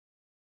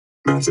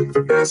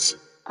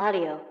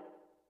Audio.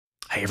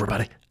 Hey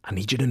everybody, I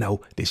need you to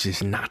know this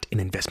is not an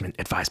investment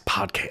advice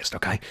podcast,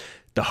 okay?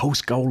 The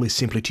host's goal is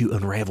simply to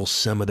unravel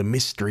some of the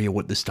mystery of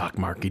what the stock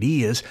market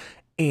is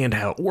and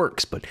how it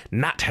works, but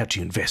not how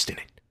to invest in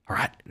it, all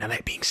right? Now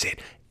that being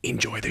said,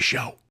 enjoy the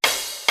show.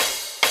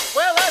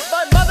 Well, as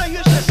my mother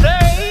used to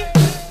say,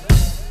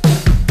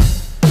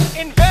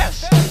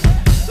 invest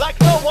like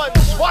no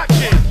one's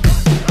watching.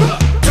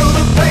 Do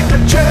the paper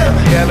jam.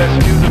 Yeah,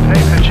 let's do the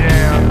paper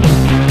jam.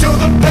 Do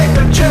the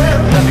paper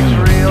jam. Nothing's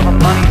real, the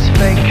money's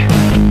fake.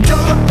 Do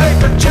the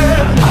paper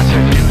jam. I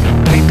said do the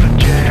paper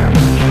jam.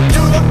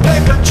 Do the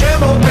paper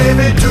jam, oh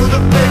baby, do the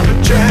paper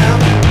jam.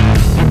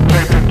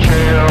 Paper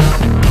jam,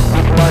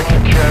 with Mike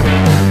and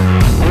Kevin.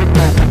 With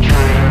paper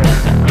jam,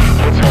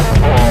 let's have a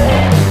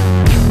ball.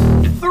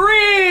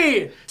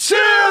 3, 2,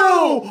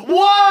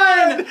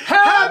 1,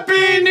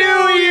 Happy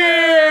New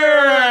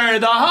Year!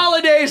 The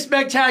holiday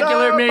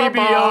spectacular may be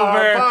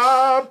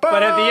over,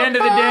 but at the end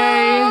of the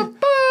day,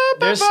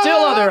 there's still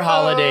other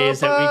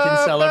holidays that we can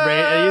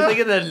celebrate. You think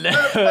of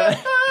the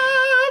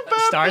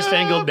Star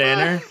Spangled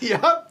Banner?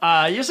 Yep.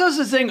 You're supposed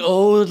to sing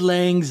Old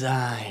Lang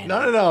Syne.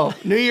 No.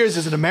 New Year's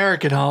is an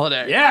American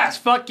holiday. Yes,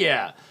 fuck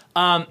yeah.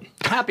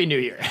 Happy New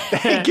Year.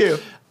 Thank you.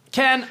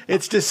 Ken,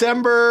 It's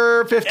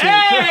December 15th.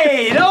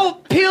 hey,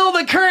 don't peel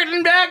the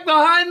curtain back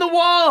behind the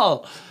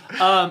wall.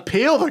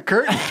 Peel the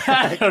curtain.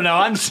 I don't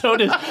know.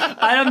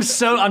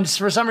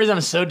 For some reason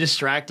I'm so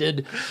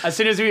distracted. As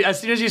soon as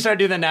you start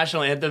doing the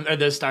national anthem or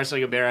the Star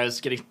Spangled Banner, I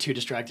was getting too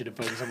distracted to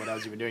focus on what I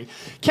was even doing.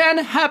 Ken,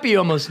 happy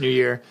almost New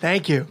Year.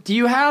 Thank you. Do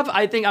you have,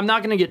 I think, I'm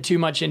not going to get too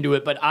much into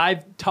it, but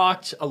I've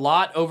talked a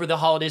lot over the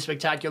holiday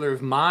spectacular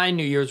of my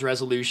New Year's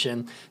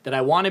resolution that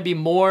I want to be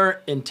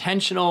more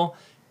intentional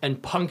and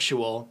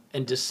punctual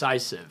and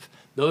decisive.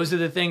 Those are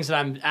the things that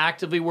I'm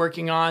actively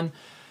working on.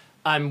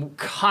 I'm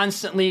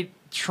constantly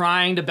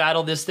trying to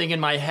battle this thing in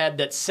my head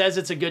that says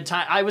it's a good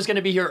time. I was going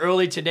to be here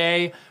early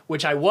today,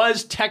 which I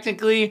was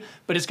technically,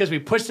 but it's because we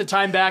pushed the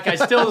time back. I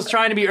still was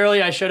trying to be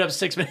early. I showed up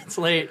 6 minutes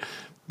late.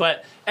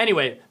 But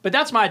anyway,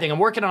 that's my thing. I'm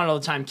working on it all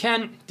the time.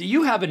 Ken, do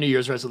you have a New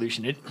Year's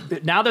resolution?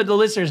 Now that the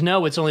listeners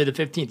know it's only the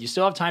 15th, you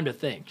still have time to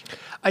think.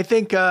 I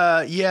think,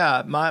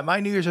 my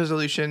New Year's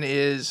resolution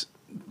is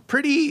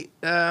pretty,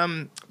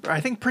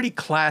 pretty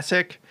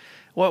classic.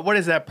 What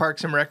is that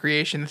Parks and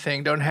Recreation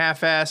thing? Don't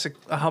half-ass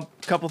a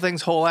couple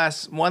things,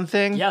 whole-ass one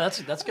thing. Yeah,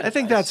 that's good. I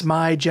think that's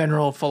my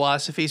general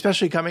philosophy,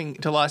 especially coming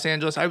to Los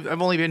Angeles. I've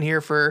only been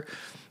here for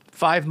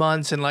 5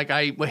 months, and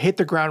I hit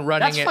the ground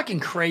running. That's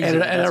fucking crazy.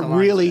 At a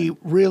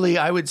really,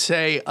 I would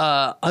say,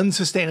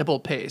 unsustainable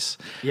pace.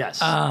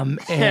 Yes.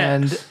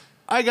 And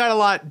I got a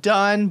lot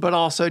done, but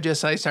also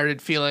I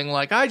started feeling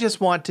like I just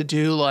want to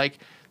do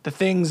the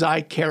things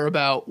I care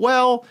about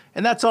well,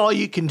 and that's all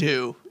you can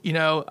do. You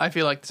know, I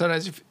feel like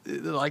sometimes,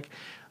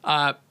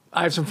 I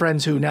have some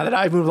friends who, now that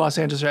I've moved to Los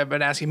Angeles, have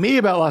been asking me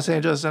about Los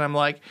Angeles, and I'm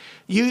like,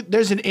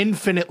 there's an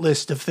infinite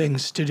list of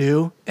things to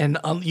do, and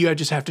you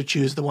just have to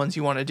choose the ones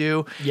you want to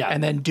do,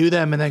 and then do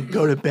them, and then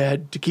go to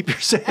bed to keep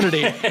your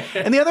sanity.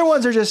 And the other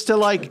ones are just to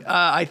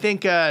I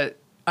think I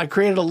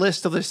created a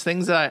list of these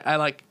things that I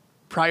like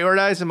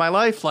prioritize in my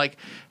life, like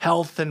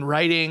health and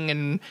writing,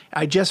 and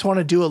I just want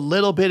to do a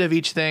little bit of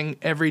each thing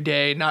every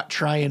day, not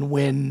try and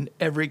win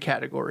every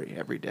category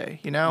every day,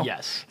 you know?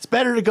 Yes. It's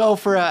better to go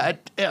for a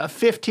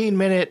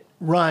 15-minute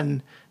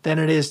run than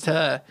it is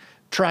to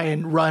try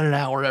and run an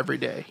hour every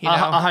day, you know?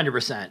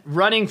 100%.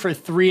 Running for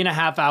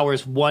 3.5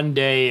 hours one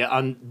day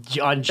on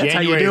January, how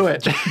you do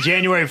it.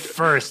 January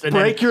 1st. And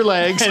Break your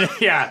legs.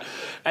 Yeah.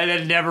 And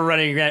then never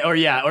running again. Or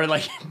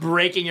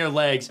breaking your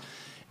legs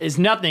is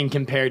nothing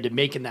compared to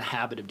making the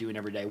habit of doing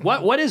every day.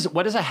 What is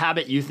a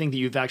habit you think that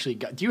you've actually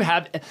got? Do you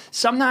have?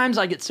 Sometimes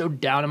I get so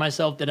down on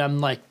myself that I'm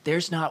like,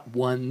 there's not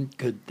one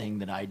good thing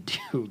that I do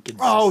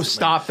consistently. Oh,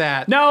 stop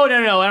that. No.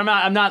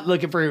 I'm not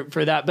looking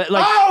for that. But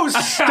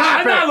stop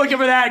I'm not looking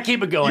for that.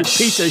 Keep it going. You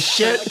piece of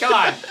shit.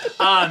 Come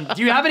on.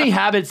 Do you have any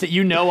habits that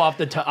you know off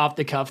the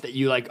cuff that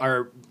you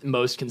are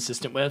most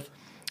consistent with?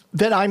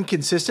 That I'm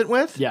consistent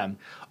with? Yeah.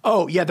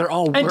 Oh, yeah, they're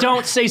all... And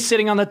don't say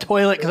sitting on the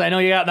toilet, because I know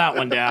you got that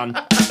one down.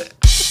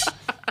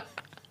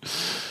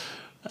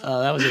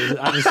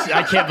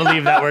 I can't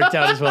believe that worked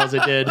out as well as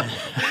it did.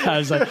 I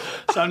was like,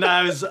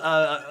 sometimes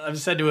I've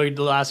said to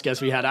the last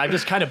guest we had, I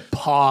just kind of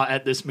paw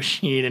at this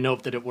machine and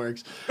hope that it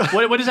works.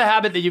 What is a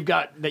habit that you've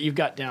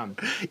got down?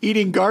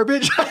 Eating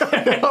garbage?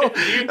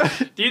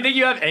 do you think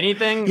you have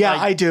anything? Yeah,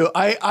 I do.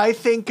 I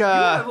think you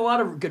have a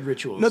lot of good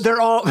rituals. No,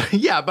 they're all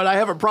but I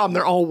have a problem.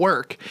 They're all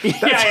work.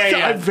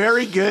 Yeah. I'm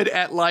very good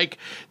at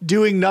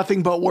doing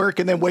nothing but work,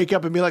 and then wake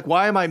up and be like,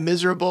 why am I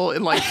miserable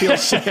and feel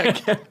sick?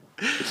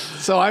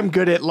 So I'm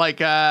good at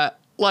I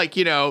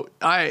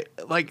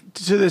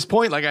to this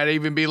point, I'd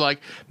even be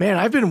like, man,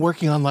 I've been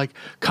working on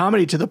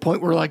comedy to the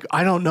point where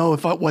I don't know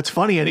what's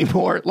funny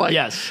anymore.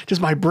 Yes.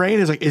 Just my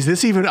brain is is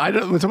this even,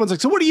 when someone's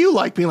like, so what do you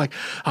like? Being like,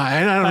 I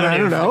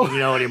don't know. You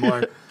know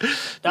anymore.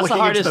 That's the Looking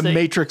hardest into the thing.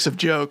 matrix of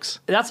jokes.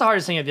 That's the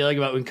hardest thing I feel like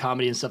about in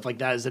comedy and stuff like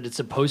that is that it's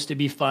supposed to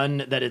be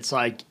fun. That it's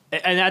like,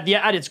 and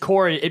at its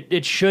core,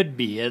 it should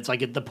be. It's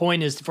like the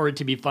point is for it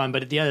to be fun.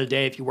 But at the end of the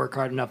day, if you work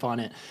hard enough on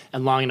it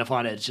and long enough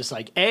on it, it's just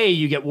like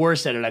you get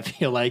worse at it. I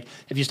feel like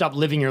if you stop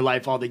living your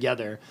life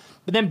altogether.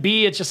 But then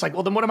B, it's just like,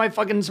 well, then what am I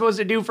fucking supposed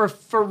to do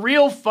for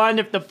real fun?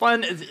 If the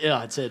fun is,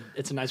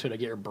 it's a nice way to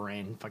get your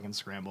brain fucking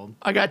scrambled.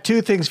 I got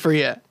two things for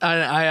you.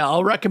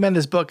 I'll recommend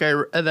this book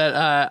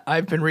that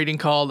I've been reading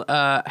called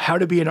How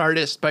to Be an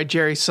Artist by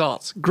Jerry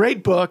Saltz.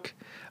 Great book.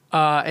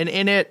 And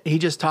in it, he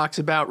just talks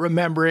about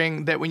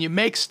remembering that when you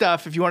make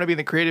stuff, if you want to be in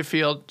the creative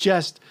field,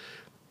 just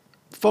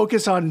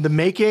focus on the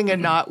making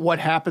and not what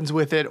happens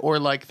with it or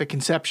like the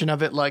conception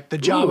of it. Like the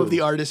job of the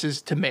artist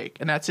is to make,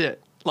 and that's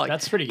it. Like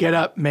That's pretty get good.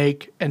 up,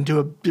 make, and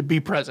to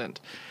be present.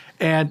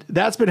 And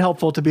that's been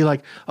helpful to be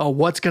like, oh,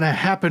 what's going to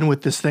happen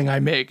with this thing I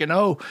make? And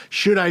oh,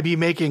 should I be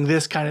making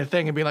this kind of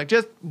thing? And be like,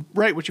 just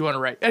write what you want to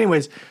write.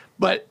 Anyways,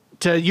 but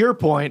to your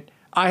point,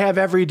 I have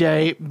every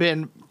day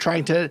been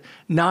trying to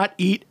not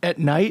eat at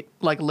night,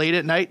 like late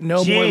at night.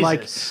 No more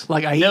Jesus.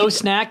 like I No eat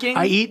snacking?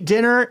 I eat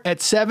dinner at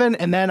 7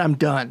 and then I'm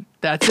done.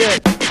 That's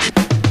it.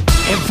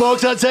 And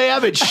folks, I'll tell you,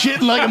 I've been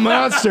shitting like a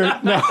monster.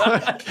 No,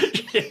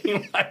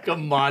 Like a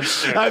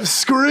monster. I'm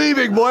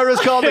screaming. Moira's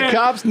called the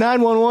cops.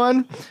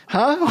 911.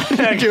 Huh? What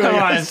are you doing? Come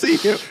I on. see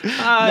you.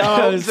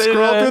 No,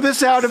 scroll through the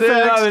sound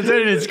effects.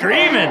 It's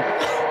screaming.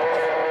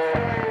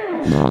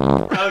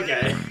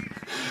 Okay.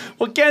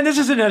 Well, Ken, this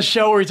isn't a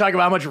show where we talk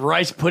about how much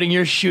rice pudding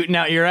you're shooting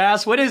out your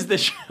ass. What is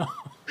this show?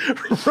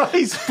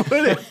 Rice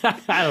pudding.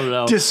 I don't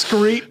know.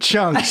 Discrete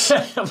chunks.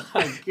 Oh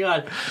my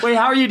God. Wait,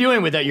 how are you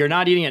doing with that? You're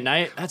not eating at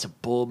night? That's a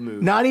bold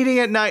move. Not eating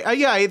at night.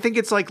 Yeah, I think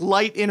it's like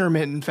light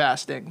intermittent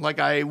fasting. Like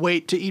I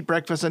wait to eat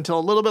breakfast until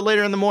a little bit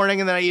later in the morning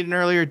and then I eat an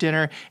earlier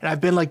dinner. And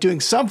I've been like doing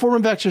some form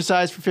of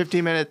exercise for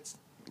 15 minutes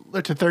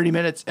to 30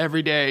 minutes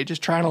every day.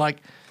 Just trying to like,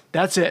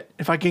 that's it.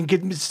 If I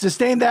can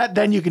sustain that,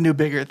 then you can do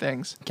bigger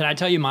things. Can I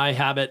tell you my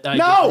habit that I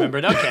No! just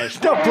remembered? Okay.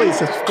 No,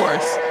 please, of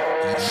course.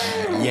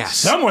 Yes.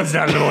 Someone's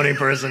not a morning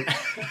person.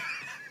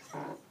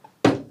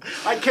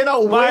 I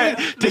cannot wait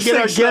to get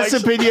our guest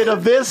opinion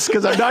of this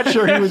because I'm not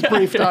sure he was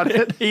briefed on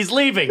it. He's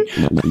leaving.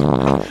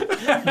 No.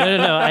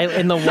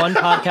 In the one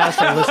podcast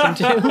I listened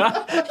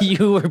to,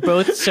 you were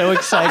both so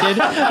excited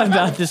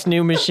about this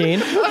new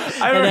machine,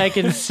 and I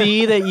can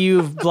see that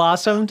you've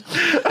blossomed.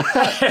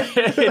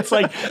 It's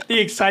like the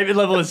excitement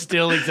level is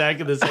still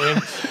exactly the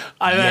same.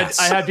 I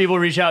had people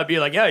reach out and be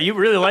like, yeah, you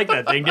really like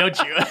that thing, don't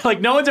you?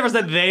 Like, no one's ever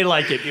said they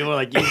like it. People are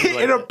like, you like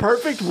In a it.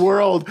 perfect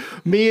world,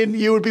 me and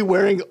you would be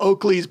wearing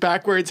Oakley's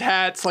backwards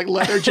hats, like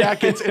leather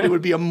jackets, and it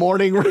would be a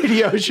morning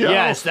radio show.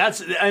 Yes,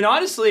 and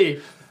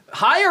honestly,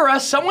 hire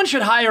us. Someone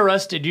should hire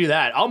us to do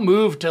that. I'll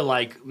move to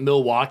like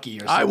Milwaukee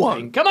or something. I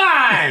won't. Come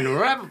on,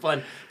 we're having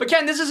fun. But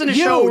Ken, this isn't a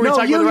show where we're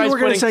talking about the rice were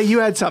going to pudding. say you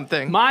had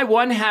something. My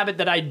one habit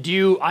that I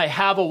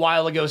have a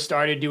while ago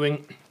started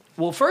doing.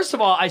 Well, first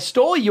of all, I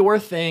stole your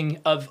thing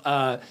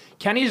of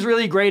Kenny's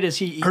really great as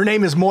he. Her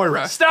name is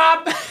Moira.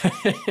 Stop!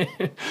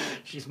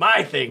 She's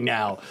my thing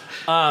now.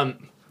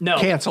 No.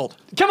 Canceled.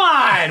 Come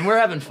on, we're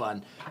having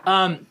fun.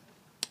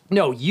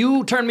 No,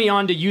 you turned me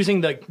on to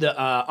using the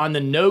on the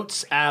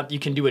Notes app. You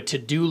can do a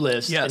to-do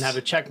list and have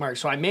a check mark.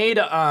 So I made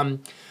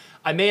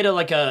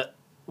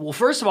well,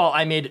 first of all,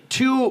 I made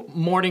 2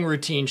 morning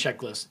routine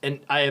checklists, and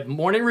I have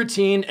morning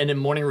routine and a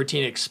morning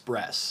routine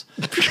express.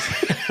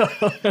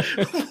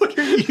 What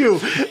are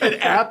you? An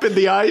app in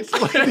the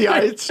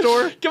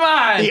iStore? Come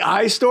on, The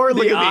iStore?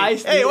 Look The at me.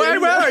 Hey, wait,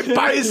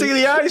 buy this thing in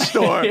the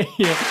iStore.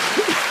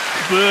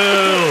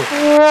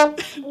 Boo.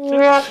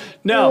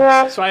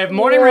 No, so I have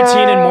morning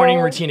routine and morning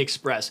routine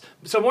express.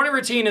 So morning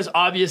routine is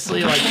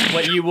obviously like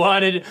what you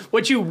wanted,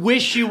 what you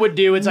wish you would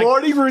do. It's like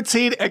Morning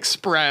routine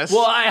express.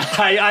 well,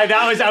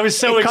 I was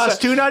so it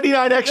costs excited.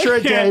 $2.99 extra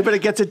a day, but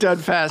it gets it done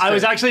faster. I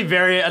was actually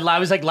I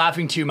was like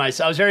laughing to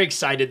myself. I was very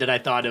excited that I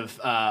thought of.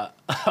 I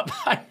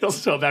feel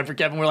so bad for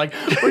Kevin. We're like,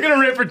 we're gonna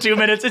rip for 2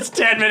 minutes. It's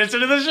 10 minutes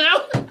into the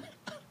show.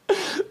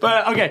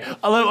 But okay,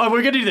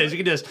 we're gonna do this. We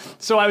can do this.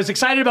 So I was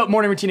excited about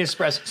morning routine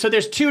express. So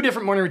there's 2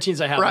 different morning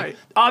routines I have. Right.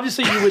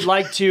 Obviously, you would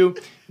like to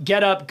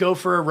get up, go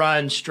for a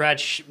run,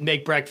 stretch,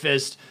 make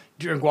breakfast,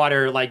 drink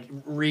water, like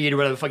read or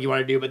whatever the fuck you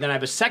want to do. But then I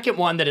have a second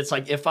one that it's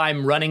like if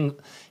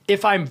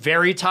I'm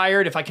very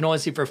tired, if I can only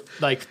sleep for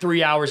like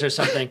 3 hours or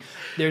something,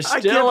 there's I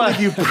still can't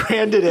believe you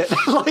branded it.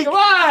 Like, Come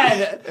on.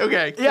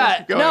 okay. Yeah,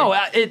 keep going. no,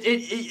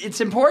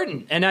 it's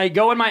important. And I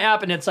go in my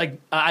app and it's like,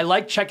 I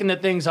like checking the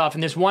things off.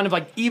 And there's one of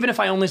like, even if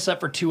I only slept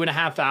for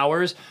 2.5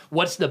 hours,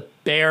 what's the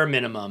bare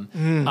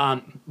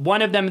minimum?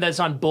 One of them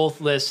that's on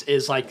both lists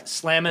is like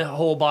slam a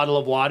whole bottle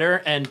of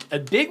water. And a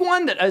big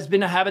one that has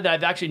been a habit that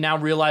I've actually now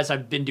realized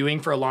I've been doing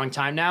for a long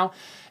time now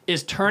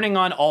is turning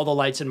on all the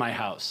lights in my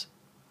house.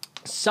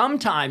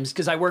 Sometimes,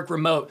 because I work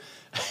remote,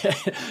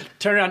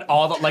 turn on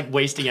all the, like,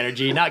 wasting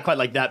energy, not quite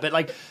like that, but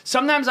like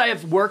sometimes I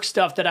have work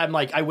stuff that I'm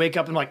like, I wake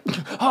up and I'm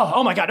like,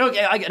 oh my God,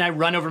 okay, and I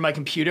run over to my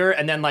computer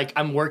and then like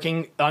I'm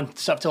working on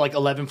stuff till like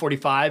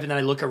 11:45 and then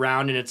I look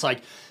around and it's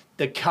like,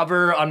 the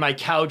cover on my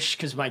couch,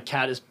 because my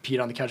cat has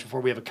peed on the couch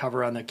before. We have a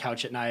cover on the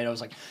couch at night. I was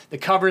like, the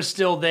cover's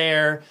still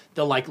there.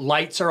 The like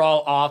lights are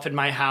all off in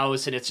my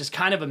house, and it's just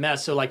kind of a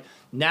mess. So like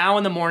now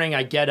in the morning,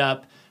 I get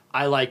up,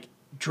 I like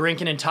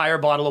drink an entire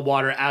bottle of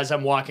water as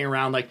I'm walking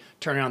around, like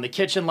turning on the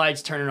kitchen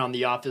lights, turning on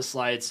the office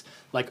lights,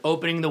 like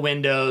opening the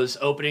windows,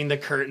 opening the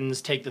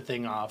curtains, take the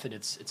thing off, and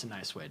it's a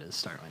nice way to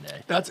start my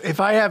day. That's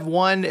if I have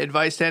one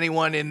advice to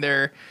anyone in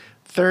their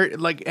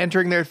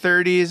entering their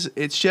 30s,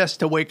 it's just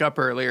to wake up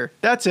earlier.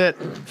 That's it.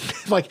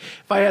 Like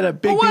if I had a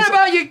big. Well, what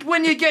about you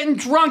when you're getting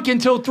drunk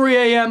until 3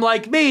 a.m.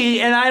 like me,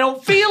 and I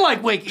don't feel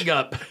like waking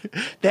up?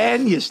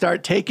 Then you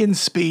start taking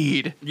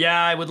speed. Yeah,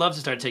 I would love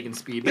to start taking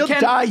speed. You'll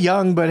die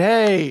young, but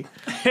hey,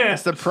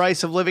 that's the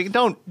price of living.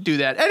 Don't do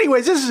that.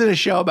 Anyways, this isn't a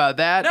show about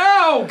that.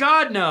 No,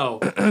 God,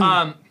 no.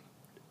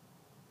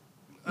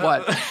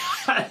 What?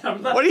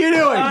 What are you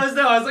doing? I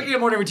was looking at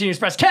Morning Routine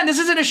Express. Ken, this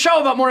isn't a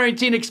show about Morning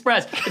Routine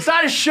Express. It's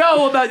not a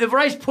show about the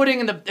rice pudding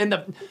and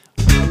the.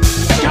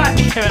 God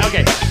damn it.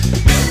 Okay.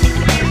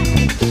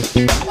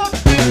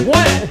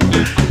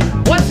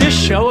 What's this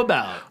show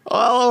about?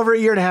 Well, over a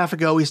year and a half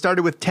ago, we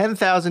started with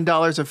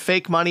 $10,000 of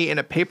fake money in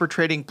a paper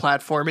trading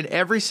platform, and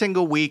every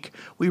single week,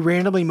 we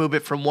randomly move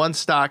it from one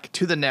stock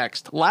to the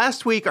next.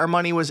 Last week, our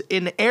money was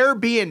in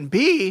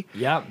Airbnb.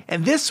 Yep.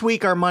 And this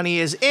week, our money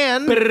is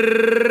in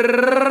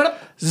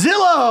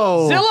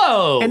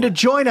Zillow. And to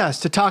join us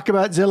to talk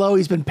about Zillow,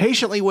 he's been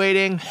patiently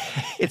waiting.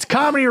 It's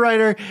comedy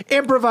writer,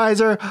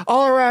 improviser,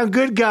 all-around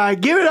good guy.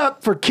 Give it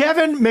up for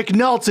Kevin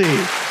McNulty.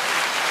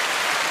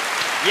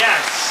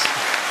 Yes.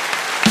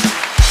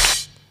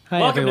 Hi,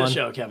 Welcome everyone. to the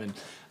show, Kevin.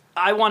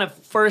 I want to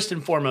first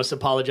and foremost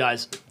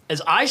apologize.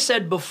 As I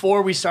said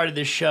before we started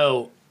this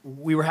show,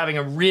 we were having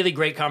a really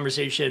great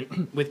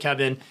conversation with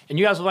Kevin, and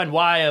you guys will find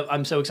why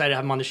I'm so excited to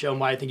have him on the show and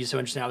why I think he's so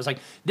interesting. I was like,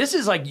 this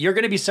is like, you're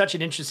going to be such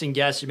an interesting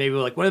guest. You're maybe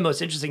like one of the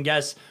most interesting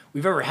guests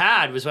we've ever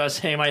had, was what I was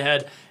saying in my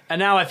head. And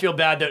now I feel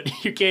bad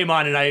that you came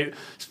on and I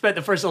spent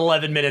the first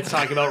 11 minutes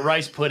talking about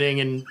rice pudding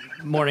and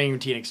Morning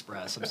Routine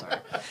Express. I'm sorry.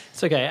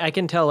 It's okay. I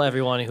can tell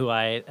everyone who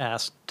I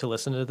asked to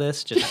listen to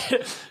this,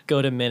 just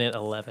go to minute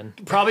 11.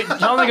 Probably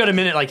go to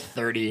minute like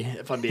 30,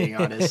 if I'm being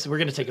honest. We're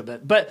gonna take a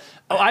bit, but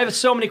I have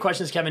so many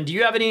questions, Kevin. Do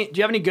you have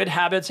any good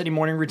habits? Any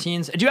morning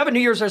routines? Do you have a New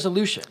Year's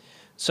resolution?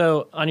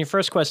 So on your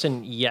first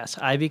question, yes,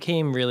 I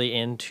became really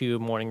into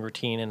morning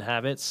routine and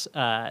habits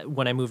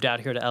when I moved out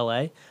here to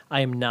LA. I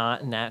am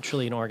not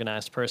naturally an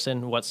organized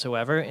person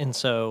whatsoever, and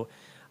so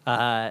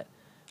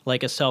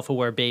like a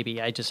self-aware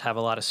baby, I just have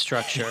a lot of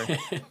structure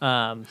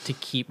to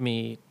keep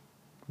me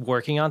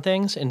working on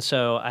things. And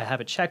so I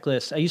have a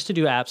checklist. I used to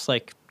do apps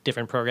like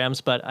different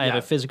programs, but I have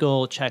a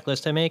physical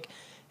checklist I make.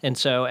 And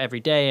so every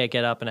day I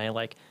get up and I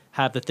like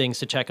have the things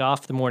to check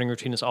off. The morning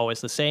routine is always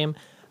the same.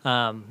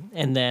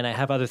 And then I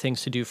have other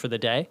things to do for the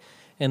day.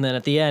 And then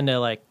at the end, I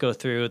like go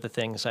through the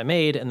things I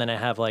made. And then I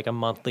have like a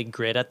monthly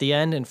grid at the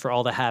end. And for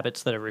all the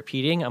habits that are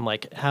repeating, I'm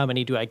like, how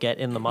many do I get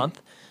in the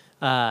month?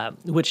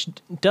 Which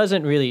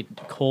doesn't really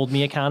hold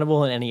me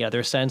accountable in any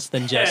other sense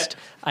than just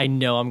I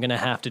know I'm going to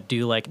have to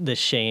do like the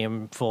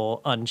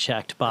shameful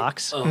unchecked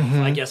box.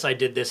 I guess I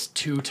did this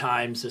 2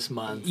 times this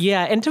month.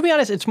 Yeah. And to be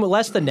honest, it's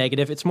less the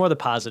negative. It's more the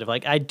positive.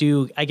 Like I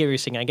get what you're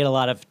saying. I get a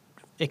lot of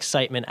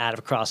excitement out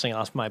of crossing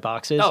off my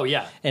boxes. Oh,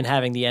 yeah. And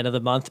having the end of the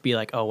month be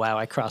like, oh, wow,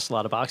 I crossed a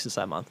lot of boxes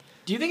that month.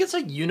 Do you think it's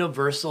a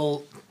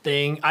universal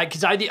thing?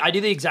 Because I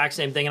do the exact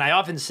same thing, and I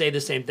often say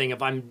the same thing.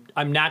 If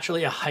I'm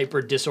naturally a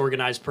hyper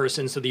disorganized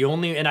person, so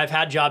and I've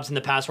had jobs in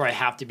the past where I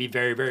have to be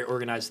very, very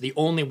organized. The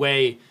only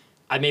way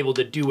I'm able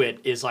to do it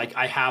is like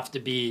I have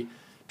to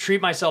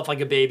treat myself like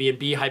a baby and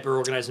be hyper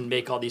organized and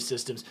make all these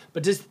systems.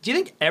 But do you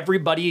think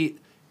everybody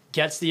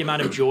gets the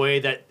amount of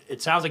joy that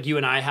it sounds like you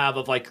and I have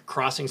of like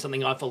crossing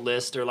something off a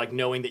list or like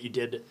knowing that you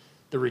did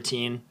the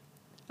routine?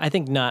 I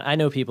think not. I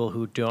know people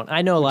who don't.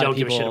 I know a lot of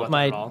people. Don't give a shit about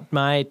that at all.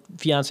 My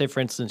fiance, for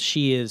instance,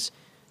 she is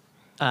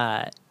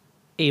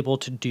able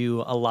to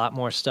do a lot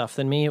more stuff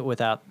than me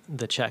without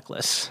the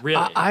checklist.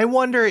 Really? I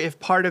wonder if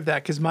part of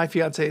that, because my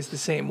fiance is the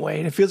same way,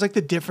 and it feels like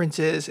the difference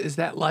is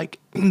that like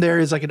there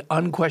is like an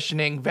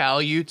unquestioning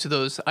value to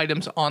those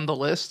items on the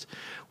list,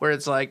 where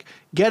it's like,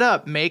 get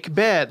up, make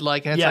bed,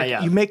 like, and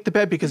it's you make the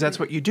bed because that's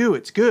what you do.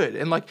 It's good.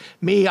 And like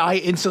me, I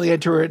instantly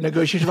enter a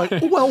negotiation like,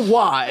 well,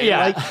 why?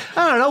 Like,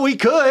 I don't know.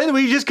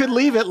 We just could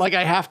leave it. Like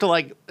I have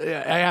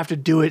to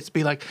do it to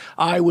be like,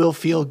 I will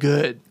feel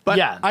good. But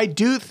I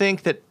do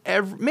think that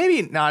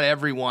maybe not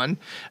everyone,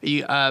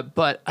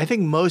 but I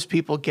think most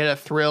people get a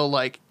thrill.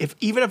 Like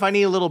even if I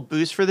need a little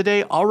boost for the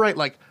day, I'll write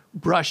like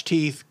brush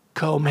teeth,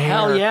 comb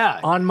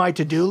hair on my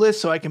to-do list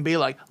so I can be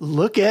like,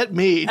 look at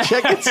me,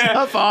 checking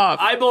stuff off.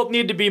 I both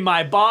need to be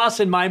my boss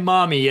and my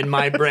mommy in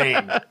my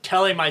brain,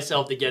 telling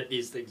myself to get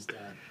these things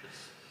done.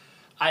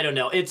 I don't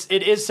know. It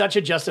is such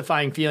a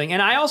justifying feeling.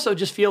 And I also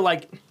just feel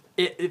like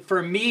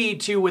for me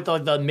too, with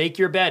the make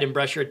your bed and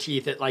brush your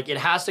teeth, it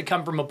has to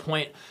come from a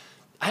point.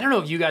 I don't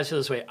know if you guys feel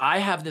this way. I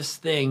have this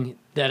thing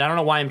that I don't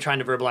know why I'm trying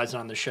to verbalize it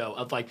on the show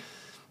of like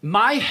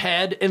my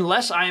head,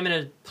 unless I'm in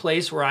a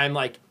place where I'm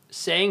like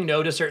saying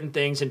no to certain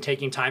things and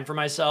taking time for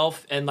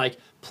myself and like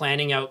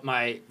planning out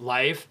my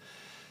life,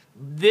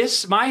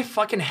 my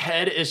fucking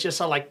head is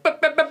just all like,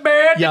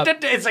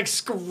 it's like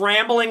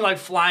scrambling, like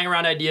flying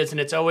around ideas.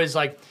 And it's always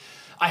like,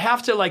 I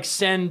have to like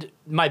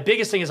my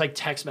biggest thing is like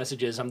text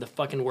messages. I'm the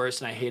fucking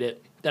worst and I hate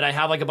it. That I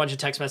have like a bunch of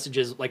text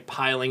messages like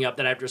piling up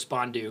that I have to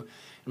respond to.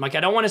 I'm like,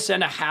 I don't want to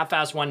send a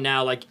half-ass one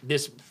now, like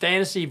this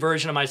fantasy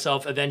version of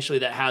myself eventually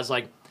that has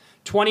like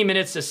 20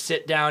 minutes to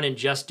sit down and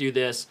just do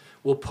this.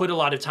 We'll put a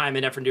lot of time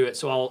and effort into it,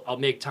 so I'll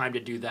make time to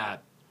do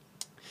that.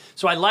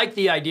 So I like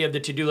the idea of the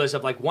to-do list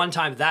of like one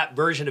time that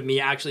version of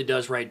me actually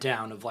does write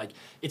down of like,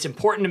 it's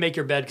important to make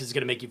your bed because it's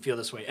going to make you feel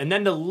this way. And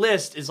then the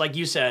list is like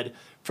you said,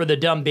 for the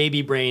dumb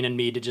baby brain and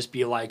me to just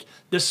be like,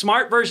 the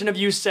smart version of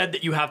you said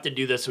that you have to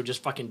do this, so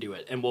just fucking do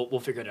it. And we'll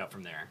figure it out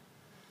from there.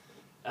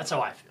 That's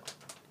how I feel.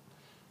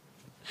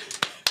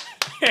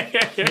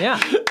 Yeah.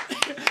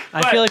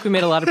 I feel like we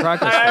made a lot of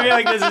progress. I feel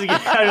like this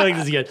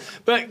is good.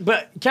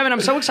 But Kevin,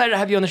 I'm so excited to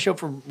have you on the show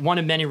for one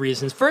of many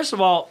reasons. First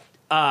of all,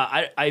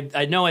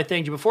 I know I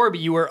thanked you before, but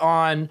you were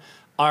on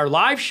our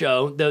live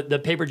show, the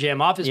Paper Jam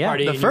Office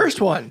Party. The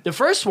first one. The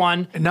first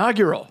one.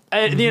 Inaugural.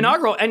 The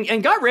inaugural,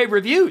 and got rave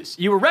reviews.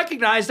 You were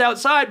recognized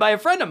outside by a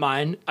friend of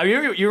mine.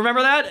 You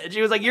remember that?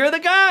 She was like, "You're the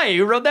guy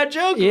who wrote that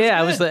joke."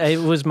 Yeah, it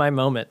was my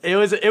moment. It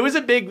was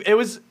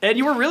and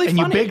you were really and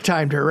funny. You big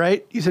timed her,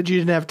 right? You said you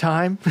didn't have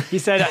time. He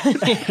said, "Yeah,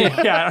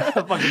 I don't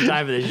have fucking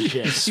time for this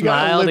shit."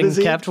 Smiled and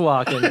kept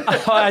walking.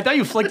 Oh, I thought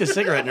you flicked a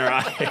cigarette in her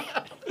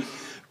eye.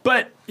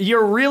 But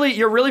you're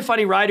really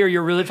funny writer,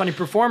 you're a really funny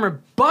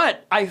performer,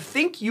 but I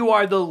think you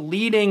are the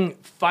leading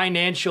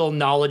financial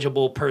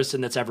knowledgeable person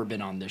that's ever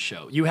been on this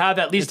show. You have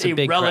at least a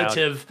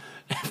relative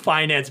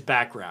finance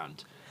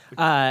background.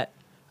 I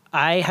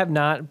have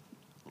not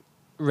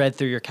read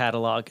through your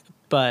catalog,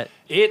 but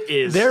it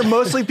is. They're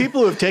mostly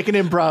people who have taken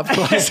improv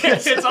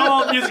classes. It's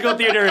all musical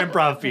theater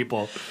improv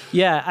people.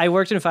 Yeah, I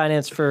worked in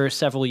finance for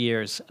several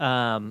years,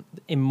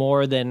 in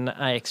more than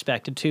I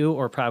expected to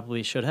or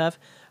probably should have.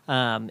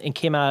 And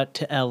came out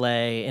to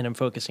LA, and I'm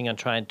focusing on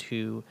trying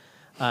to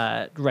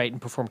write and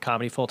perform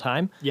comedy full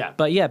time. Yeah.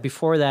 But yeah,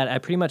 before that, I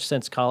pretty much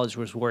since college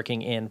was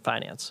working in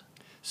finance.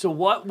 So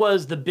what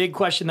was the big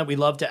question that we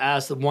love to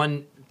ask, the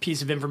one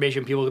piece of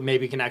information people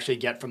maybe can actually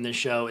get from this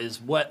show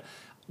is what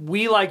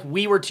we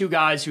were two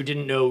guys who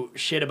didn't know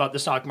shit about the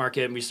stock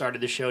market, and we started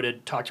the show to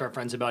talk to our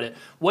friends about it.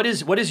 What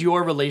is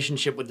your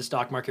relationship with the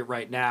stock market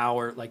right now?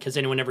 Or like, has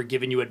anyone ever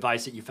given you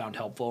advice that you found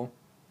helpful?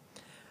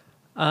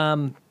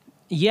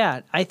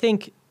 Yeah, I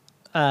think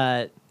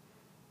I've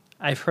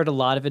heard a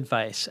lot of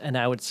advice, and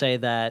I would say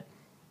that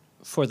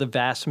for the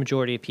vast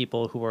majority of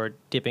people who are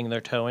dipping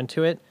their toe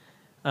into it,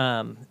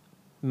 I'd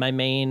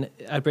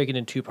break it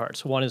in two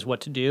parts. One is what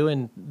to do,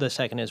 and the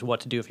second is what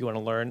to do if you want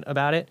to learn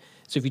about it.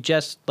 So if you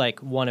just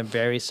like want a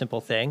very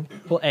simple thing,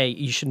 well, A,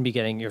 you shouldn't be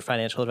getting your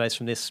financial advice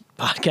from this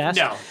podcast.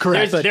 No,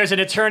 correct. There's an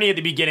attorney at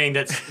the beginning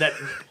that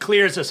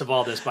clears us of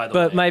all this, by the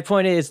way. But my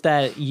point is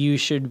that you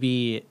should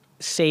be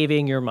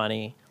saving your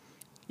money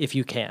if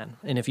you can.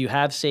 And if you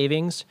have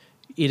savings,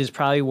 it is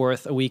probably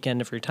worth a weekend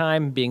of your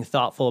time being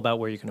thoughtful about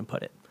where you're going to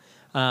put it.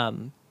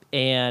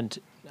 And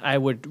I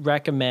would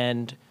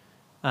recommend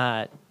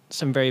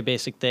some very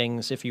basic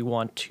things if you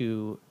want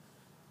to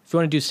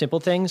do simple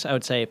things. I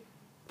would say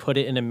put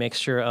it in a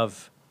mixture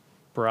of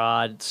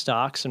broad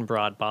stocks and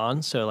broad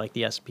bonds, so like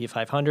the S&P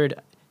 500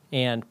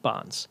 and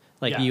bonds,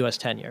 like the U.S.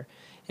 10-year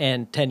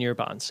and 10-year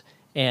bonds.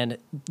 And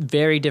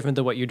very different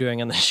than what you're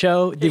doing on the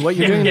show. What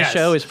you're doing on the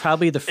show is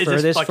probably the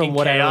furthest from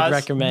what I would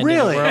recommend in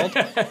the world.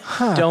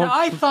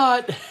 I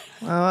thought...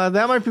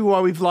 that might be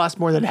why we've lost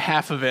more than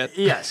half of it.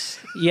 Yes.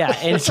 Yeah,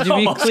 and to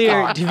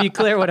be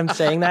clear what I'm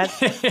saying that,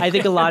 I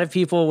think a lot of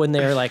people when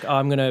they're like, oh,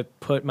 I'm going to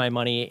put my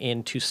money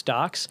into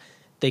stocks,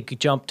 they could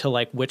jump to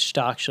like, which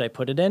stock should I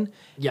put it in?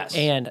 Yes.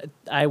 And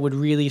I would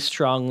really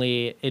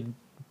strongly, at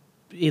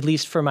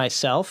least for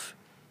myself,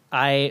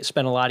 I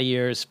spent a lot of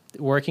years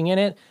working in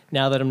it.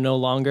 Now that I'm no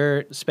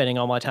longer spending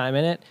all my time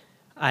in it,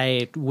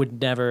 I would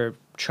never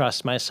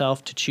trust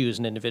myself to choose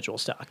an individual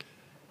stock.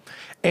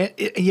 And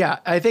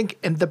I think,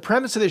 and the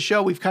premise of the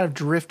show, we've kind of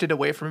drifted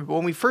away from it. But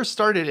when we first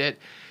started it,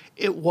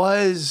 it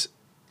was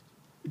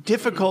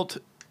difficult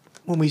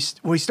when we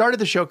started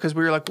the show because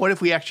we were like, what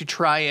if we actually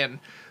try and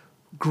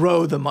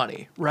grow the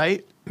money,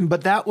 right?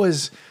 But that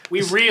was...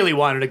 We really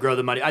wanted to grow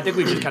the money. I think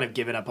we've just kind of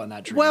given up on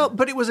that dream. Well,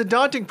 but it was a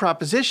daunting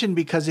proposition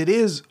because it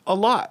is a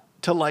lot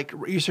to like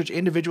research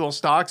individual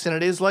stocks, and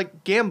it is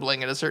like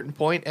gambling at a certain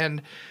point,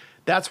 and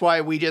that's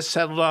why we just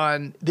settled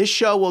on this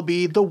show will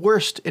be the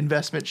worst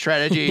investment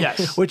strategy,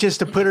 yes. Which is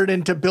to put it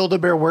into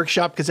Build-A-Bear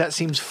Workshop because that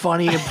seems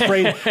funny and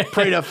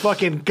pray to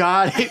fucking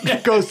God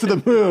it goes to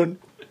the moon.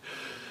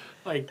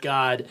 My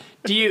God.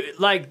 Do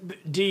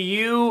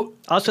you...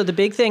 Also, the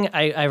big thing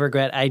I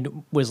regret, I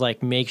was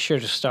like, make sure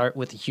to start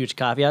with the huge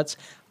caveats.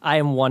 I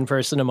am one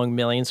person among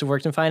millions who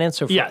worked in finance.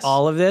 So for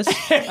all of this,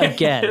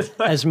 again,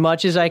 as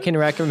much as I can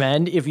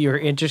recommend, if you're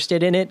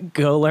interested in it,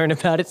 go learn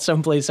about it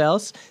someplace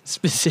else.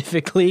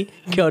 Specifically,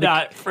 go to...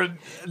 Not from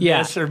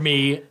this or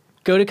me.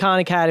 Go to Khan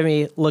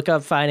Academy, look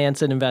up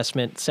finance and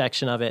investment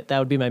section of it. That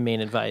would be my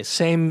main advice.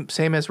 Same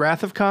as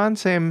Wrath of Khan.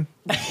 Same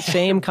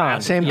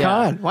Khan. Yeah.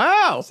 Khan.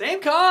 Wow. Same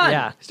con.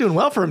 Yeah. He's doing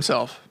well for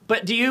himself.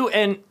 But do you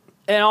and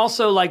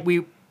also like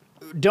we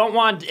don't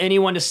want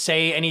anyone to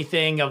say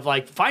anything of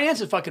like finance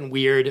is fucking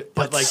weird,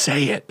 but like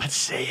say it. But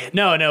say it.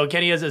 No.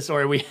 Kenny has a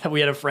story. We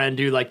had a friend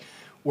who like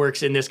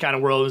works in this kind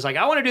of world. It was like,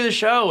 I want to do the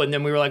show, and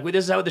then we were like, well,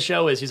 this is how the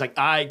show is. He's like,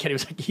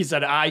 he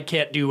said, I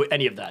can't do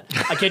any of that.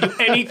 I can't do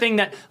anything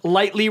that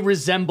lightly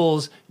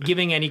resembles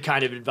giving any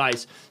kind of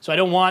advice. So I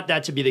don't want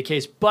that to be the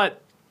case.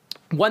 But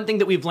one thing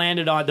that we've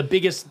landed on, the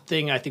biggest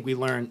thing I think we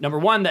learned, number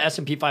one, the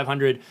S&P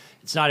 500.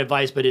 It's not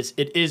advice, but it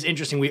is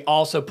interesting. We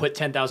also put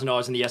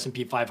 $10,000 in the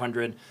S&P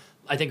 500.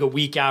 I think a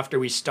week after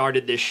we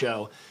started this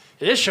show.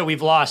 This show,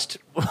 we've lost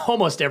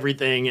almost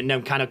everything, and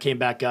then kind of came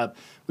back up.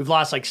 We've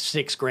lost like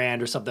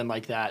 $6,000 or something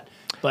like that.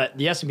 But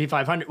the S&P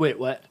 500, wait,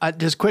 what?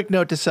 Just quick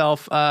note to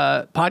self,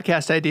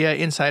 podcast idea,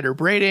 insider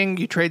braiding.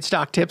 You trade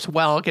stock tips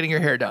while getting your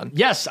hair done.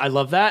 Yes, I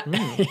love that.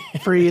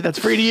 Free. That's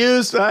free to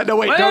use. No,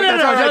 wait. No, Don't, no,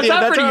 that's no, our no, idea. it's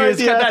not That's free to our use.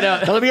 idea. Cut that out.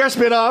 That'll be our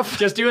spinoff.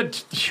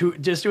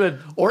 Just do a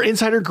Or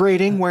insider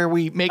grading where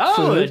we make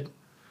food.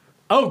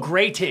 Oh,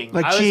 grating.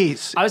 Like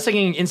cheese. I was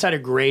thinking insider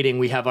grading.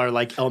 We have our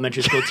like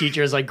elementary school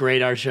teachers like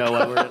grade our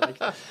show.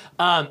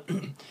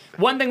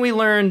 One thing we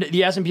learned,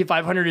 the S&P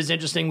 500 is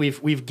interesting.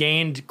 We've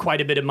gained quite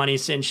a bit of money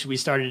since we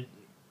started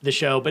the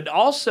show, but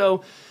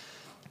also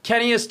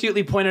Kenny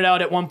astutely pointed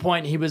out at one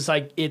point, he was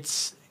like,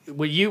 it's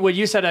what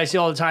you said I see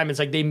all the time. It's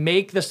like they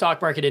make the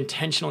stock market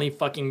intentionally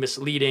fucking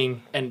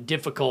misleading and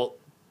difficult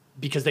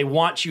because they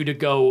want you to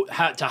go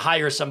to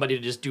hire somebody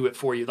to just do it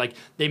for you. Like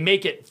they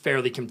make it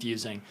fairly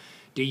confusing.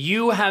 Do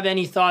you have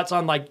any thoughts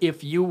on like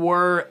if you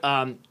were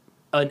an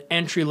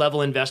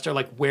entry-level investor,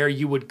 like where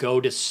you would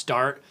go to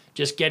start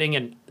just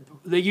getting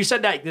you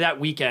said that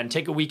weekend,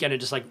 take a weekend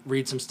and just like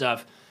read some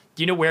stuff.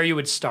 Do you know where you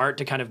would start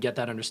to kind of get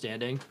that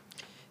understanding?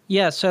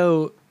 Yeah,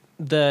 so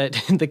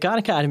the Khan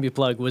Academy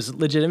plug was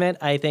legitimate.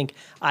 I think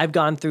I've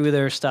gone through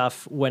their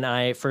stuff when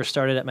I first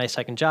started at my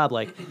second job.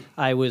 Like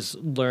I was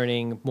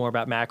learning more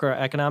about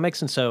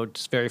macroeconomics, and so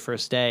just very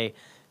first day,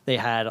 they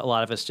had a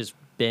lot of us just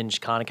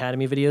binge Khan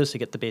Academy videos to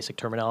get the basic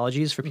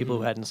terminologies for people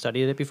who hadn't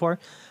studied it before.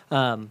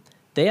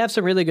 They have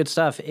some really good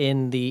stuff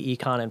in the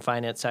econ and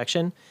finance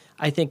section.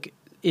 I think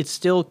it's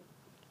still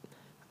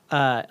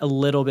a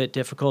little bit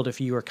difficult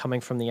if you are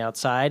coming from the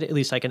outside. At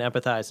least I can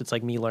empathize. It's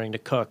like me learning to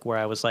cook, where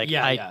I was like,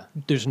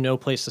 there's no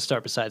place to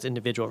start besides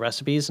individual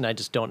recipes, and I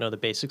just don't know the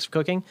basics of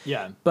cooking.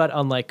 Yeah. But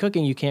unlike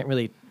cooking, you can't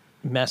really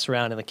mess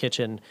around in the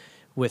kitchen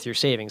with your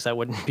savings. That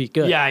wouldn't be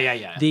good.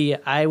 Yeah.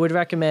 I would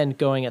recommend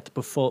going at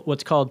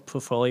what's called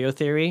portfolio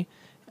theory.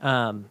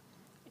 And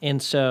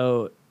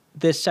so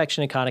this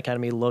section of Khan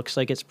Academy looks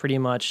like it's pretty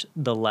much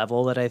the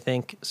level that I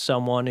think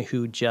someone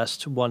who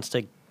just wants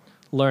to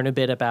learn a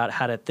bit about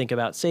how to think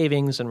about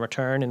savings and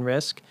return and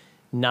risk,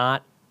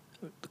 not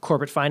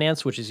corporate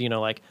finance, which is,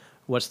 like,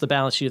 what's the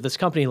balance sheet of this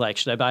company like?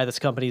 Should I buy this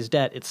company's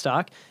debt, its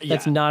stock?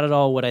 That's not at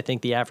all what I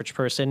think the average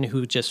person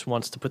who just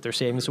wants to put their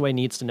savings away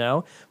needs to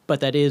know.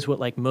 But that is what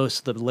like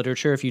most of the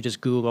literature, if you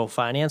just Google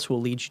finance,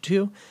 will lead you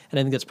to. And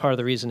I think that's part of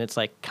the reason it's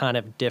like kind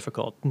of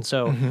difficult. And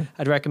so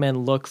I'd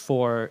recommend look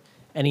for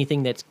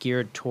anything that's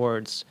geared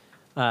towards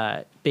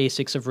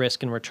basics of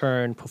risk and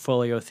return,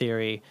 portfolio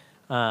theory,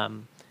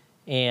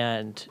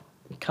 and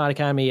Khan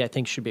Academy, I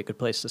think, should be a good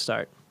place to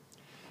start.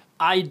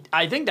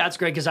 I think that's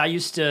great because I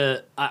used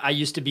to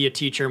be a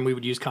teacher, and we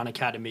would use Khan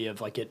Academy of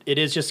like it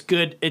is just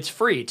good. It's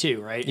free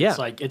too, right? Yeah.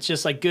 It's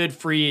just like good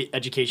free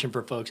education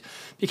for folks,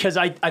 because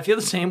I feel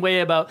the same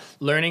way about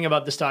learning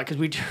about the stock, because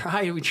we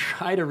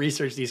try to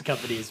research these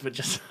companies, but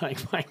just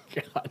like, my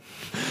God,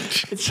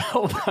 it's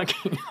so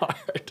fucking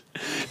hard.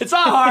 It's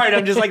not hard.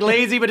 I'm just like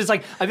lazy, but it's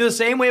like I feel the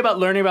same way about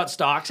learning about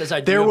stocks as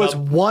I do. There was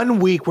 1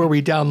 week where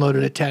we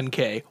downloaded a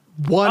 10K.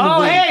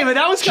 1 week. Hey, but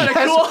that was kind of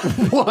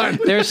cool. One.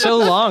 They're so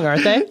long,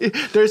 aren't they?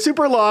 They're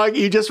super long.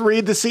 You just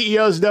read the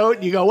CEO's note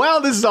and you go,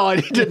 well, this is all I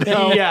need to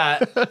know.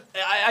 Yeah.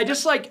 I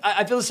just like,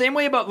 I feel the same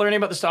way about learning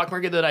about the stock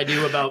market that I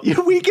do about... Yeah,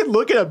 we can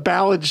look at a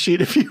balance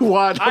sheet if you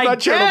want. I'm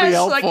not sure it'll be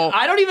helpful. Like,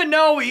 I don't even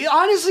know.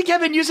 Honestly,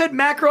 Kevin, you said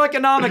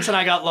macroeconomics and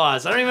I got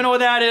lost. I don't even know what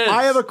that is.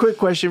 I have a quick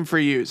question for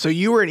you. So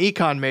you were an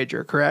econ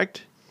major,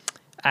 correct?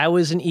 I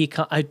was an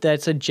econ.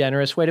 That's a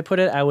generous way to put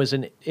it. I was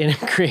an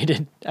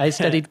integrated. I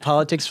studied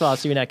politics,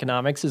 philosophy, and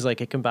economics as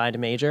like a combined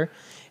major,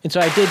 and so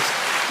I did.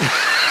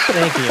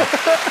 Thank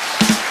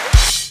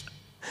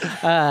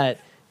you.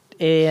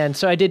 And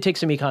so I did take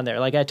some econ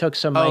there. Like I took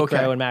some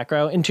micro and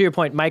macro. And to your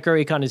point, micro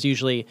econ is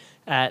usually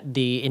at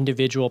the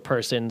individual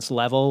person's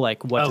level,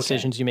 like what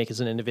decisions you make as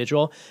an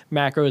individual.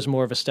 Macro is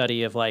more of a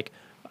study of like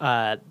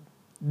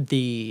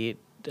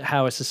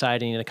how a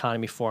society and an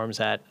economy forms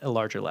at a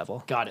larger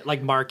level. Got it.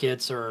 Like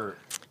markets or...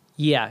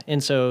 Yeah,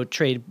 and so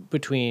trade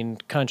between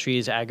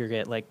countries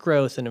aggregate like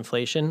growth and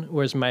inflation,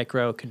 whereas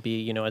micro could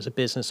be, as a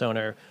business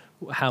owner,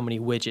 how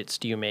many widgets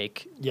do you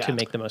make to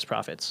make the most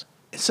profits?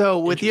 So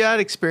with that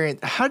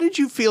experience, how did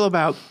you feel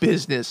about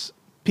business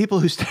people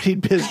who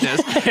studied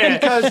business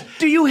because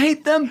Do you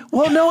hate them?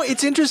 well, no,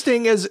 it's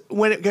interesting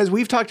because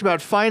we've talked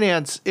about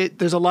finance.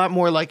 There's a lot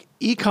more like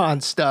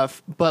econ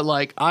stuff, but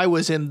like I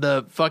was in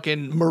the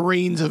fucking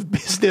Marines of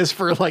business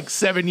for like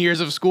 7 years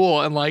of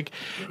school, and like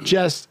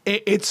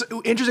it's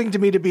interesting to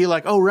me to be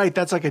like, oh right,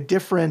 that's like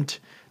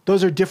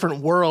those are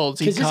different worlds.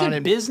 Because Econ isn't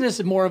and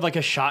business more of like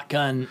a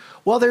shotgun?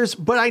 well,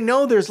 but I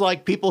know there's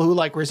like people who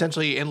like were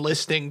essentially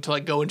enlisting to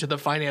like go into the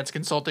finance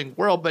consulting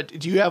world. But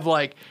do you have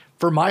like,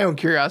 for my own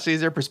curiosity, is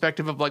there a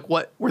perspective of like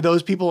what were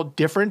those people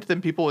different than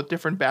people with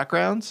different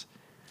backgrounds?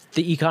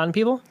 The econ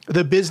people?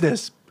 The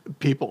business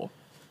people.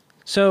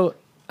 So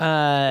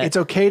It's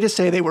okay to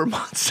say they were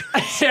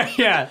monsters.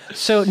 Yeah.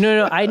 So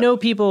no, I know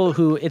people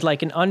who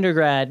like in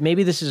undergrad.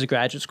 Maybe this is a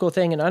graduate school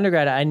thing. In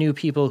undergrad, I knew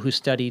people who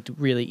studied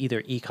really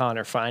either econ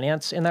or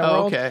finance in that Oh,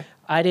 world. okay.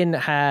 I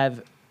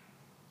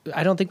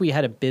don't think we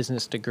had a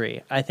business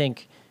degree. I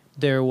think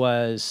there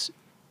was.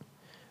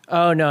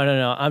 Oh no!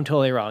 I'm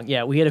totally wrong.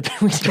 Yeah, we had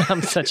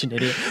I'm such an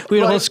idiot. We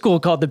had a whole school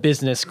called the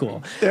business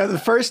school. Yeah, the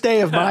first day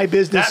of my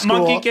business That school.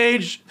 monkey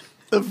cage.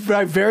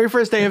 My very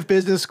first day of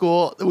business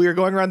school, we were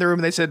going around the room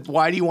and they said,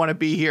 "Why do you want to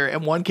be here?"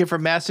 And one kid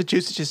from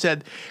Massachusetts just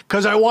said,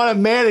 "Because I want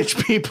to manage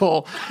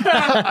people."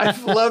 I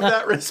love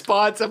that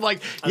response. I'm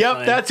like, "Yep,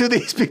 funny. that's who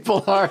these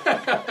people are."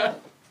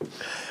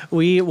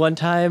 We one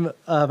time,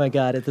 oh my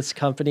god, at this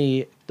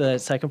company, the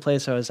second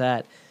place I was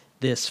at,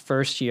 this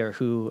first year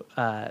who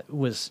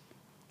was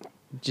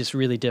just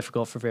really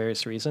difficult for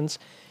various reasons.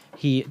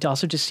 He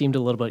also just seemed a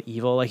little bit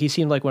evil. Like he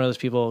seemed like one of those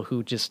people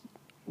who just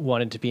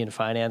wanted to be in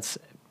finance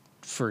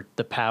for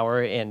the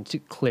power and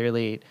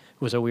clearly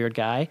was a weird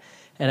guy.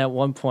 And at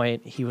one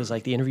point he was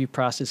like, the interview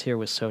process here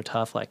was so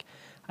tough. Like,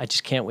 I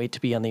just can't wait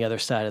to be on the other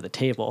side of the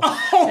table.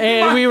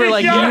 And we were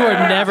like, you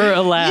are never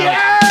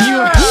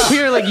allowed.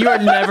 We were like, you are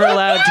never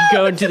allowed to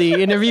go into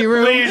the interview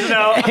room. Please,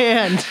 no.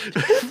 And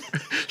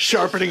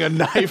Sharpening a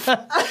knife.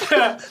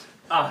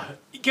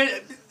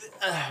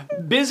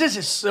 Business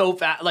is so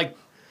like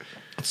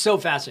it's so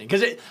fascinating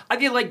because I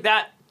feel like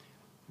that.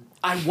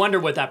 I wonder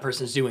what that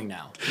person's doing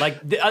now.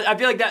 Like I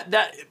feel like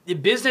that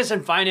business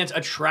and finance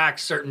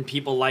attracts certain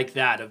people like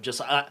that of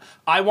just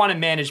I want to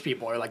manage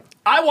people, or like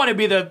I want to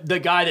be the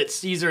guy that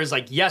Caesar is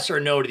like yes or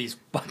no to these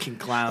fucking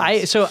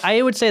clowns. So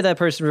I would say that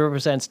person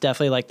represents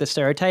definitely like the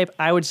stereotype.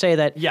 I would say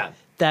that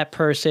that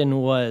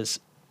person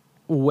was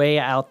way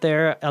out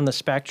there on the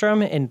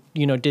spectrum and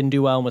didn't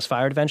do well and was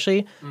fired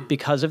eventually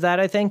because of that.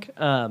 I think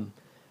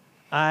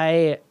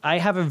I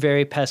have a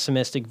very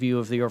pessimistic view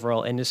of the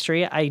overall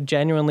industry. I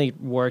genuinely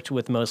worked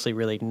with mostly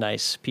really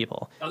nice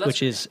people,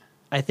 which is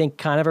I think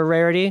kind of a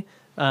rarity,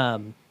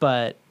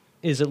 but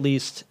is at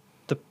least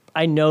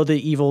I know the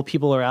evil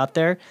people are out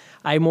there.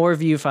 I more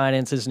view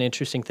finance as an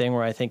interesting thing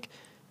where I think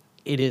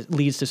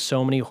leads to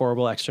so many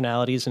horrible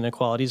externalities and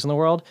inequalities in the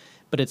world,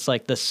 but it's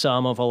like the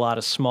sum of a lot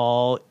of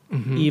small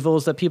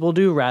evils that people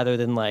do rather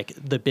than like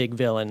the big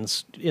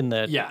villains in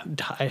the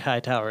high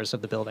towers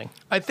of the building.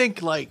 I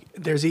think like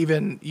there's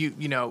even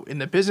in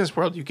the business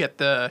world you get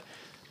the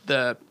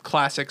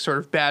classic sort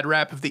of bad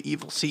rap of the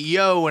evil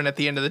CEO, and at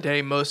the end of the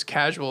day most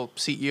casual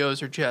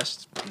CEOs are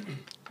just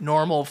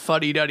normal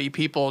fuddy-duddy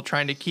people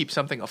trying to keep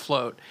something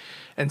afloat.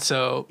 And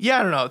so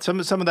I don't know,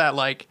 some of that,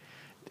 like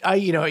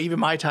even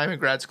my time in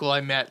grad school, I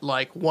met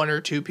like one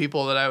or two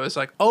people that I was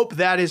like, oh,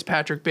 that is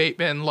Patrick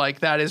Bateman. Like,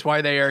 that is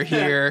why they are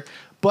here.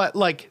 But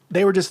like,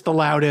 they were just the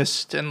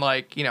loudest. And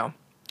like,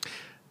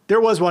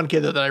 there was one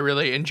kid that I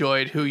really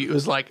enjoyed who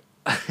was like,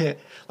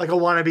 like a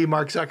wannabe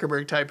Mark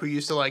Zuckerberg type who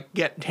used to like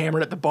get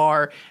hammered at the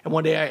bar. And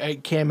one day I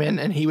came in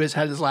and he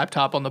had his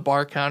laptop on the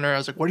bar counter. I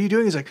was like, what are you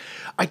doing? He's like,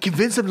 I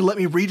convinced him to let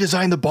me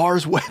redesign the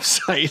bar's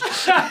website.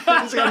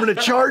 I was like, I'm going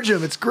to charge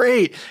him. It's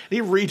great. And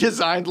he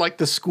redesigned like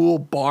the school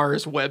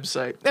bar's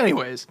website.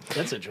 Anyways.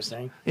 That's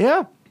interesting.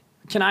 Yeah.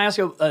 Can I ask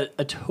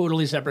a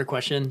totally separate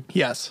question?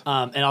 Yes.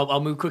 And I'll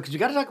move quick because we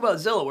got to talk about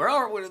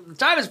Zillow. The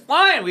time is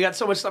flying. We got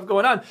so much stuff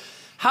going on.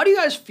 How do you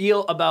guys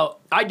feel about?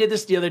 I did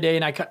this the other day,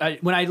 and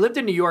when I lived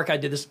in New York, I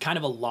did this kind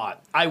of a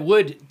lot. I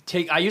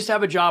used to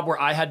have a job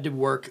where I had to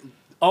work,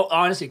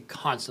 honestly,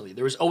 constantly.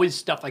 There was always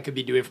stuff I could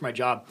be doing for my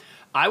job.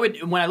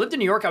 When I lived in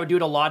New York, I would do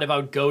it a lot. If I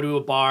would go to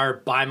a bar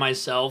by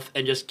myself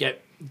and just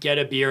get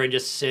a beer and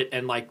just sit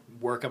and like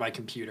work on my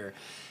computer.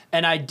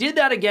 And I did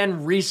that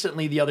again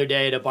recently the other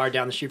day at a bar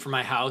down the street from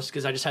my house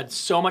because I just had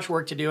so much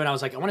work to do, and I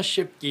was like, I want to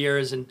shift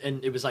gears, and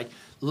it was like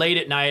late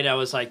at night. I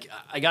was like,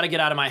 I got to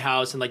get out of my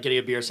house, and like getting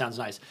a beer sounds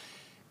nice.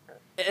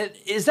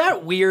 Is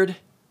that weird?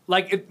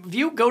 Like if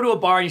you go to a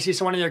bar and you see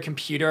someone on their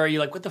computer, are you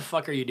like, what the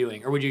fuck are you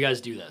doing? Or would you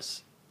guys do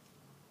this?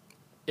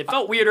 It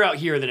felt weirder out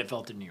here than it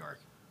felt in New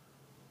York.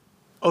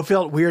 Oh, it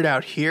felt weird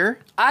out here?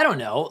 I don't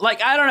know.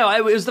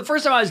 It was the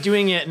first time I was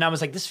doing it, and I was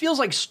like, this feels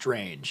like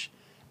strange.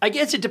 I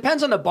guess it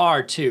depends on the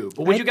bar, too.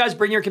 But would you guys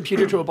bring your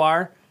computer to a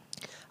bar?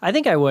 I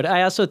think I would.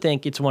 I also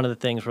think it's one of the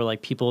things where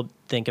like people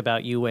think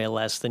about you way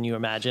less than you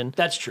imagine.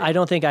 That's true. I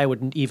don't think I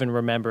would even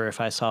remember if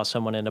I saw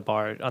someone in a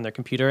bar on their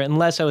computer,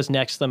 unless I was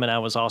next to them and I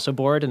was also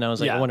bored and I was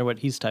like, Yeah. I wonder what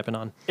he's typing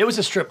on. It was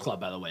a strip club,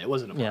 by the way. It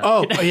wasn't a bar. Yeah.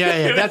 Oh,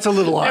 yeah. That's a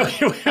little odd.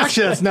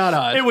 Actually, that's not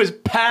odd. It was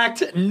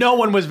packed. No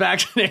one was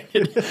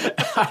vaccinated.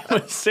 I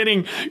was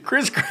sitting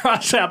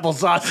crisscross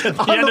applesauce at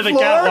the end the of the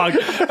floor? catwalk.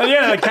 At the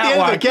end of the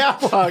catwalk. the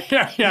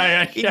catwalk.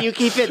 Yeah. Can you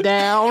keep it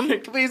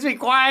down, Please be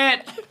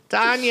quiet.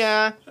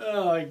 Tanya?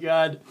 Oh my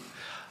God.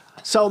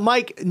 So,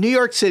 Mike, New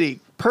York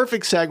City,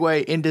 perfect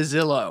segue into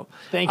Zillow.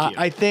 Thank you.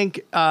 I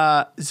think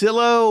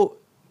Zillow,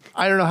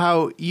 I don't know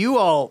how you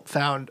all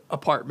found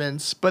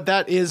apartments, but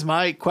that is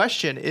my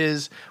question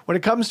is when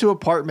it comes to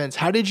apartments,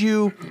 how did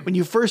you, when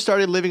you first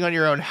started living on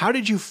your own, how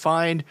did you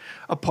find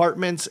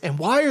apartments and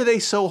why are they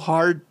so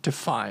hard to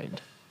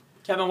find?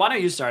 Kevin, why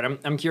don't you start?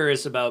 I'm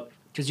curious about,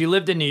 because you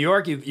lived in New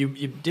York, you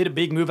did a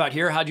big move out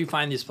here. How'd you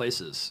find these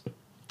places?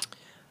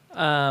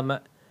 My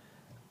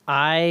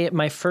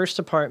first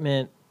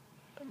apartment,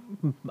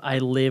 I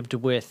lived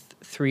with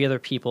 3 other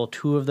people.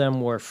 2 of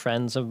them were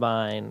friends of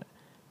mine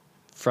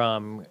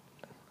from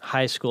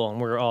high school,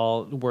 and we were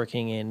all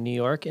working in New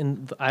York.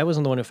 And I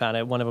wasn't the one who found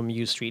it. One of them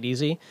used Street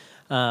Easy.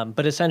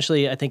 But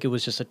essentially, I think it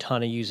was just a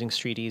ton of using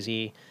Street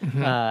Easy.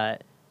 And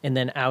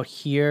then out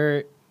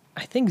here,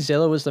 I think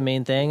Zillow was the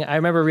main thing. I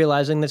remember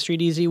realizing that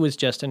Street Easy was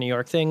just a New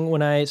York thing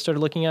when I started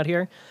looking out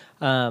here.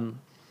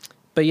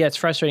 But yeah, it's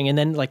frustrating. And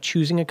then like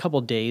choosing a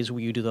couple days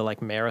where you do the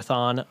like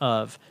marathon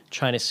of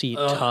trying to see a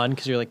ton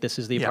because you're like, this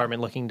is the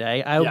apartment looking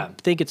day. I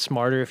think it's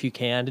smarter if you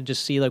can to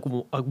just see like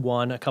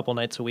a couple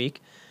nights a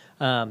week.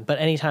 But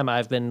anytime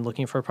I've been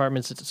looking for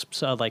apartments,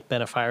 it's like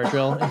been a fire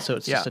drill. And so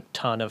it's just a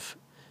ton of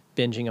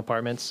binging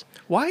apartments.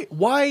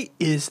 Why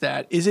is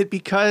that? Is it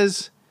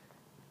because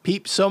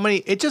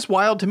it's just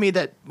wild to me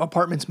that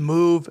apartments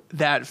move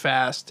that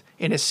fast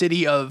in a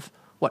city of,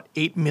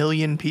 8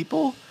 million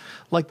people?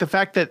 Like the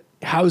fact that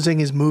housing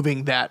is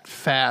moving that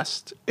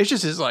fast, it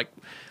just is like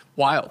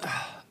wild.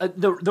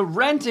 The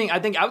renting, I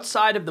think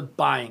outside of the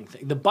buying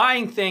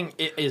thing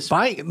is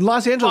Buying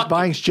Los Angeles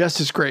buying's just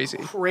as crazy.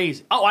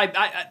 crazy. Oh,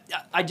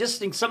 I just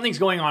think something's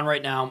going on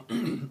right now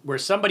where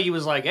somebody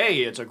was like, hey,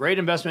 it's a great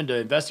investment to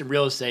invest in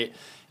real estate.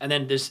 And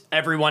then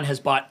everyone has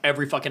bought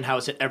every fucking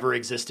house that ever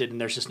existed,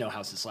 and there's just no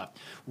houses left.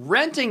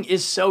 Renting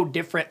is so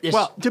different.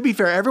 Well, to be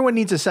fair, everyone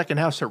needs a second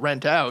house to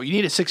rent out. You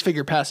need a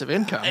 6-figure passive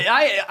income.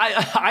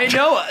 I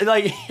know,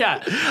 like,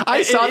 yeah.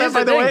 I saw that,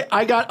 by the way. thing.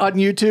 I got on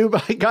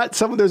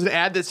YouTube, there's an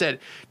ad that said,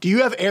 do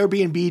you have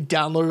Airbnb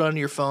downloaded on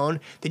your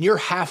phone? Then you're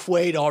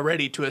halfway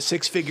already to a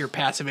 6-figure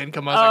passive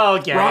income. I was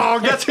like, Okay.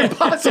 wrong, that's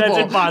impossible. That's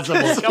impossible.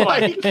 It's Come on.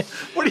 like,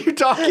 what are you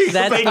talking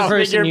That's the about?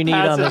 person you need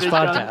on this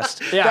passive income.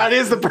 podcast. Yeah. That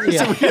is the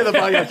person we hear the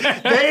podcast.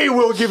 They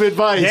will give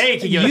advice. They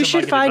can give us You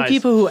some should fucking find advice.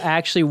 people who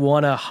actually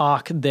want to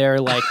hawk their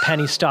like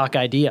penny stock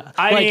idea.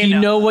 I like mean- you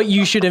know what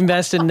you should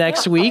invest in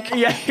next week.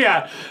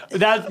 Yeah.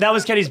 That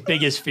was Kenny's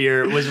biggest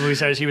fear was when we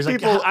started. He was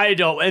like, I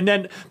don't. And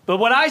then, but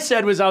what I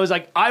said was, I was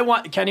like, I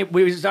want Kenny.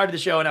 We started the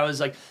show, and I was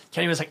like,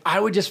 Kenny was like, I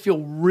would just feel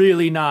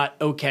really not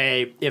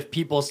okay if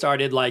people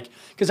started like,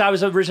 because I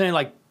was originally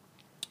like,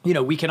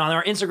 we can on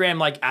our Instagram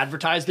like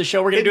advertise the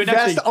show. We're gonna do it next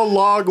week. Invest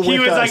along with us. He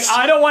was like,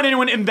 I don't want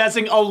anyone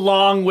investing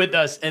along with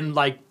us and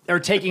like or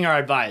taking our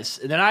advice.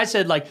 And then I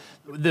said like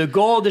the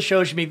goal of the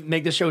show should be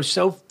make the show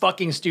so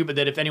fucking stupid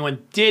that if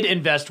anyone did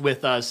invest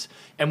with us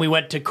and we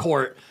went to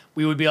court,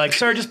 we would be like,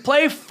 sir, just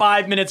play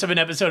 5 minutes of an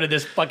episode of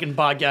this fucking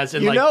podcast,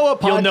 and a you'll know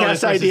this podcast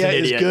person's idea an is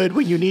idiot. good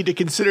when you need to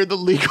consider the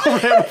legal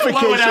ramifications.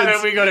 What would happen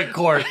if we go to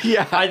court?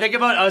 Yeah. I think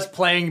about us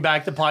playing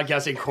back the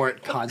podcast in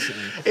court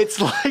constantly. It's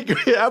like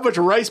how much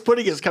rice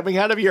pudding is coming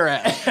out of your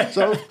ass.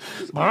 So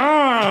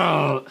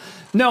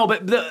No,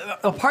 but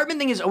the apartment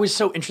thing is always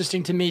so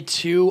interesting to me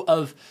too.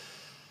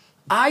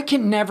 I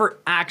can never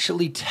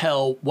actually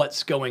tell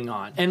what's going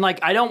on, and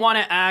like I don't want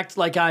to act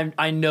like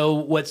I know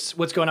what's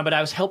going on. But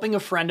I was helping a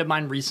friend of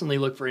mine recently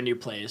look for a new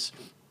place,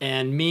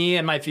 and me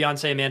and my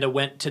fiance Amanda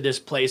went to this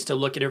place to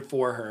look at it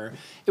for her.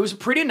 It was a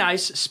pretty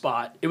nice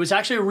spot. It was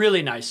actually a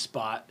really nice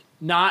spot.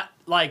 Not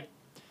like.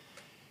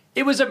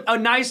 It was a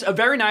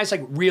very nice,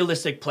 like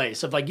realistic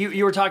place of like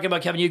you were talking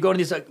about, Kevin, you go to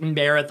these like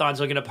marathons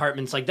looking at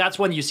apartments. Like that's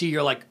when you see,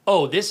 you're like,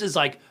 oh, this is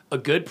like a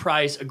good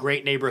price, a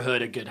great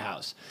neighborhood, a good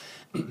house.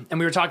 And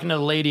we were talking to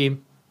the lady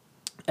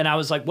and I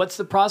was like, what's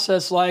the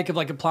process like of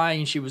like applying?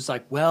 And she was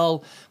like,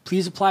 well,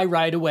 please apply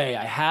right away.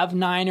 I have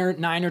 9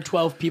 or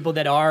 12 people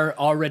that are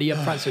already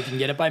up front. So if you can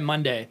get it by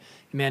Monday.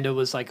 Amanda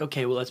was like,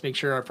 okay, well, let's make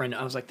sure our friend,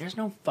 I was like, there's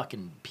no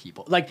fucking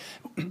people. Like,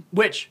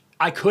 which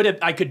I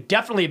could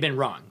definitely have been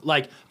wrong.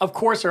 Like, of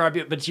course there are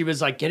people, but she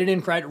was like, get it in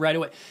right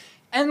away.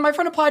 And my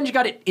friend applied and she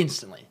got it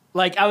instantly.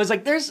 Like, I was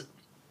like,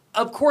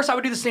 of course I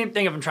would do the same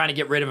thing if I'm trying to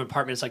get rid of an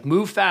apartment. It's like,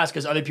 move fast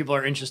because other people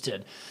are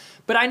interested.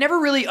 But I never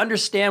really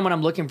understand when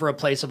I'm looking for a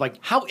place of like,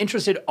 how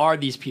interested are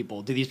these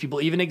people? Do these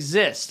people even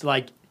exist?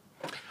 Like,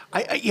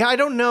 I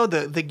don't know.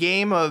 The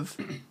game of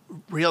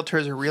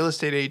realtors or real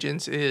estate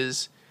agents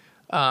is,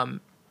 how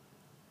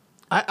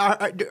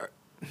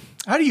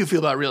do you feel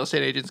about real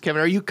estate agents,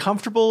 Kevin? Are you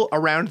comfortable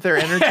around their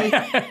energy?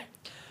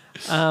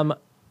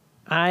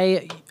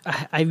 I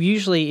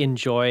usually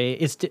enjoy.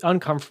 It's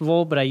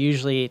uncomfortable, but I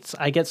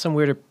get some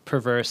weird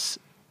perverse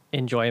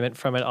enjoyment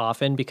from it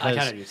often because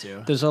kinda do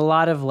too. there's a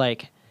lot of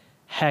like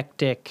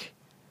hectic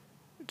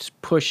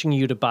just pushing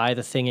you to buy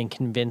the thing and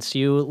convince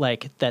you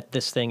like that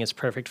this thing is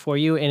perfect for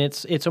you, and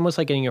it's almost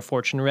like getting your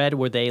fortune read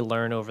where they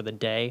learn over the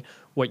day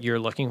what you're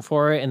looking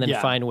for and then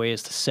Yeah. find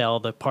ways to sell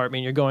the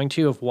apartment you're going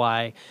to of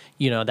why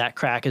that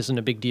crack isn't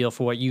a big deal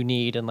for what you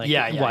need and like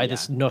why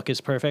this nook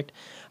is perfect.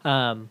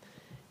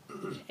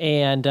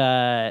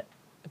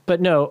 But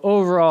no,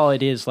 overall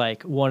it is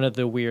like one of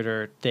the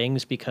weirder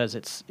things because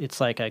it's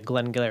like a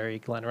Glengarry,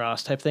 Glen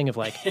Ross type thing of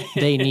like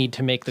they need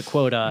to make the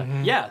quota.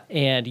 Yeah.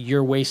 And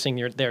you're wasting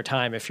their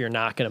time if you're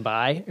not going to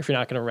buy, if you're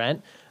not going to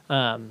rent.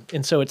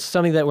 And so it's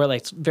something that we're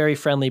like very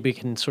friendly, but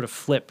can sort of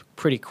flip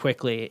pretty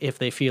quickly if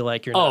they feel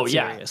like you're not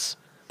serious.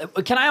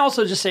 Can I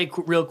also just say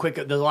real quick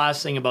the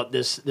last thing about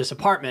this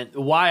apartment?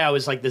 Why I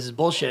was like, this is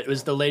bullshit.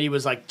 Was the lady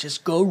was like,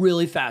 just go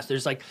really fast.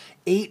 There's like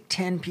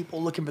 8-10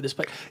 people looking for this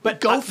place.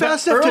 But Go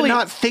fast enough to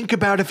not think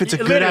about if it's a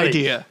good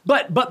idea.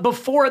 But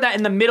before that,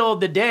 in the middle of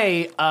the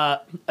day,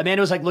 Amanda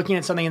was like looking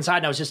at something inside,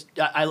 and I was just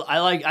I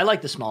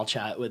like the small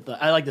chat with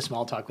I like the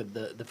small talk with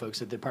the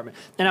folks at the apartment.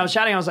 And I was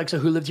chatting. I was like, so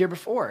who lived here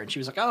before? And she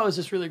was like, oh, it was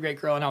this really great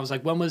girl. And I was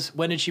like,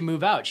 when did she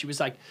move out? She was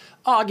like,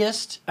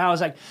 August. And I was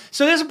like,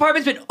 so this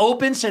apartment's been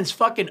open since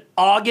fucking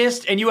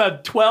August, and you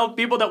have 12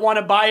 people that want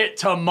to buy it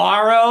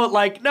tomorrow?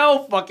 Like,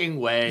 no fucking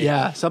way.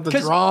 Yeah,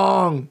 something's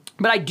wrong.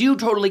 But I do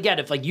totally get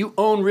if like you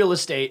own real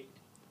estate,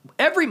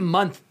 every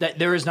month that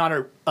there is not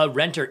a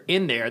renter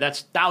in there,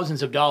 that's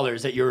thousands of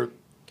dollars that you're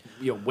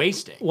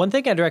wasting. One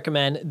thing I'd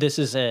recommend, this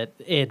is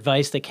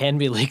advice that can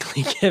be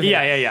legally given.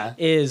 Yeah.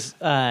 Is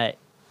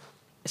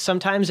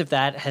sometimes if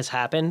that has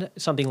happened,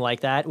 something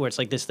like that, where it's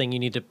like this thing you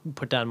need to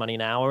put down money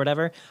now or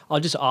whatever, I'll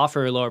just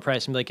offer a lower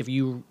price and be like,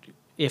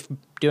 if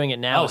doing it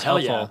now is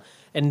helpful. Yeah.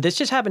 And this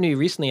just happened to me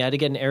recently. I had to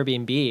get an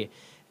Airbnb.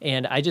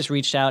 And I just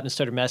reached out and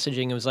started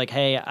messaging and was like,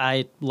 hey,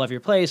 I love your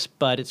place,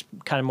 but it's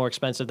kind of more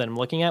expensive than I'm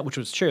looking at, which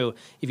was true.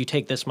 If you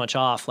take this much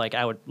off, like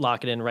I would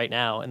lock it in right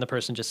now. And the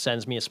person just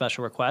sends me a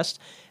special request.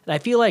 And I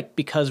feel like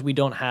because we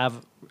don't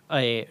have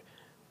a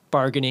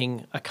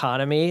bargaining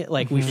economy,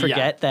 like we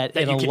forget that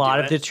in a lot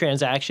of the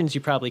transactions,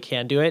 you probably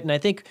can do it. And I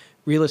think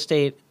real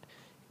estate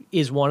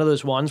is one of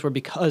those ones where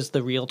because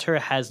the realtor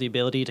has the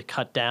ability to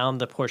cut down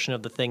the portion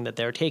of the thing that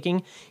they're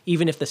taking,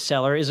 even if the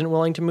seller isn't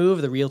willing to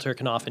move, the realtor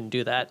can often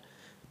do that.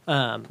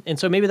 And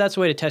so maybe that's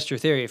the way to test your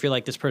theory. If you're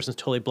like, this person's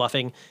totally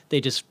bluffing,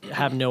 they just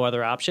have no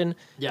other option,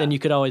 then you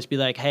could always be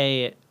like,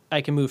 hey,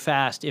 I can move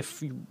fast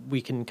if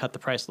we can cut the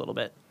price a little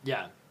bit.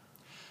 Yeah.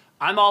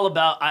 I'm all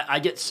about, I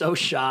get so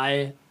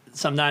shy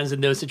sometimes in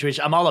those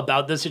situations. I'm all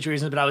about those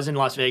situations, but I was in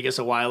Las Vegas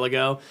a while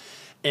ago,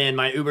 and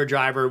my Uber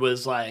driver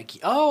was like,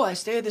 oh, I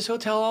stay at this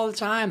hotel all the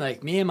time.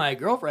 Like, me and my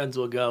girlfriends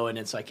will go, and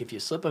it's like, if you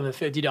slip them a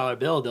 $50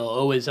 bill, they'll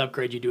always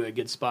upgrade you to a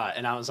good spot.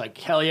 And I was like,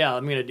 hell yeah,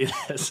 I'm going to do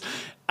this.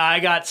 I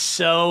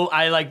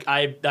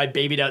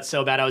babied out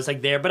so bad. I was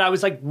like there, but I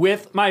was like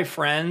with my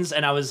friends,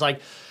 and I was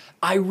like,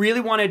 I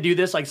really want to do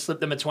this, like slip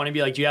them a 20,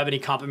 be like, do you have any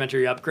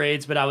complimentary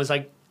upgrades? But I was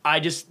like,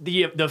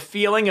 the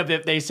feeling of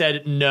if they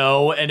said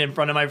no, and in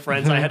front of my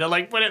friends, I had to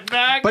like put it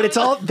back. But it's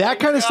all that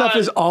kind of stuff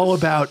is all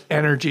about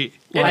energy.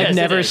 I've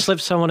never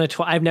slipped someone a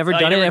I've never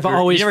done it. I've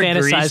always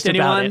fantasized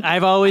about it.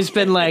 I've always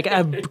been like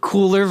a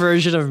cooler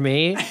version of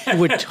me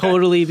would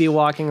totally be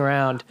walking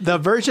around. The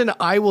version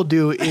I will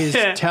do is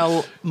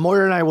tell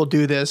Moira and I will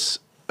do this.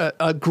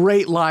 A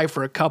great lie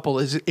for a couple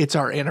is it's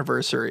our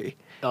anniversary.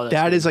 Oh,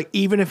 that is like,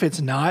 even if it's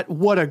not,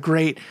 what a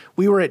great,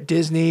 we were at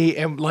Disney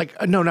and like,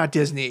 no, not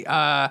Disney.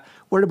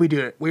 Where did we do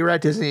it? We were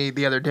at Disney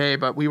the other day,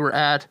 but we were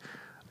at,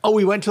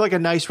 we went to like a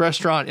nice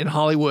restaurant in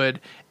Hollywood,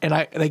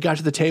 and they got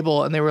to the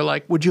table and they were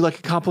like, would you like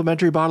a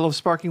complimentary bottle of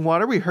sparkling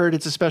water? We heard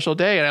it's a special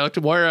day. And I looked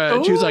at Moira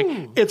and she was like,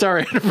 it's our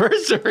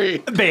anniversary.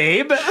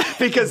 Babe.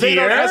 Because they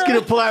don't ask you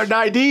to pull out an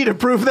ID to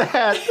prove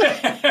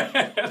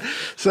that.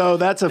 So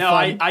that's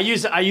fun. I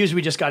use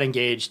we just got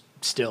engaged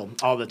still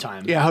all the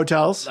time. Yeah,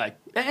 hotels? Like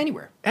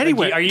anywhere.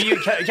 Anywhere. Like, are you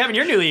Kevin,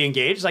 you're newly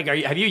engaged. Like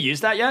have you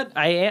used that yet?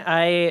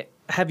 I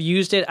have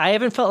used it. I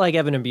haven't felt like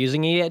I've been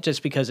abusing it yet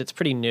just because it's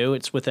pretty new.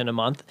 It's within a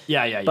month.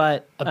 Yeah.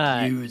 But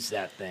abuse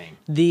that thing.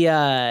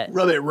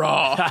 Rub it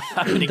raw.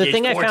 The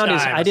thing I found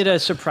is I did a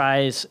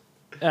surprise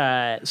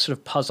sort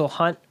of puzzle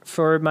hunt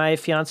for my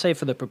fiance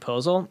for the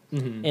proposal.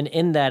 Mm-hmm. And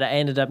in that, I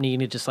ended up needing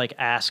to just like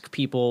ask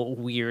people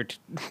weird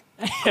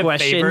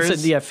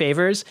questions.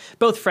 Favors.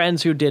 Both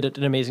friends who did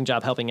an amazing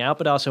job helping out,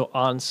 but also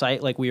on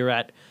site. Like we were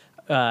at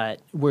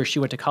where she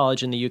went to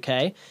college in the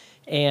UK.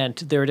 And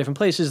there were different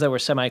places that were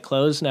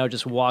semi-closed, and I would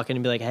just walk in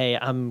and be like, hey,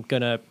 I'm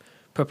going to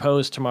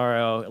propose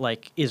tomorrow.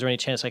 Like, is there any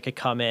chance I could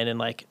come in and,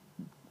 like,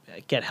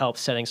 get help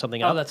setting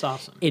something up? Oh, that's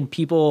awesome. And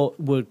people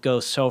would go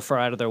so far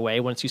out of their way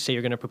once you say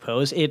you're going to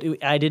propose.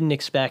 I didn't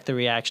expect the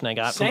reaction I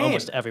got from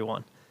almost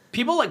everyone.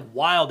 People, like,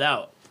 wild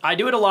out. I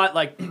do it a lot,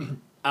 like,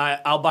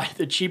 I'll buy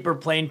the cheaper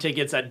plane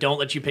tickets that don't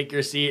let you pick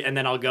your seat, and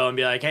then I'll go and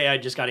be like, hey, I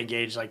just got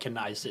engaged. Like, can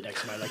I sit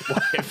next to my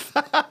wife?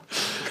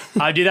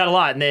 I do that a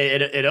lot, and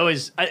it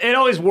always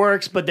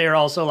works. But they're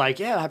also like,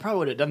 yeah, I probably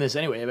would have done this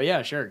anyway. But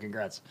yeah, sure,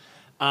 congrats.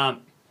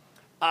 There's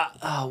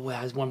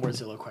one more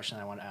Zillow question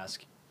I want to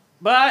ask,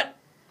 but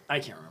I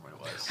can't remember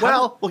what it was.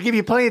 Well, we'll give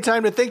you plenty of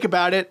time to think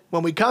about it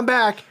when we come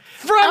back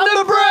From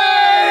the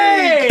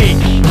break!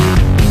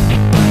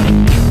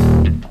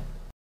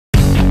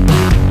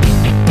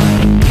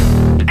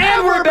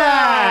 And we're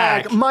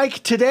back!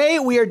 Mike, today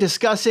we are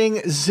discussing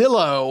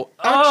Zillow,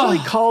 actually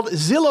called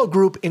Zillow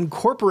Group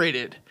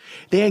Incorporated.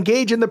 They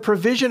engage in the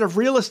provision of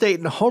real estate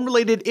and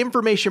home-related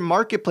information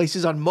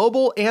marketplaces on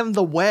mobile and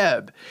the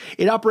web.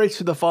 It operates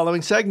through the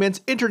following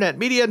segments: internet,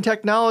 media, and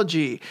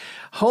technology.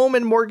 Home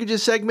and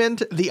mortgages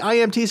segment. The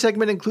IMT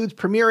segment includes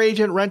premier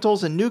agent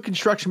rentals and new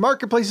construction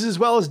marketplaces, as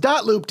well as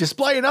Dotloop,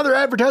 display and other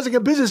advertising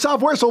and business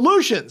software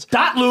solutions.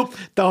 Dotloop!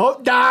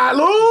 Dotloop!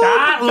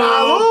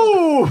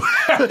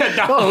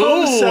 The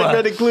home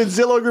segment includes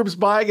Zillow Group's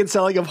buying and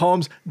selling of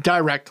homes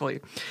directly.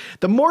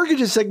 The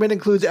mortgages segment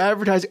includes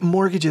advertising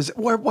mortgages.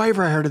 Why have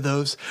I heard of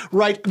those?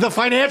 Right, the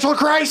financial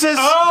crisis.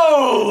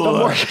 The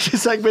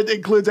mortgages segment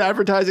includes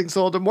advertising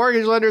sold to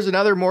mortgage lenders and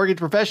other mortgage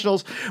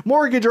professionals,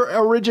 mortgage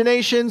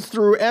originations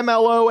through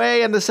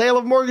MLOA, and the sale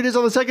of mortgages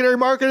on the secondary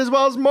market, as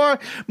well as more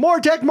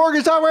tech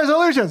mortgage software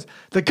solutions.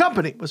 The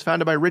company was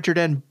founded by Richard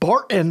N.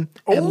 Barton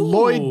and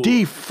Lloyd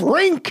D.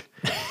 Frink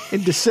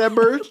in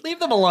December.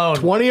 Leave them alone.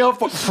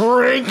 2004.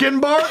 Frank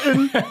and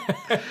Barton.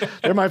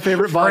 They're my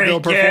favorite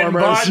vaudeville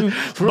performers.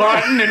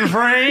 Barton and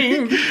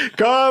Frank.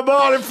 Come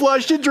on and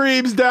flush your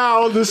dreams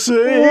down the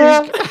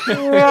sink.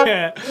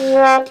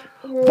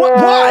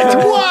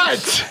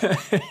 What?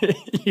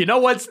 You know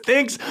what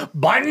stinks?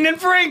 Barton and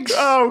Franks.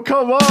 Oh,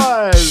 come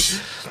on.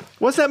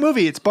 What's that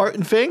movie? It's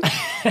Barton Fink?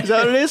 Is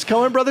that what it is?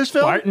 Coen Brothers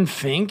film? Barton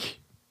Fink?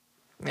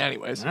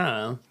 Anyways. I don't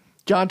know.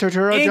 John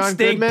Turturro, Ink John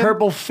stink, Goodman.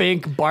 purple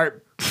Fink,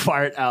 Bart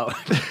fart out.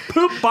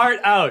 Poop Bart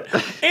out.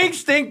 Ink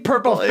stink,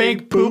 purple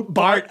Fink, poop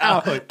Bart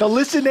out. The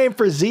listed name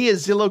for Z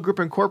is Zillow Group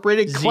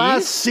Incorporated. Z?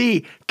 Class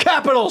C.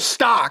 Capital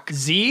stock.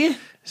 Z?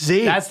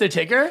 Z. That's the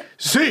ticker?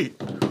 Z.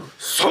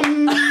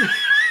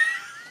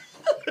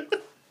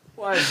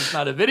 Why is this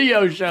not a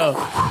video show?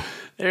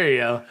 There you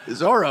go.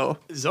 Zorro.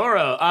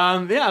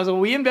 So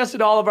we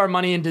invested all of our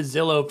money into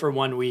Zillow for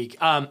 1 week.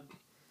 Mike,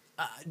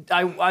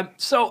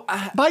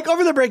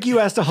 over the break, you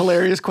asked a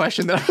hilarious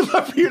question that I'd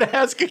love for you to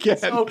ask again.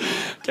 So,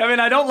 Kevin,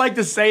 I don't like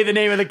to say the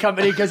name of the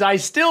company because I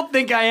still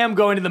think I am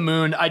going to the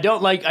moon. I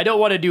don't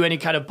want to do any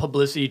kind of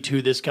publicity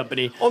to this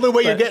company. Only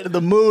way you're getting to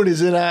the moon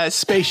is in a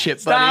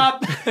spaceship, buddy.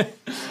 Stop!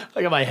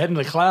 I got my head in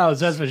the clouds,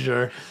 that's for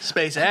sure.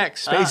 SpaceX.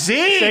 Space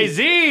Z. Say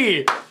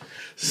Z!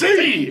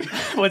 Z.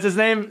 What's his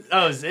name?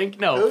 Oh, Zink?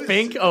 No,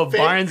 Fink? Oh,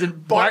 Fink. Barnes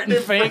and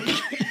Barton Fink.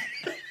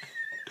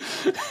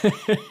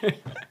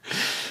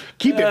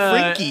 Keep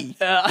it freaky.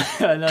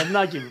 No,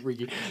 not keep it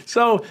freaky.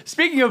 So,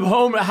 speaking of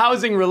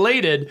housing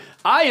related,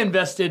 I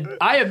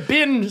have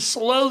been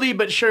slowly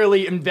but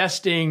surely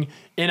investing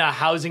in a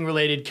housing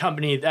related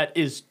company that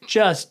is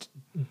just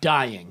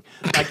dying.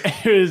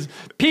 Like, it was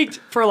peaked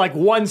for like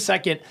 1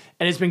 second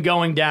and it's been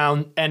going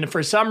down. And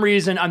for some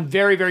reason, I'm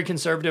very, very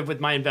conservative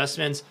with my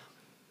investments.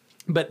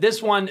 But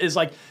this one is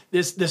like,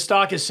 the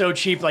stock is so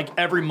cheap, like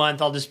every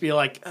month I'll just be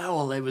like,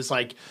 oh, well, it was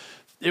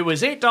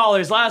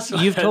 $8 last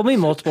month. You've told me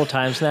multiple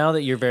times now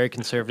that you're very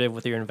conservative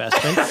with your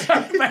investments.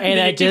 And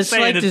I keep just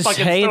saying like this to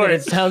fucking say that story.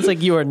 it sounds like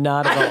you are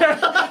not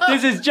at all.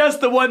 This is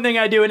just the one thing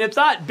I do, and it's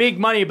not big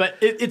money, but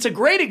it's a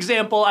great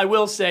example, I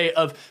will say,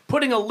 of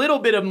putting a little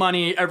bit of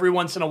money every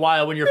once in a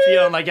while when you're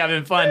feeling like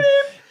having fun.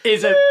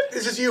 This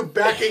is you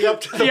backing up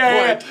to the point.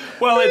 Yeah.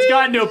 Well, it's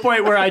gotten to a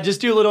point where I just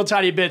do little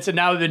tiny bits, and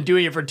now I've been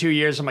doing it for 2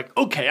 years. I'm like,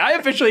 okay, I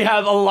officially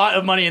have a lot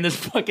of money in this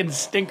fucking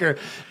stinker,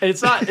 and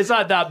it's not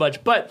that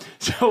much. But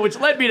so, which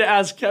led me to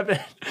ask Kevin.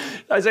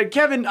 I said,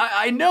 Kevin,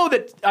 I know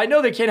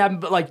that can't happen,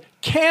 but like,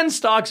 can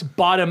stocks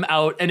bottom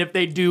out? And if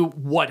they do,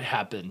 what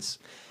happens?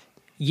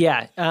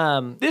 Yeah.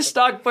 This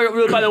stock, by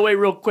the way,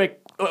 real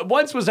quick,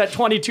 once was at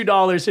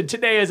 $22, and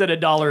today is at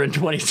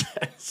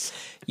 $1.20.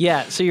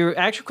 Yeah, so your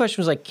actual question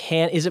was like,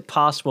 is it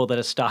possible that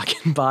a stock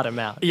can bottom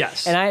out?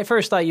 Yes. And I at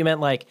first thought you meant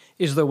like,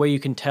 is there a way you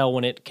can tell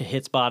when it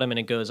hits bottom and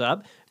it goes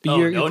up? But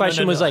your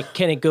question was like,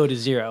 can it go to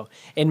zero?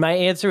 And my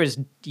answer is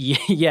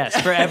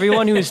yes. For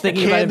everyone who is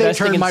thinking about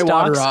investing in my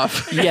stocks, water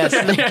off? Yes,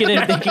 they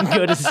can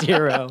go to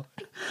zero.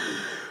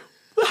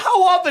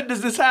 How often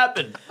does this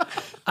happen?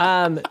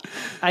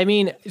 I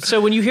mean, so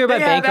when you hear about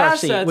They have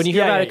bankruptcy, assets. when you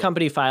hear Yeah, about yeah, a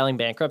company filing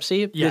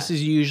bankruptcy, this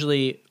is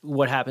usually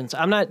what happens.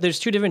 There's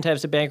two different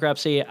types of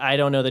bankruptcy. I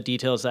don't know the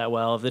details that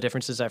well of the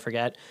differences, I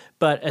forget.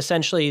 But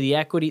essentially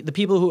the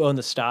people who own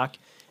the stock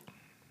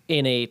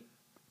in a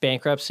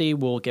bankruptcy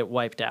will get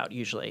wiped out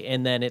usually.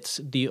 And then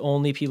it's the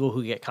only people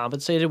who get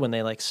compensated when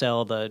they like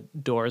sell the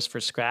doors for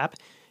scrap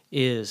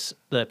is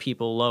the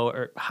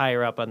people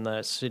higher up on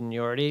the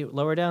seniority,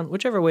 lower down,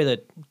 whichever way the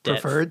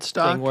debt Preferred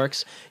stock thing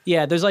works.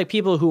 Yeah, there's like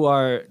people who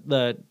are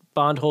the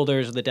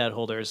bondholders or the debt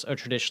holders are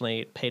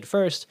traditionally paid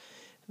first.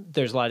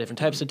 there's a lot of different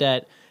types of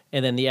debt,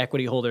 and then the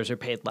equity holders are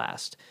paid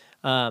last.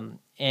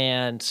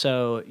 And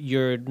so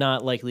you're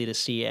not likely to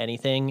see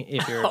anything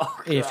if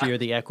you're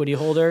the equity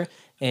holder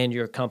and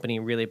your company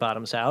really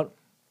bottoms out.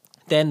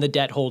 Then the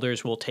debt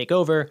holders will take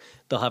over.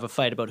 They'll have a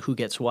fight about who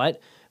gets what,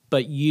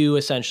 but you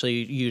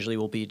essentially usually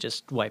will be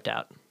just wiped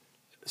out.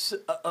 So,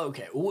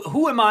 okay,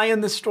 who am I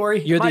in this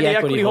story? You're the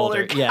equity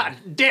holder. God Yeah.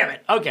 damn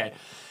it. Okay.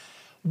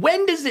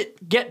 When does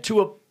it get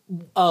to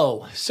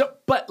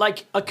but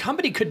like a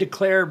company could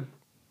declare.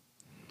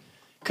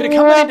 Could a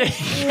company?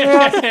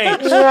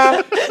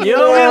 You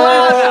know,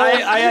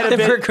 I had a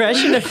The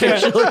progression of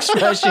facial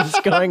expressions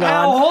going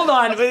Now, on. hold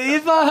on.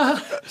 If,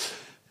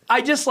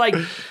 I just like,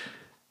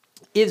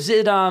 is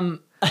it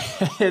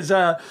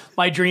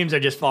my dreams are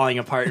just falling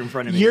apart in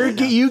front of me. Right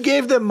now. You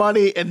gave them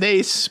money and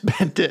they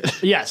spent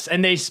it. Yes,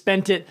 and they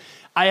spent it.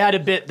 I had a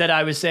bit that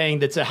I was saying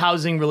that's a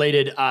housing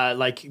related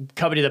like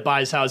company that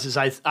buys houses.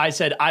 I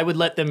said I would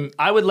let them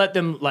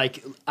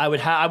like I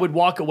would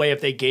walk away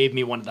if they gave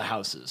me one of the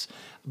houses.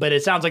 But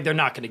it sounds like they're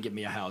not going to give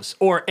me a house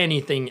or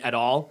anything at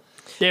all.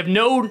 They have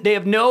no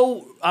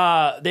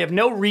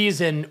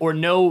reason or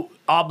no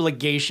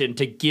obligation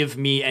to give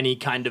me any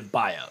kind of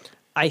buyout.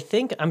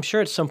 I'm sure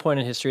at some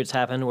point in history it's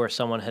happened where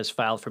someone has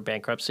filed for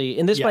bankruptcy.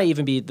 And this might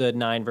even be the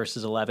 9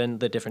 versus 11,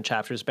 the different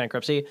chapters of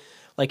bankruptcy.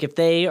 Like if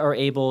they are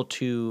able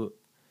to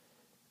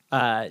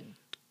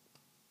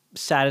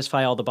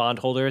satisfy all the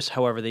bondholders,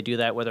 however they do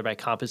that, whether by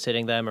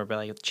compensating them or by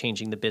like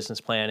changing the business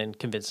plan and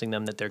convincing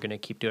them that they're going to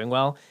keep doing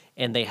well,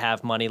 and they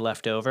have money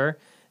left over,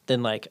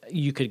 then like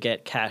you could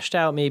get cashed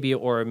out maybe,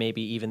 or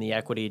maybe even the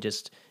equity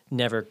just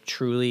never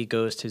truly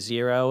goes to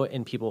zero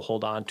and people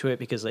hold on to it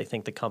because they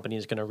think the company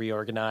is going to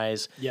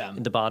reorganize. Yeah.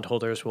 And the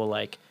bondholders will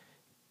like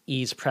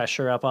ease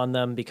pressure up on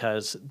them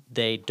because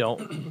they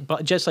don't,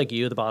 but just like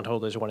you, the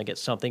bondholders want to get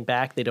something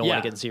back. They don't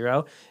want to get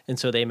zero. And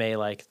so they may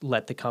like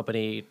let the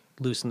company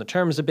loosen the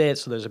terms a bit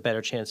so there's a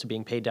better chance of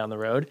being paid down the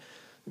road.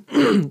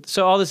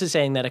 So all this is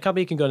saying that a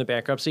company can go into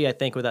bankruptcy, I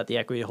think, without the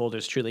equity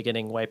holders truly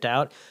getting wiped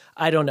out.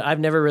 I don't know. I've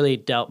never really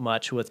dealt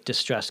much with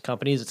distressed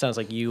companies. It sounds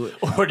like you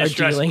or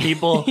distressed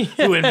people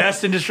who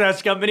invest in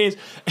distressed companies.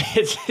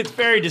 It's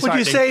very disheartening.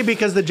 Would you say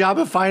because the job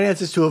of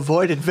finance is to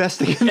avoid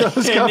investing in those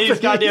companies? These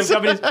goddamn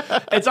companies.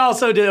 It's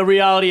also the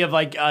reality of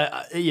like,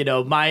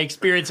 my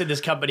experience in this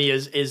company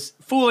is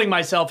fooling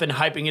myself and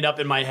hyping it up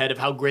in my head of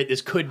how great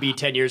this could be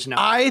 10 years from now.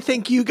 I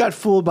think you got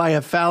fooled by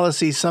a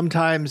fallacy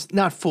sometimes.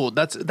 Not fooled.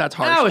 That's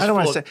harsh. I don't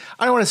want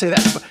to say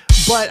that.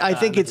 But I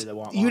think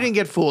you didn't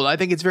get fooled. I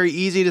think it's very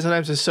easy to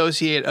sometimes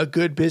associate a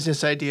good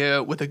business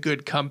idea with a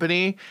good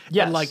company.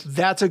 Yes. And like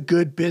that's a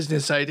good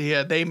business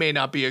idea. They may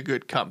not be a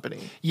good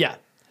company. Yeah.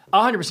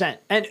 100%.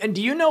 And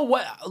do you know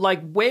what,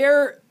 like,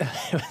 where,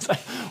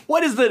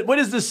 what is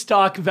the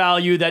stock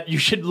value that you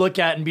should look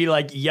at and be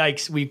like,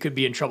 yikes, we could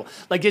be in trouble?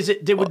 Like,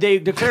 would they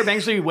declare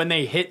bankruptcy when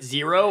they hit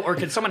zero, or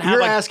could someone have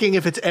You're asking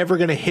if it's ever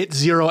going to hit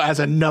zero as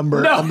a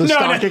number on the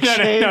stock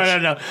exchange?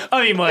 No.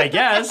 I mean, well, I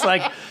guess,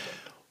 like,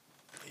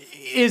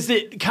 is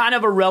it kind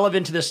of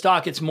irrelevant to the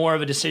stock? It's more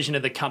of a decision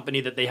of the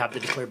company that they have to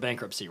declare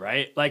bankruptcy,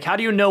 right? Like, how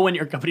do you know when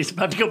your company's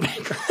about to go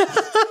bankrupt?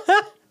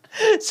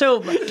 So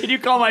can you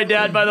call my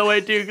dad, by the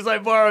way, too? Because I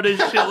borrowed a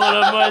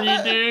shitload of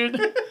money,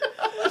 dude.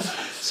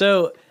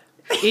 So,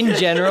 in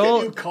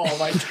general, You call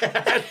my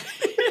dad.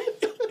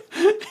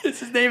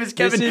 His name is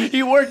Kevin.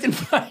 He worked in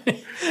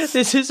finance.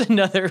 this is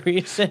another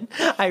reason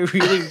I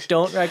really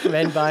don't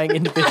recommend buying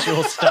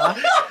individual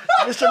stocks.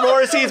 Mr.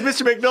 Morrissey is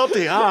Mr.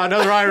 McNulty.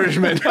 Another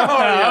Irishman.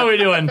 How are we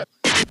doing?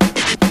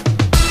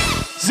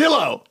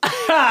 Zillow.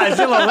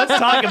 Zillow, let's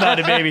talk about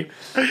it, baby.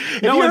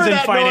 No one's in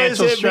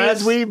financial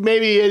stress. We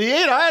maybe,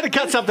 I had to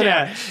cut something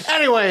out.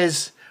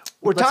 Anyways,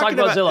 let's talking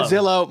about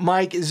Zillow.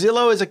 Mike,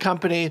 Zillow is a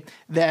company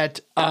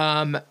that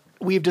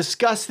we've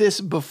discussed this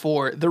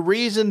before. The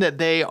reason that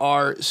they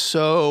are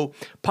so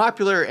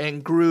popular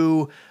and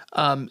grew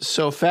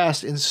so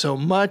fast and so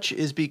much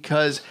is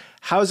because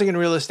housing and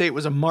real estate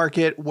was a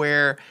market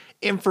where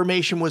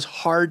information was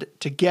hard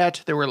to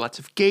get. There were lots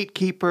of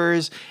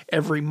gatekeepers.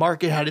 Every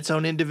market had its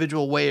own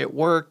individual way it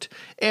worked.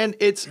 And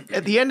it's,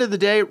 at the end of the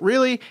day,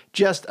 really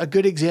just a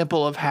good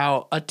example of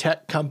how a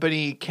tech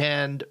company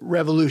can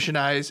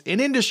revolutionize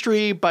an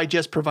industry by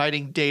just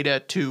providing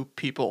data to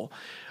people.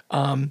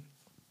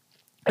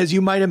 As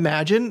you might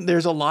imagine,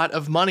 there's a lot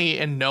of money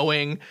in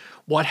knowing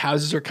what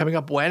houses are coming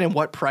up when and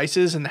what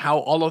prices and how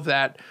all of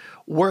that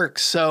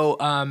works. So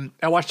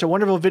I watched a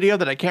wonderful video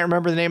that I can't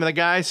remember the name of the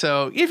guy.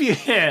 So if you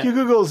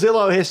Google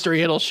Zillow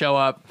history, it'll show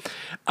up.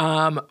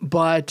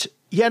 But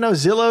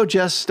Zillow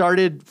just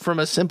started from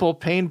a simple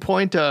pain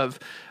point of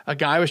a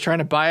guy was trying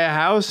to buy a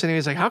house and he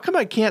was like, how come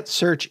I can't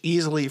search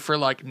easily for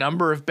like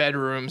number of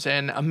bedrooms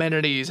and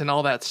amenities and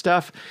all that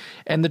stuff?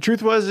 And the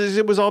truth was,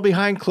 it was all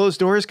behind closed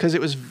doors because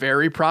it was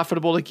very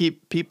profitable to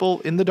keep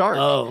people in the dark.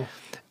 Oh.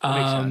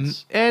 Makes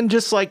sense. And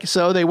just like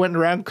so, they went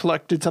around,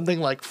 collected something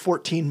like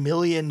 14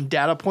 million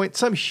data points,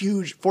 some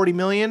huge 40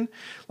 million,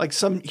 like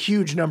some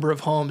huge number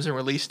of homes, and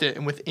released it.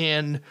 And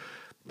within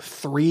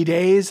 3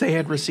 days, they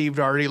had received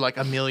already like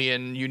 1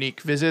 million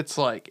unique visits.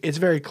 Like, it's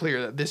very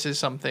clear that this is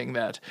something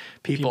that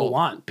people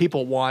want.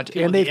 People and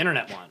they the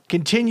internet want.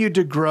 continued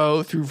to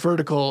grow through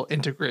vertical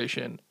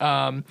integration,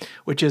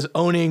 which is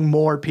owning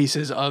more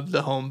pieces of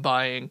the home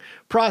buying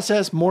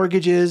process.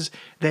 Mortgages,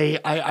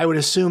 I would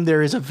assume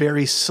there is a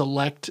very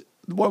select,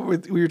 what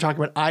we were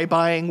talking about,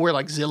 iBuying, where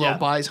like Zillow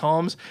buys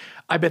homes.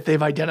 I bet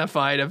they've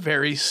identified a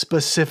very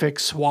specific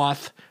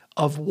swath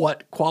of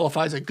what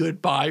qualifies a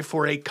good buy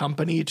for a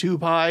company to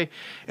buy.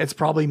 It's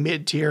probably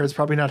mid-tier. It's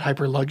probably not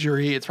hyper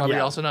luxury. It's probably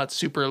also not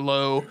super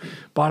low,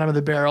 bottom of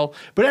the barrel.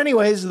 But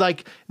anyways,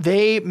 like,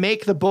 they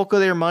make the bulk of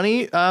their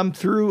money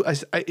through,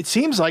 it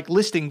seems like,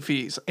 listing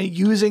fees and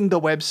using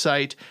the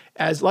website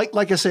as like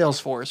a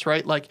Salesforce,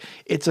 right? Like,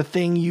 it's a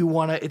thing you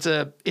want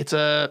to, it's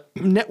a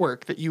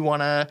network that you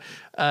want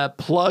to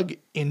plug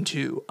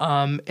into.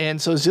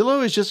 And so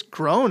Zillow has just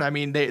grown. I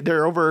mean,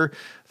 they're over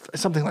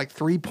something like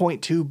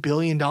 $3.2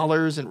 billion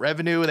in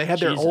revenue. They had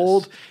their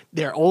old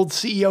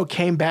CEO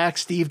came back,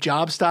 Steve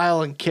Jobs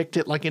style, and kicked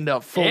it like into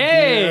full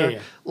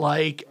gear.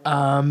 Like,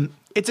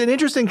 it's an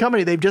interesting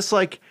company. They've just,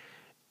 like,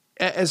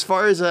 as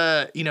far as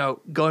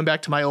going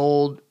back to my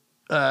old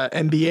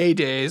MBA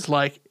days,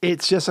 like,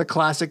 it's just a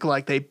classic.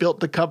 Like, they built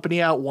the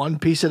company out one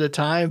piece at a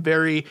time,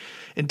 very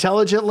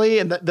intelligently.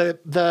 And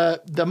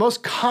the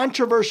most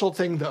controversial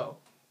thing, though,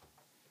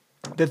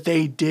 that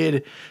they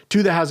did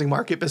to the housing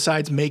market,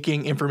 besides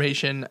making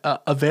information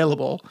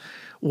available,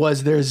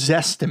 was their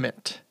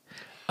Zestimate,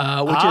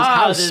 which is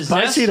how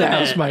spicy the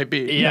house might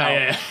be.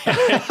 Yeah.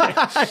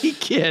 You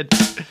kid.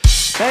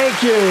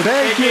 Thank you.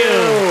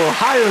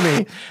 Hire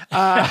me.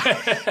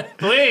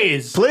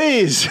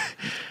 Please.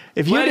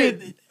 If you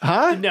need,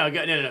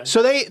 No.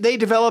 So they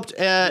developed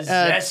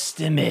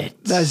Zestimate.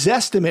 the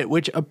Zestimate,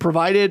 which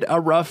provided a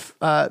rough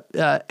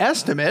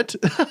estimate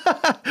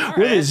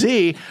with a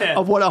Z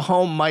of what a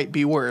home might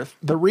be worth.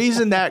 The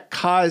reason that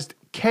caused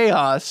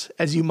chaos,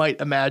 as you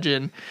might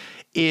imagine,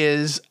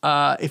 is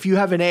if you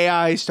have an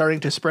AI starting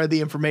to spread the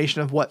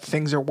information of what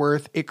things are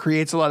worth, it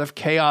creates a lot of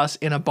chaos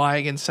in a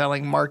buying and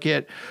selling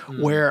market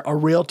where a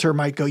realtor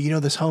might go,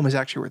 this home is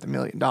actually worth $1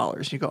 million.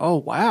 You go, oh,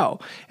 wow.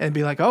 And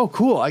be like, oh,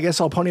 cool. I guess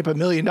I'll pony up $1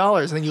 million.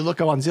 And then you look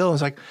up on Zillow and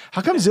it's like,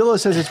 how come Zillow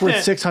says it's worth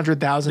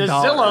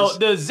 $600,000?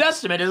 The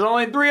Zestimate is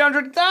only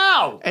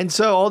 $300,000. And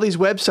so all these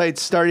websites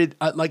started,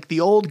 like the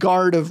old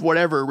guard of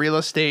whatever real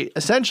estate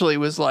essentially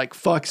was like,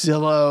 fuck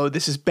Zillow.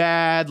 This is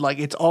bad. Like,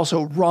 it's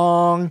also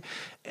wrong.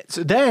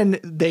 So then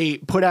they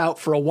put out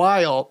for a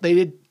while, they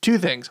did two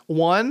things.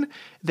 One,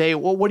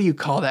 what do you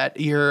call that?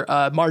 Your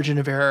margin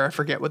of error. I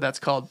forget what that's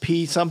called.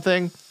 P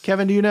something.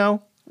 Kevin, do you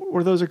know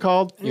what those are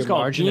called? Your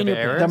margin of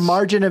error? The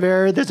margin of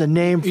error. There's a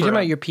name for it. You're talking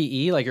about your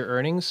PE, like your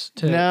earnings?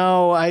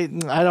 No, I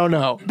don't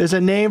know. There's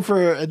a name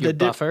for your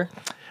buffer?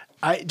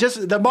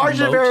 The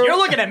margin of error. You're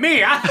looking at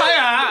me.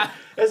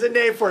 There's a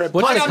name for it.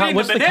 What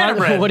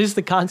is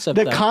the concept?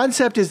 The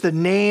concept is the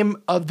name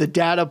of the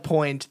data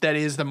point that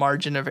is the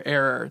margin of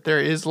error. There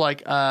is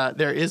like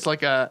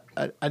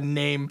a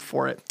name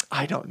for it.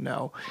 I don't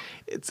know.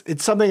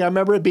 It's something I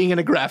remember it being in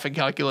a graphic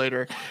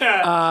calculator.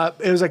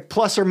 It was like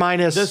plus or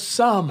minus the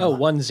sum. Oh,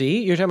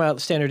 1Z. You're talking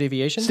about standard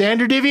deviation.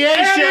 Standard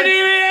deviation.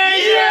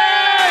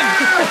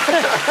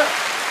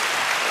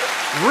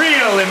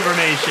 Real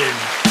information.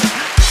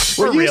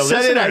 When you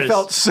said it, I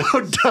felt so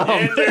dumb.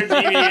 Standard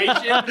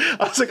deviation. I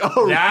was like,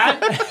 oh,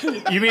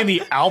 that? You mean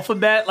the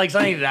alphabet? Like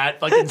something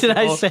that fucking Did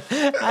I simple?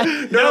 say?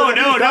 No.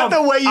 Not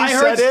the way you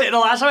said it. The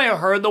last time I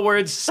heard the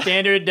word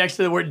standard next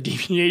to the word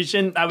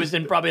deviation, I was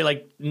in probably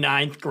like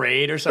 9th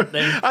grade or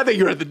something. I think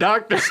you were at the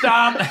doctor.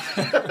 Stop.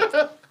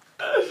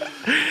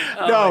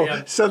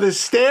 No, so the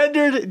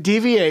standard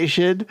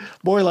deviation,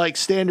 more like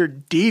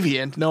standard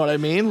deviant, know what I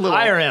mean?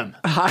 Hire him.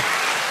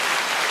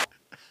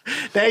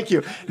 Thank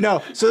you.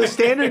 No, so the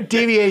standard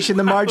deviation,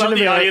 the margin of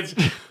the error, audience.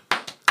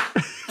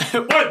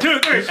 1, 2,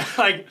 3.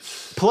 Like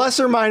plus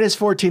or minus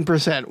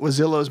 14% was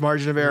Zillow's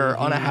margin of error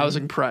on a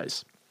housing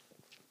price.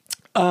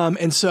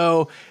 And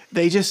so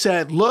they just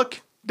said,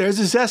 look, there's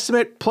this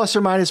estimate, plus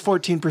or minus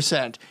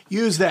 14%.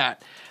 Use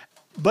that.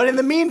 But in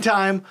the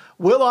meantime,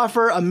 we'll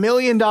offer $1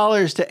 million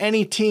to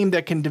any team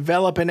that can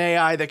develop an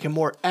AI that can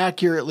more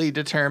accurately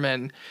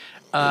determine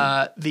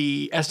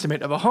the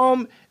estimate of a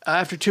home.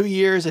 After 2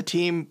 years, a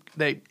team,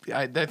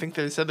 I think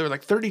they said there were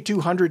like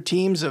 3,200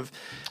 teams of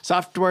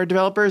software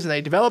developers, and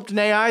they developed an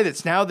AI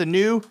that's now the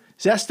new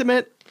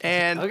Zestimate.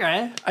 And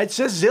it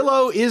says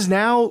Zillow is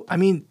now,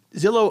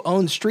 Zillow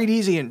owns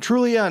StreetEasy and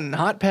Trulia and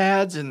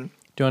HotPads. And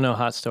do you want to know a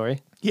hot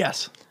story?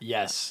 Yes.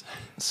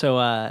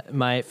 So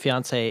my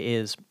fiance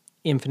is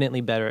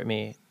infinitely better at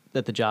me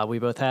at the job we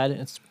both had.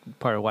 It's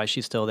part of why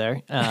she's still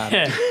there.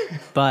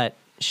 But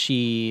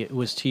she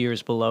was 2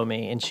 years below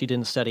me, and she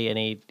didn't study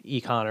any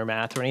econ or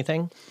math or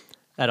anything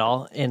at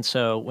all. And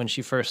so when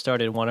she first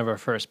started, one of her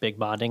first big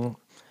bonding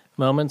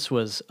moments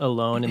was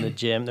alone in the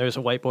gym. There's a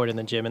whiteboard in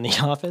the gym in the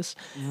office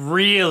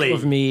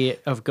Really?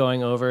 of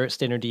going over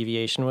standard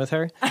deviation with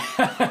her.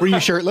 Were you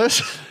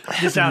shirtless?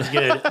 This sounds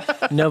good.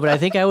 No, but I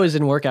think I was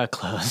in workout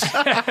clothes.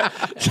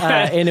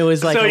 And it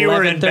was like So you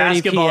were in 11:30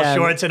 basketball PM.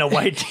 shorts and a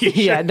white t-shirt.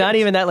 Yeah, not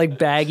even that like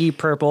baggy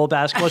purple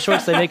basketball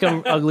shorts. They make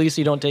them ugly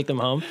so you don't take them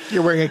home.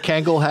 You're wearing a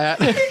Kangol hat,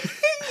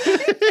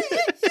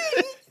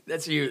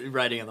 That's you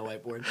writing on the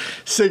whiteboard.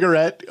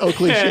 cigarette,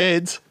 Oakley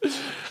shades.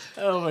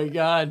 Oh my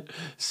God.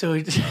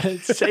 So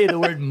say the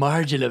word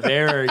margin of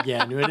error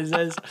again. What is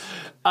this?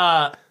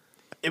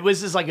 It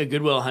was just like a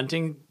Goodwill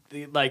Hunting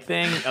like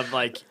thing of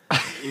like,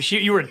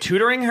 you were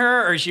tutoring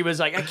her, or she was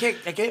like, I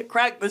can't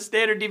crack the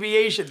standard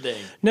deviation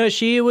thing. No,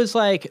 she was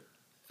like,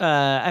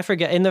 I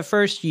forget. In the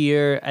first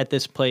year at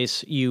this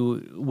place,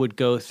 you would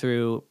go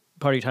through,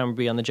 part of your time would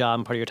be on the job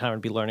and part of your time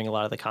would be learning a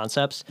lot of the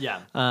concepts. Yeah.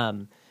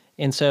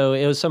 And so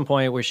it was some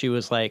point where she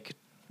was like,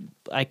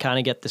 I kind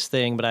of get this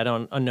thing, but I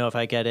don't know if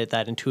I get it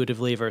that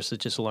intuitively versus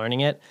just learning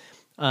it.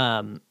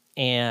 And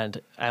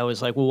I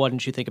was like, well, why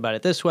don't you think about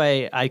it this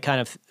way? I'm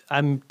kind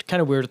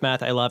of weird with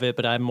math. I love it,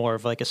 but I'm more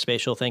of like a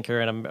spatial thinker,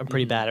 and I'm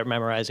pretty bad at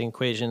memorizing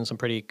equations. I'm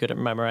pretty good at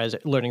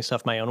learning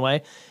stuff my own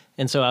way.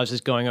 And so I was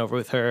just going over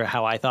with her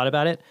how I thought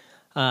about it.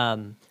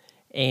 And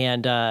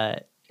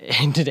anyway,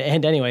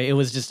 it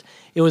was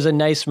a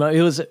nice moment.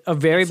 It was a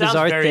very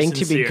bizarre very thing to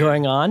be sincere.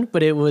 going on,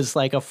 but it was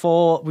like we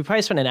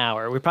probably spent an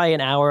hour. We probably an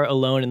hour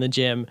alone in the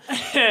gym.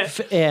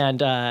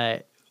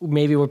 And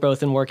maybe we're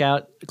both in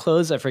workout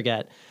clothes. I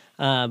forget.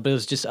 But it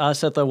was just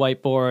us at the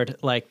whiteboard,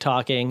 like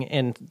talking,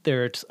 and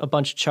there's a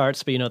bunch of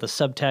charts, but the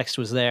subtext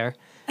was there.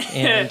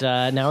 And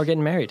now we're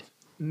getting married.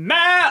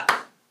 Math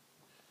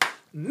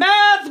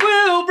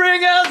will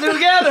bring us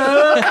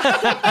together.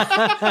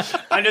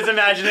 I'm just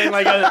imagining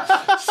like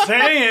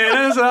singing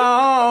a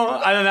song.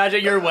 I'm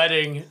imagining your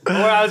wedding. Or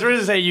I was going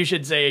to say you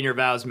should say in your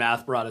vows,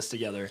 math brought us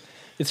together.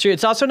 It's true.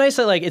 It's also nice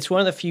that like it's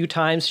one of the few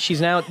times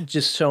she's now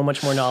just so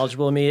much more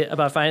knowledgeable than me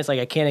about finance. Like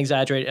I can't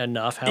exaggerate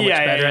enough how much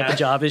better at the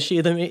job is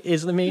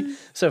than me.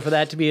 So for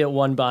that to be at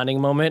one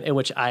bonding moment in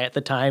which I at the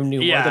time knew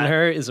more than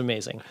her is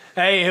amazing.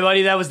 Hey,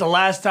 buddy, that was the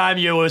last time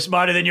you were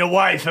smarter than your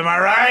wife. Am I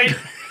right?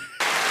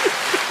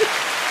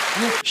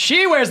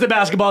 She wears the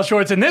basketball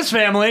shorts in this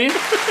family.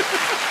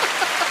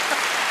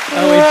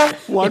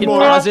 One You more.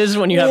 can pauses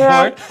when you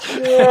have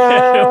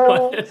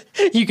more.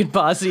 You can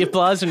pause the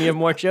applause when you have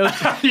more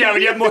jokes. Yeah,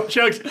 when you have more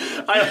jokes,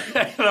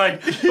 I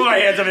like put my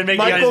hands up and make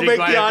Mike will the make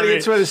quiet the for me.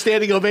 audience with a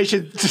standing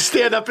ovation to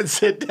stand up and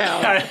sit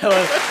down.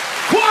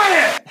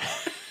 Quiet!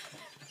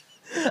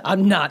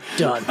 I'm not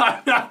done.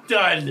 I'm not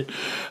done.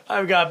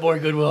 I've got more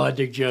Goodwill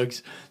Hunting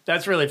jokes.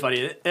 That's really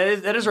funny.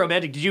 That is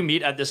romantic. Did you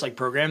meet at this like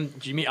program?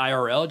 Did you meet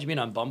IRL? Did you meet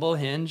on Bumble,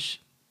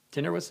 Hinge,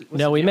 Tinder? What's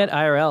No, we met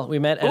IRL. We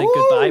met at a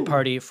goodbye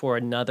party for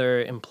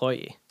another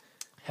employee.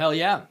 Hell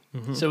yeah.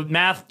 So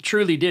math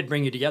truly did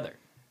bring you together.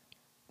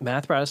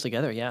 Math brought us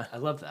together, yeah. I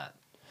love that.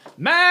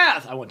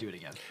 Math! I won't do it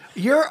again.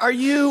 Are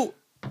you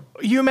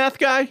a math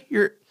guy?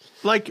 You're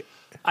like,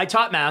 I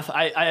taught math.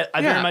 I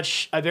Yeah.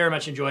 very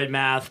much enjoyed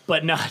math,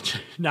 but not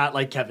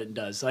like Kevin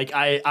does. Like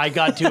I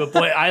got to a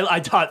point. I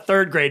taught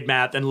third grade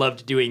math and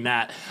loved doing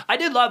that. I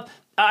didn't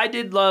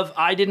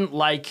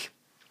like.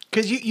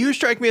 because you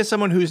strike me as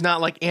someone who's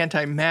not like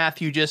anti-math.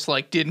 You just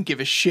like didn't give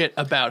a shit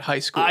about high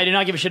school. I did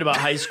not give a shit about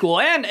high school,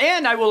 and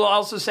I will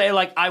also say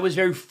like I was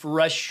very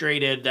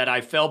frustrated that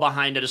I fell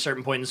behind at a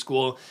certain point in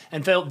school,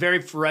 and felt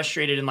very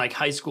frustrated in like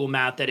high school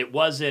math that it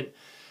wasn't.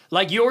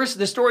 Like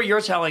the story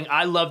you're telling,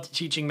 I loved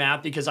teaching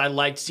math because I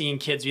liked seeing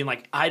kids being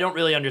like, I don't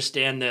really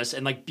understand this,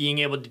 and like being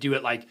able to do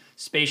it like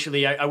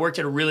spatially. I worked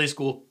at a really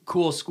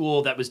cool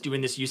school that was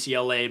doing this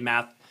UCLA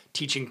math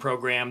teaching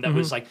program that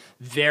was like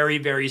very,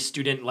 very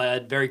student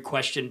led, very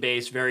question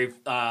based, very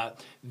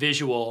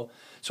visual.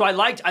 So I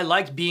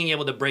liked being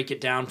able to break it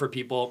down for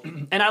people,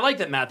 and I like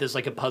that math is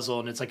like a puzzle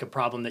and it's like a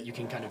problem that you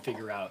can kind of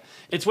figure out.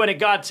 It's when it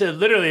got to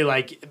literally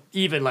like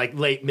even like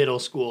late middle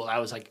school, I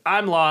was like,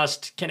 I'm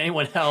lost. Can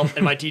anyone help?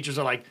 And my teachers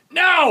are like,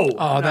 no. Oh, And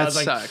I that was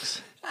like,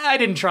 sucks. I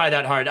didn't try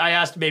that hard. I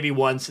asked maybe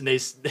once, and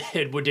it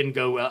didn't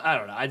go well. I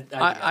don't know.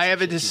 I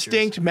have a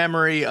distinct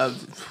memory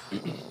of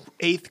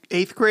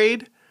eighth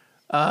grade.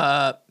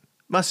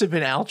 Must have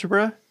been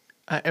algebra.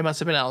 It must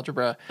have been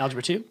algebra.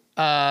 Algebra 2?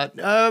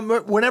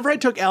 Whenever I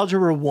took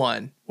algebra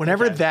 1,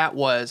 that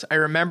was, I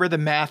remember the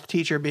math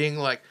teacher being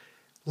like,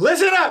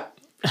 listen up.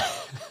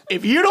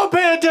 If you don't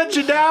pay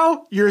attention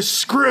now, you're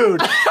screwed.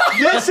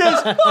 This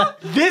is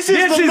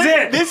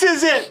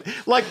it.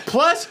 Like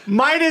plus,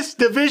 minus,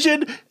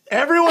 division.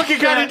 Everyone can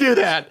kind of do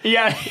that.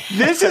 Yeah.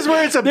 This is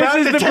where it's about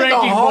is to the take a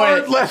breaking hard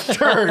point. left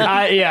turn.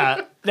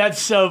 Yeah. That's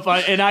so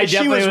fun. And I She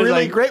definitely was really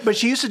like, great, but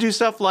she used to do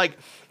stuff like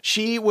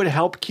she would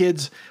help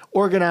kids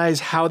organize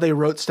how they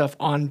wrote stuff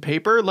on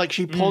paper. Like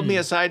she pulled me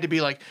aside to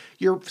be like,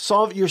 you're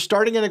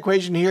starting an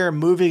equation here and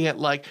moving it,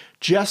 like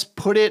just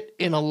put it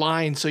in a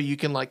line so you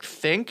can like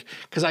think.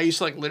 Cause I used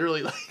to like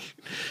literally like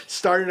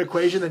start an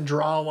equation and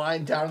draw a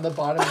line down the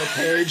bottom of the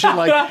page. And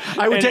like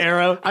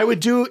I would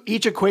do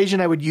each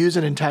equation. I would use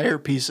an entire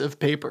piece of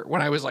paper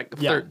when I was like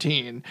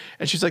 13.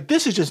 And she's like,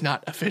 this is just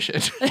not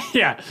efficient.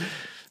 Yeah.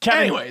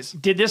 Kevin, anyways,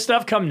 did this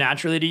stuff come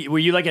naturally to you? Were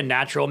you like a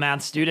natural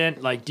math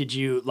student? Like, did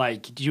you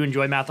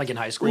enjoy math like in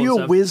high school? Were you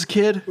a whiz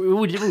kid?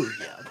 Ooh, yeah.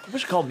 I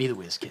wish you called me the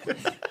whiz kid.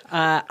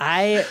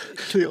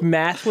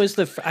 Math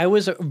was I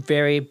was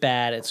very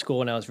bad at school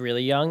when I was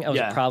really young. I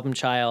was a problem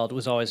child,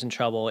 was always in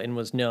trouble, and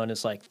was known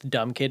as like the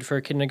dumb kid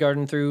for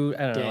kindergarten through, I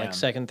don't know, like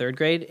second, third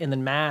grade. And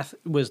then math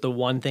was the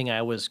one thing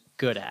I was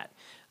good at.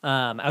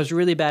 I was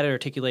really bad at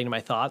articulating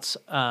my thoughts.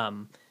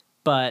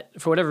 But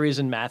for whatever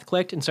reason, math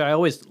clicked. And so I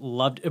always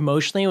loved,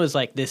 emotionally, it was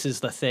like, this is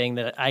the thing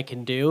that I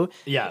can do.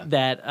 Yeah.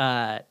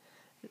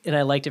 And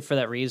I liked it for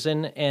that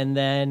reason. And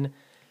then,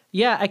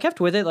 I kept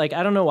with it. Like,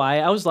 I don't know why.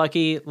 I was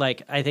lucky.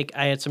 Like, I think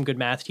I had some good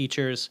math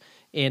teachers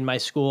in my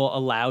school,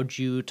 allowed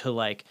you to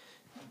like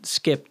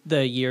skip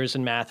the years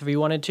in math if you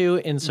wanted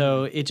to. And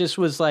so it just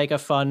was like a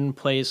fun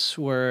place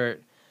where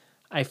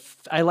I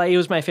like, it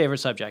was my favorite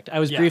subject.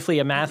 I was briefly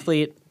a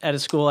mathlete at a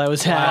school I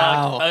was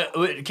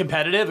at.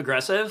 Competitive,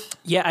 aggressive?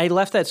 Yeah, I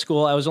left that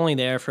school. I was only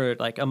there for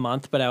like a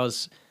month, but I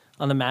was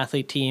on the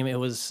mathlete team. It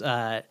was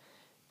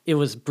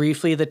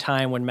briefly the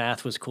time when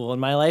math was cool in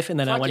my life, and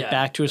then I went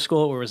back to a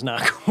school where it was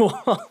not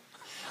cool.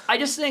 I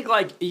just think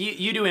like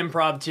you do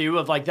improv too.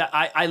 Of like that,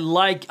 I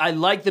like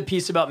the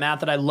piece about math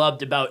that I loved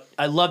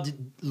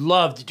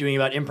doing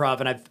about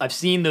improv, and I've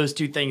seen those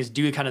two things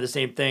do kind of the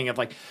same thing of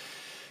like.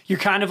 You're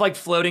kind of like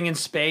floating in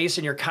space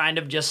and you're kind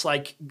of just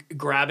like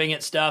grabbing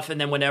at stuff and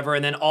then whatever.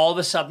 And then all of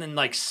a sudden,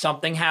 like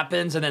something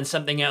happens and then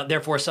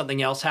therefore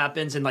something else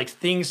happens and like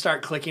things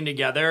start clicking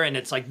together. And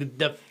it's like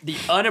the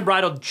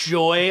unbridled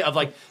joy of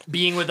like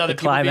being with other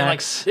people being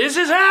like, this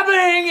is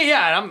happening.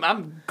 Yeah.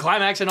 I'm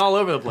climaxing all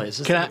over the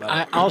place.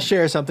 I'll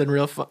share something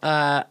real fun.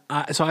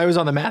 So I was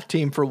on the math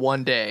team for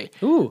one day.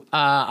 Ooh.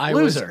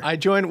 I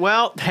joined,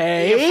 you're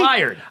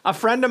fired. A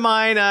friend of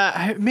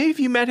mine,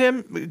 maybe you met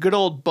him, good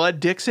old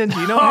Bud Dixon. Do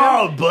you know him?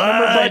 Oh, Bud.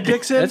 Remember Bud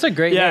Dixon? That's a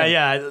great name.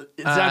 Yeah.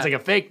 It sounds like a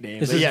fake name.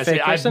 This is a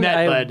fake person? I've met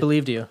I Bud.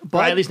 believed you.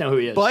 I at least know who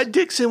he is. Bud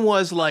Dixon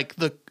was like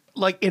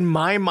in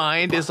my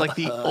mind is like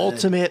the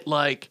ultimate,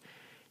 like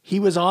he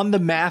was on the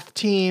math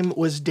team,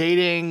 was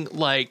dating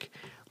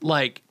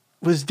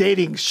was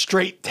dating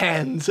straight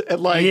tens and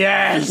like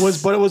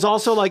but it was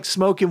also like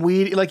smoking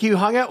weed. Like he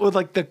hung out with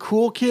like the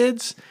cool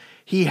kids.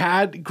 He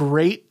had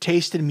great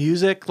taste in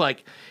music.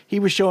 Like he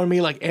was showing me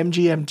like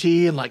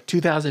MGMT in like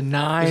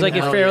 2009. It's like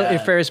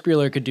if Ferris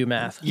Bueller could do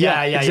math.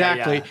 Yeah,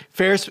 exactly. Yeah.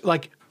 Ferris,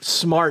 like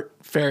smart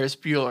Ferris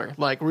Bueller,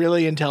 like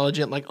really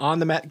intelligent, like on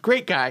the mat.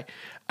 Great guy.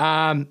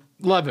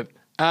 Love him.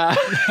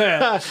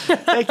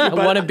 Thank you. I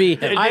want to be.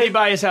 Did he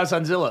buy his house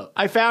on Zillow?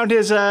 I found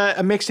his a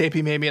mixtape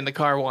he made me in the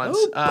car once.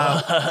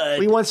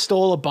 We once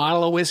stole a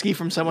bottle of whiskey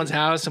from someone's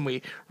house and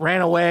we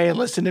ran away and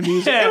listened to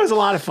music. It was a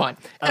lot of fun.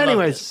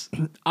 Anyways,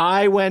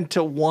 I went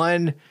to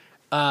one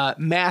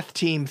math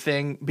team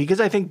thing because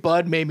I think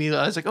Bud made me.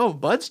 I was like, oh,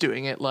 Bud's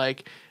doing it.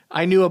 Like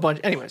I knew a bunch.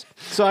 Anyways,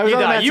 so I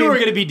was. You were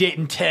going to be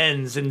dating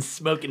tens and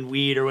smoking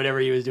weed or whatever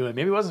he was doing.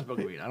 Maybe he wasn't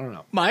smoking weed. I don't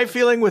know. My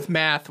feeling with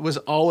math was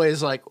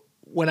always like.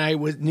 When I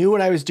knew what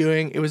I was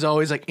doing, it was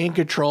always like in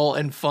control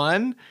and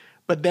fun.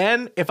 But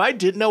then if I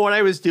didn't know what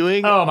I was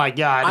doing, oh my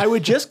God, I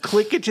would just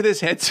click into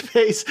this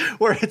headspace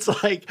where it's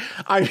like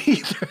I'm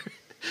either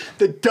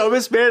the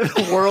dumbest man in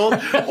the world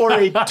or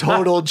a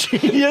total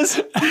genius.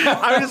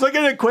 I would just look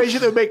at an equation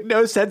that would make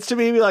no sense to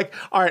me and be like,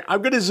 all right,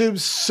 I'm going to zoom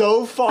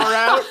so far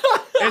out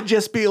and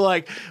just be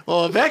like,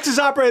 well, if X is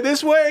operating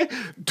this way,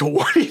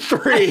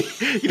 23.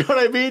 You know what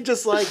I mean?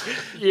 Just like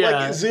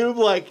zoom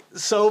like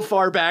so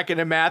far back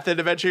into math and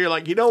eventually you're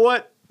like, you know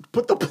what?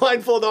 Put the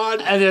blindfold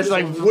on and just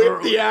like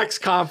whip the axe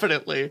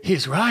confidently.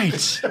 He's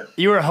right.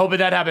 You were hoping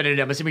that happened, and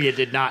I'm assuming it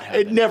did not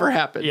happen. It never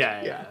happened.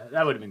 Yeah.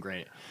 That would have been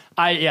great.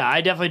 I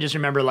definitely just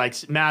remember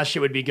like math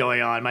shit would be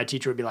going on. My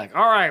teacher would be like,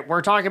 all right,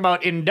 we're talking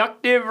about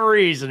inductive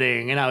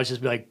reasoning. And I would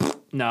just be like,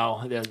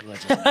 no.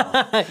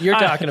 You're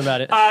talking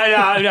about it.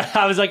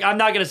 I was like, I'm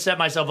not going to set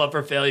myself up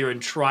for failure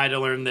and try to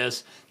learn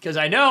this because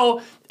I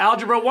know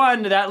Algebra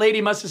 1, that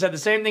lady must have said the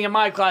same thing in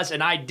my class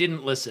and I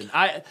didn't listen.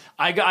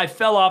 I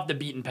fell off the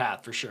beaten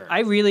path for sure.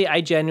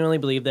 I genuinely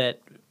believe that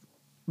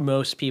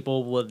most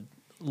people would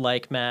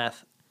like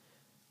math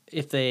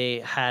if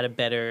they had a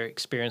better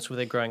experience with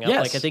it growing up.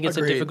 Yes, like I think it's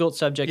agreed. a difficult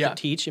subject to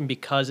teach, and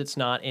because it's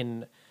not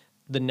in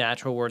the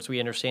natural words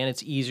we understand,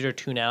 it's easier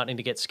to tune out and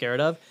to get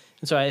scared of.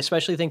 And so I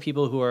especially think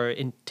people who are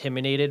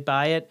intimidated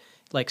by it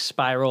like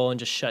spiral and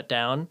just shut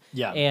down.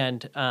 Yeah.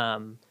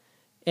 And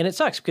And it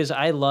sucks because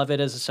I love it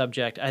as a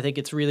subject. I think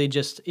it's really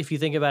just, if you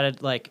think about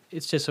it, like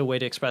it's just a way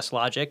to express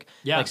logic.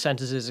 Yeah. Like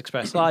sentences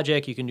express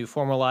logic. You can do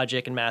formal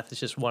logic, and math is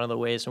just one of the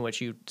ways in which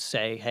you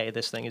say, hey,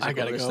 this thing is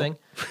equal to this thing.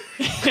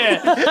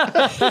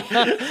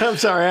 I'm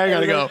sorry, I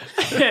gotta go.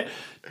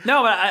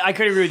 No, but I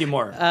couldn't agree with you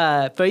more.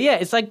 But yeah,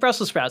 it's like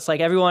Brussels sprouts. Like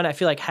everyone, I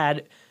feel like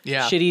had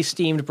shitty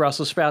steamed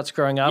Brussels sprouts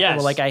growing up, and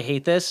were like, I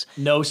hate this.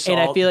 No salt,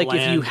 and I feel like if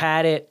bland. you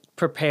had it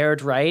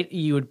prepared right,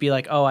 you would be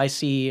like, oh, I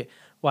see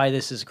why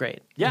this is great.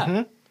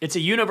 Yeah. It's a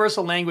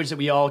universal language that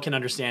we all can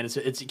understand.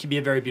 It can be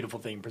a very beautiful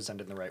thing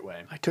presented in the right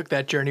way. I took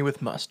that journey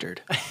with mustard.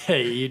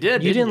 Hey, you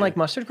did. You didn't like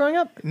mustard growing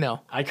up?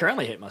 No. I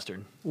currently hate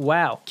mustard.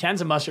 Wow. Ken's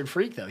a mustard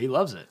freak, though. He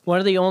loves it. One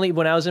of the only,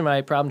 when I was in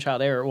my problem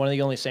child era, one of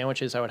the only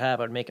sandwiches I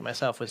would make it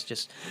myself was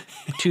just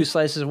 2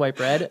 slices of white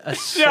bread, a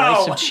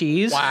slice of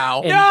cheese,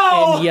 Wow.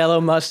 and yellow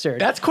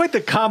mustard. That's quite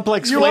the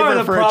complex You flavor are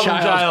the for a problem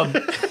child.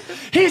 child.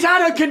 He's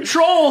out of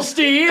control,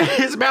 Steve.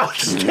 His mouth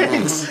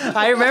stinks.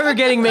 I remember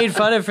getting made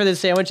fun of for this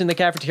sandwich in the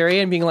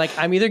cafeteria and being like,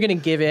 I'm either going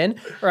to give in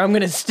or I'm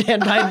going to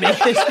stand by and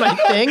make this my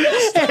thing.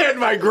 Stand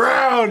my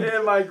ground.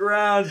 In my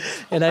ground.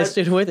 And I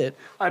stood with it.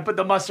 I put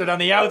the mustard on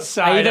the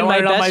outside. Even I my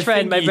want it on best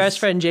friend, my fingies. best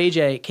friend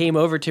JJ came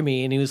over to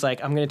me and he was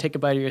like, I'm going to take a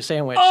bite of your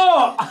sandwich.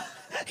 Oh!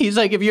 He's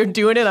like, if you're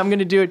doing it, I'm going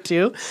to do it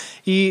too.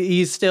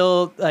 He's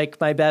still like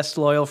my best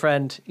loyal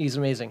friend. He's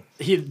amazing.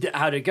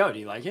 How'd it go? Do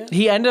you like it?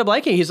 He ended up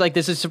liking it. He's like,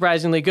 this is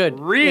surprisingly good.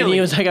 Really? And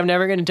he was like, I'm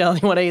never going to tell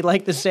anyone I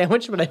like the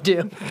sandwich, but I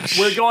do.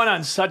 We're going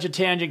on such a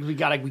tangent. We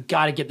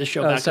gotta get the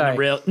show back on sorry. the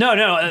rail. No.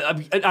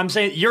 I'm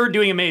saying you're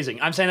doing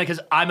amazing. I'm saying that because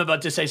I'm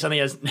about to say something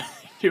as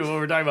to what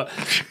we're talking about.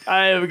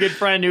 I have a good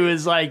friend who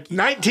is like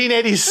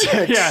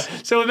 1986. Yeah.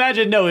 So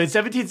imagine, no, it's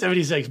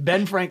 1776.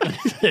 Ben Franklin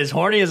is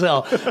horny as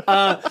hell.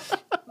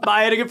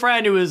 I had a good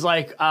friend who was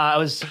like, I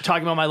was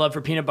talking about my love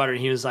for peanut butter,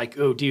 and he was like,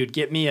 "Oh, dude,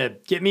 get me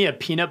a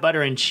peanut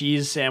butter and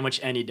cheese sandwich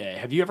any day."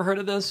 Have you ever heard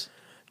of this?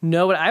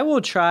 No, but I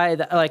will try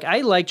that. Like,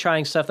 I like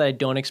trying stuff that I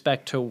don't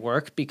expect to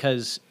work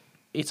because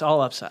it's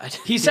all upside.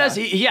 He says,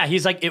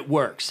 he's like, it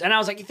works. And I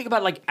was like, you think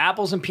about like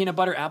apples and peanut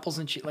butter, apples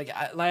and cheese. Like,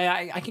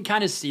 I can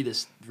kind of see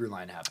this through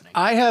line happening.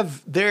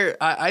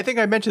 I think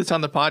I mentioned this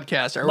on the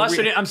podcast.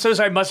 I'm so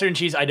sorry, mustard and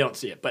cheese. I don't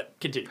see it, but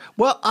continue.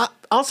 Well,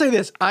 I'll say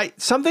this.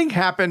 Something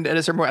happened at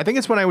a certain point. I think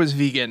it's when I was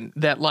vegan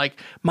that like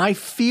my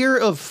fear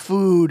of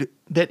food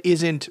that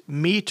isn't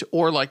meat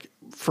or like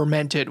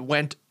fermented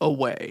went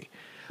away.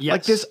 Yes.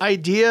 Like this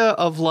idea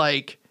of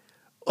like,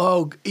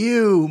 oh,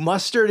 ew,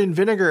 mustard and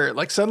vinegar.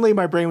 Like suddenly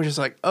my brain was just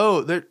like,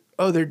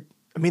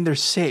 they're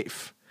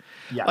safe.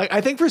 Yeah. Like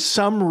I think for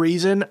some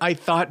reason I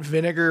thought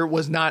vinegar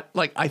was not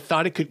like I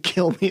thought it could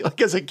kill me like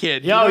as a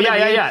kid. Yeah,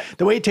 yeah.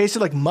 The way it tasted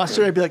like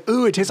mustard, I'd be like,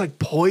 ooh, it tastes like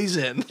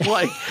poison.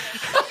 Like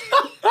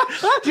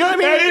do you know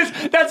what I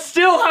mean? That's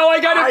still how I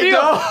got to I feel.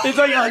 know.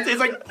 It's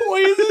like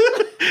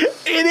poison.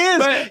 It is.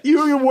 But-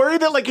 You're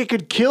worried that like it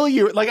could kill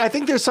you. Like I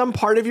think there's some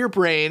part of your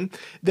brain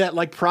that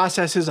like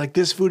processes like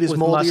this food is With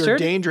moldy or mustard?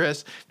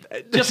 dangerous.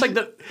 Just like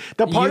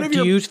the part of Do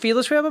your you feel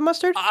this way about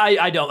mustard?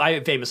 I don't. I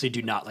famously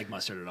do not like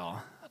mustard at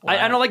all.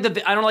 I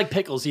don't like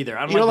pickles either.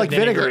 I don't You don't like the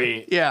like vinegar.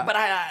 vinegary. Yeah. But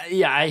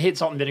I hate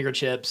salt and vinegar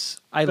chips.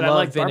 I but love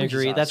like barbecue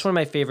vinegary. sauce. That's one of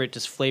my favorite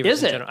just flavors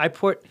Is in it? general. I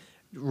put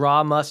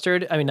raw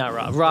mustard, I mean not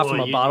raw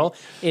from a you- bottle,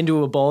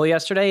 into a bowl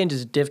yesterday and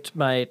just dipped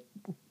my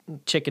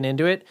chicken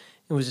into it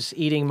and was just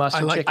eating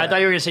mustard like chicken. I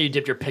thought you were gonna say you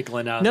dipped your pickle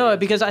in. No,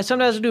 because I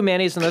sometimes do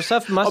mayonnaise and those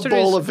stuff. a Mustard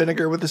bowl is, of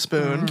vinegar with a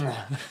spoon.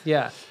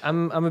 yeah,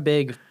 I'm a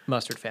big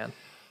mustard fan.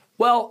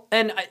 Well,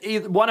 and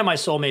one of my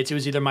soulmates, it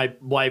was either my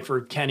wife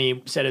or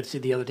Kenny, said it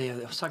the other day. I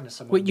was talking to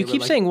someone. Wait, you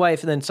keep saying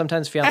wife and then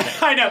sometimes fiance.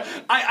 I know.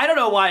 I don't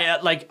know why.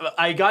 Like,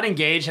 I got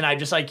engaged and I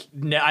just like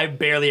I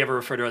barely ever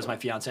refer to her as my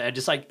fiance. I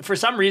just like for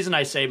some reason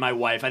I say my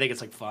wife. I think it's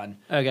like fun.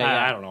 Okay,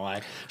 yeah. I don't know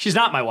why. She's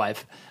not my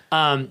wife.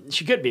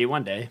 She could be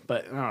one day,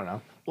 but I don't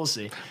know. We'll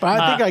see. But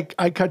I think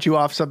I cut you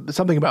off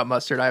something about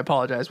mustard. I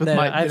apologize with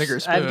my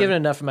vinegar spoon. I've given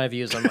enough of my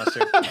views on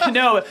mustard.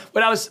 No,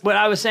 what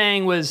I was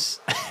saying was,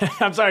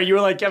 I'm sorry. You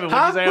were like, Kevin.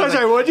 What did you say? I was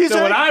Sorry, like, what'd you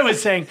say? What I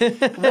was saying,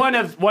 one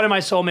of my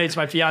soulmates,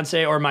 my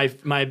fiance or my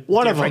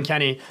One dear of friend them.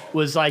 Kenny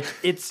was like,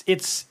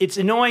 it's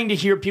annoying to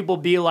hear people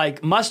be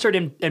like, mustard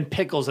and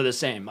pickles are the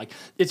same. Like,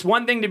 it's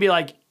one thing to be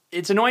like.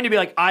 It's annoying to be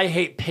like, I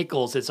hate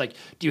pickles. It's like,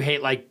 do you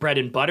hate like bread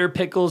and butter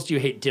pickles? Do you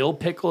hate dill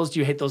pickles?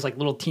 Do you hate those like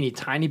little teeny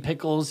tiny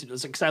pickles?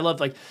 Because I love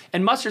like,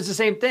 and mustard's the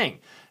same thing.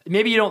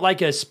 Maybe you don't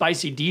like a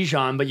spicy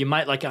Dijon, but you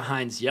might like a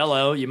Heinz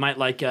Yellow. You might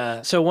like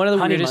a So one of the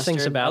honey weirdest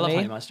things mustard. I about love me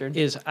honey mustard.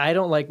 is I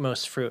don't like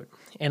most fruit.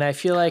 And I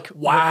feel like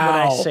when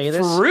Wow, I say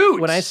this,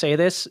 fruit! when I say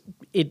this,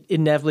 it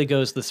inevitably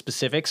goes the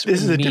specifics.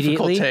 This is a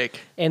difficult immediately. take.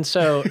 And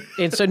so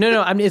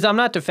no, I'm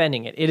not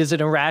defending it. It is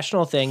an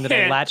irrational thing that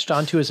I latched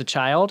onto as a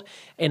child.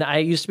 And I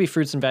used to be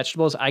fruits and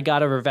vegetables. I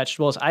got over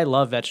vegetables. I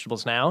love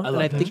vegetables now. And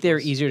I think they're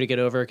easier to get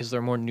over because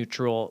they're more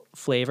neutral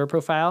flavor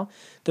profile.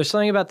 There's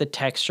something about the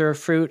texture of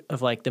fruit,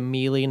 of like the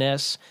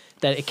mealiness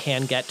that it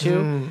can get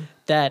to,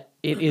 that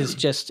it is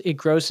just, it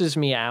grosses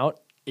me out.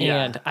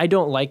 Yeah. And I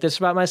don't like this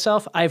about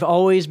myself. I've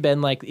always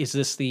been like, is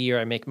this the year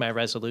I make my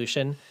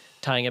resolution?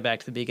 Tying it back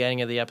to the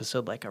beginning of the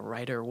episode like a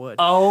writer would.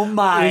 Oh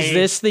my. Is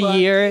this the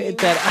year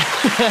that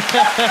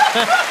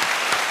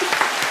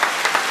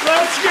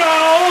Let's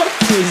go.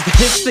 is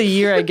this the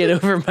year I get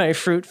over my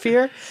fruit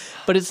fear?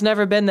 But it's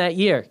never been that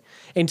year.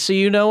 And so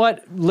you know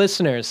what,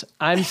 listeners,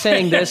 I'm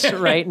saying this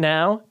right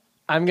now.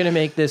 I'm gonna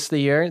make this the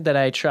year that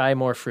I try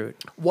more fruit.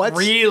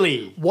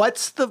 Really?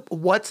 What's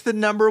the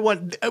number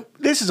one?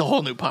 This is a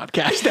whole new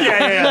podcast. Now.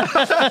 Yeah.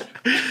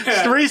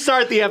 Let's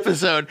restart the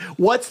episode.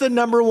 What's the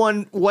number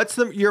one? What's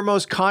your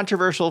most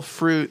controversial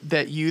fruit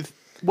that you?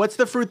 What's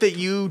the fruit that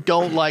you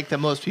don't like that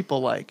most people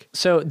like?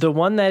 So the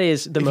one that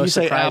is the If most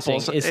you say surprising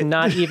apples, is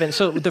not even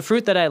so the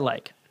fruit that I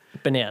like,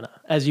 banana,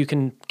 as you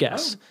can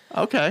guess.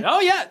 Okay. Oh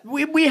yeah,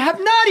 we have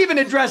not even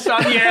addressed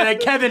on the air that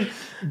Kevin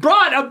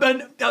brought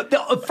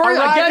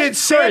Arrived in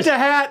Santa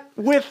hat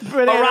with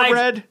banana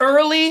bread.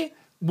 early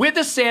with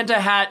a Santa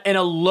hat and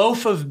a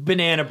loaf of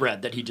banana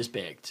bread that he just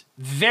baked.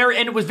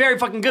 And it was very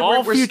fucking good.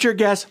 All future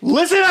guests,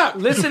 listen up.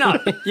 Listen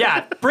up.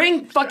 Yeah,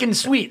 bring fucking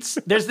sweets.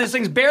 This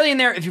thing's barely in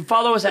there. If you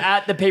follow us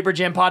at the Paper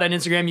Jam Pod on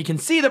Instagram, you can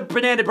see the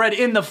banana bread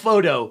in the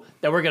photo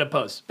that we're gonna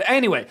post. But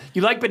anyway,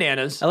 you like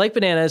bananas. I like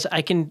bananas.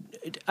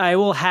 I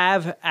will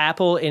have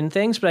apple in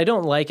things, but I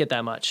don't like it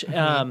that much.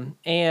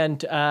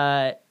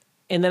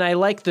 And then I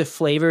like the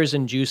flavors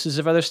and juices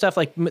of other stuff.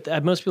 Like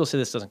most people say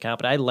this doesn't count,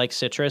 but I like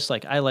citrus.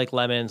 Like I like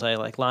lemons, I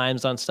like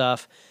limes on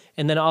stuff.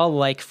 And then I'll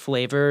like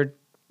flavor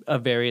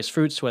of various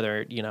fruits,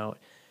 whether,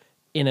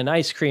 in an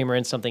ice cream or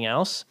in something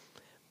else.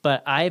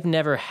 But I've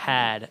never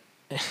had,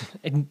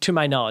 to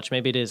my knowledge,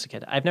 maybe it is a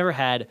kid, I've never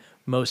had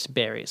most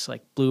berries,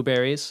 like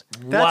blueberries,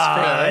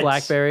 That's fair.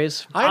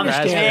 blackberries. I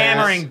understand that.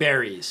 Hammering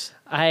berries.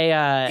 You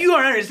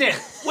don't understand.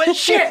 What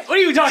shit? What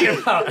are you talking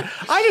about?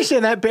 I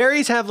understand that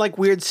berries have like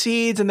weird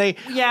seeds, and they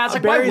Yeah, it's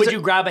like, why would you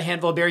grab a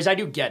handful of berries? I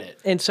do get it.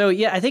 And so,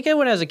 yeah, I think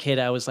when I was a kid,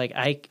 I was like,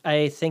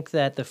 I think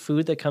that the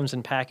food that comes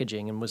in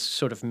packaging and was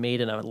sort of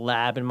made in a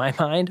lab in my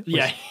mind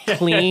was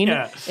clean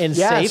and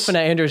safe, and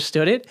I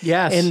understood it.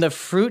 Yes. And the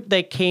fruit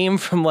that came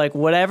from like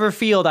whatever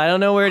field, I don't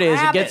know where it is.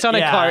 It gets on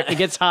a cart, it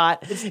gets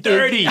hot. It's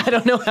dirty. I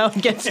don't know how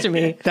it gets to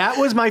me. That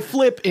was my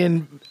flip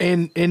in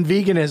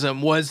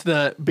veganism, was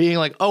the being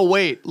like, oh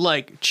wait,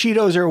 like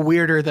Cheetos are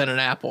weirder than an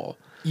apple.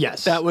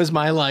 Yes. That was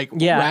my like.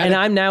 And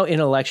I'm now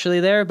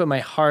intellectually there, but my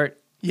heart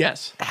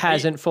Yes.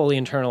 hasn't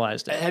fully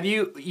internalized it. Have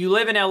you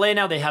live in LA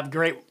now? They have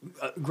great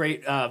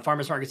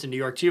farmers markets in New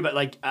York too. But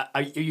like,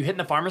 are you hitting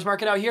the farmers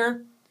market out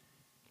here?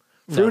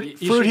 Fruit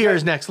here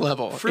is next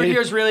level. Fruit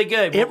here is really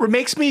good. It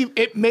makes me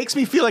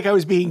feel like I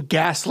was being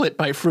gaslit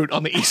by fruit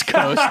on the East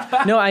Coast.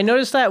 No, I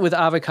noticed that with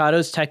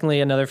avocados, technically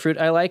another fruit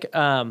I like,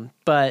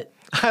 but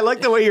I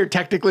like the way you're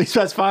technically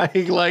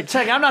specifying, like.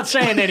 I'm not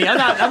saying any. I'm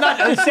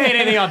not saying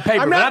anything on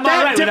paper. I'm but not I'm that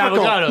all right difficult.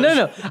 with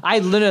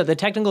avocados. No. The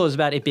technical is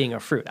about it being a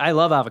fruit. I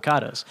love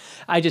avocados.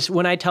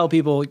 When I tell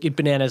people eat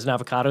bananas and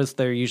avocados,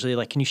 they're usually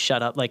like, "Can you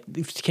shut up? Like,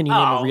 can you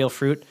name a real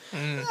fruit?"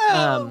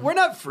 We're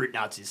not fruit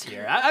Nazis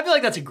here. I feel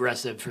like that's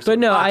aggressive for. But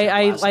no,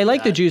 I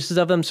like the that. juices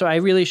of them, so I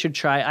really should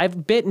try.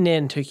 I've bitten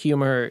into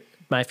humor.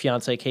 My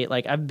fiance Kate,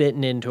 like I've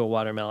bitten into a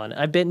watermelon.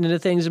 I've bitten into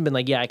things and been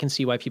like, yeah, I can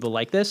see why people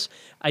like this.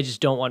 I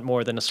just don't want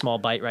more than a small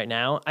bite right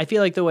now. I feel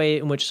like the way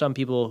in which some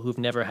people who've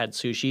never had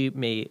sushi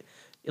may,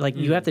 like,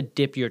 you have to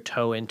dip your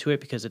toe into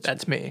it because it's.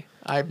 That's me.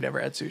 I've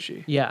never had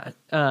sushi. Yeah,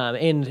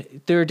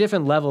 and there are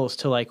different levels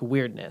to like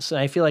weirdness,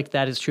 and I feel like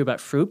that is true about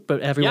fruit.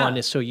 But everyone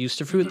is so used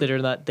to fruit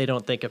that they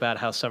don't think about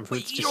how some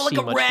fruits just like seem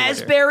a much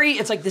raspberry.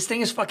 It's like this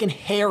thing is fucking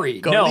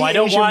hairy. Go to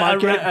the Asian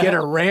market, get a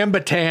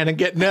rambutan and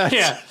get nuts.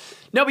 Yeah.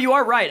 No, but you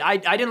are right. I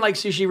didn't like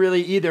sushi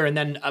really either. And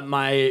then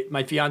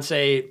my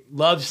fiance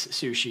loves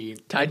sushi.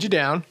 Tied you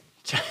down.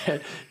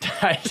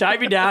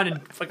 Tied me down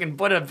and fucking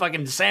put a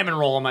fucking salmon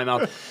roll in my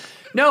mouth.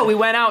 No, we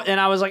went out and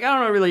I was like, I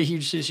don't know really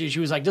huge sushi. She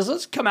was like,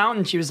 let's come out.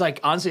 And she was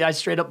like, honestly, I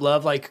straight up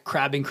love like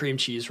crab and cream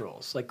cheese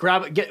rolls. Like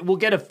we'll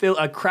get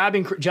a crab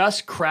and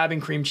just crab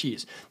and cream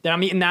cheese. Then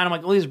I'm eating that. I'm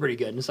like, well, these are pretty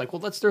good. And it's like,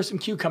 well, let's throw some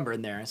cucumber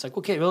in there. And it's like,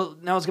 okay, well,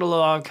 now let's get a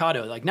little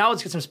avocado. Like now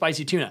let's get some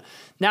spicy tuna.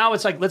 Now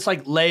it's like, let's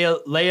like lay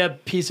a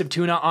piece of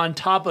tuna on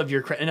top of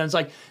your, and it's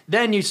like,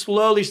 then you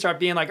slowly start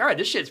being like, all right,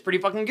 this shit's pretty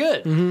fucking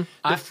good.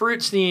 The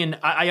fruit scene,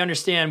 I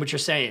understand what you're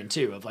saying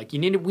too, of like, you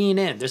need to wean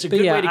in. There's a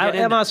good way to get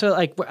in. I'm also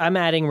like, I'm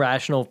adding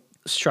rational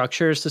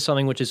structures to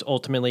something which is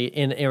ultimately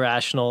an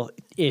irrational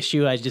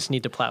issue. I just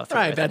need to plow through.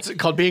 Right, that's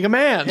called being a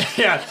man.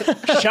 Yeah,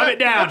 shove it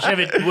down, shove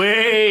it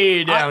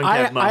way down.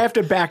 I have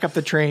to back up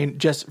the train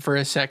just for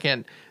a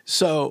second.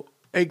 So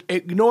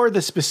ignore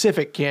the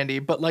specific candy,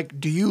 but like,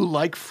 do you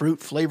like fruit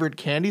flavored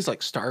candies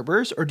like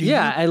Starburst, or do you?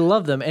 Yeah, I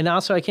love them. And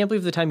also, I can't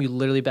believe the time you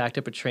literally backed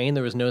up a train,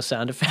 there was no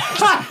sound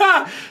effects.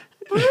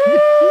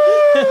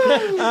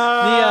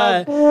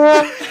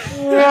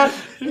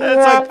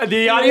 It's like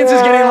the audience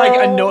is getting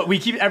like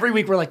annoyed. Every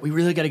week we're like, we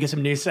really got to get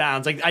some new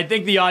sounds. Like I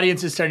think the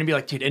audience is starting to be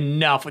like, dude,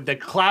 enough with the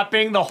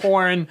clapping, the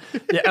horn,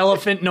 the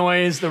elephant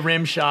noise, the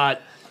rim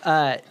shot.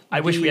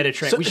 I wish we had a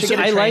train. We should So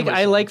get a train.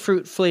 I like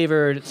fruit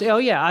flavored. Oh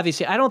yeah,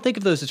 obviously I don't think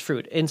of those as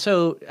fruit, and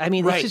so I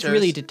mean Right, it's just there's-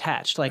 really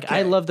detached. Like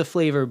I Okay. love the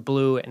flavor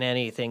blue in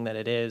anything that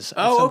it is.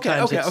 Oh, okay,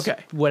 Sometimes okay, it's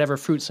okay. Whatever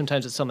fruit,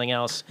 sometimes it's something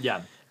else.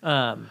 Yeah.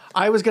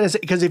 I was gonna say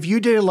because if you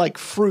did like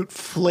fruit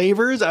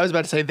flavors, I was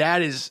about to say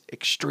that is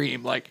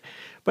extreme. Like,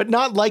 but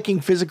not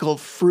liking physical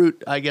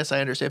fruit. I guess I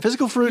understand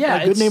physical fruit. Yeah, a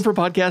good it's- name for a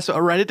podcast. So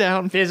I'll write it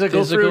down.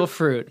 Physical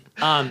fruit.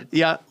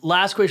 Yeah.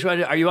 Last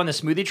question: are you on the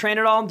smoothie train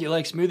at all? Do you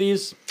like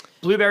smoothies?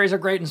 Blueberries are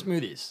great in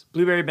smoothies.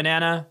 Blueberry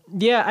banana.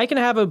 Yeah, I can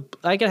have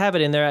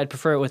it in there. I'd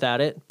prefer it without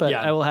it, but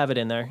Yeah. I will have it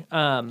in there.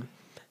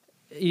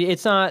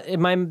 It's not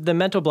the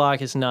mental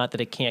block is not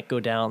that it can't go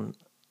down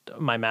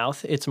my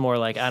mouth. It's more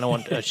like I don't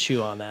want to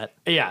chew on that.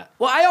 Yeah.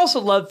 Well, I also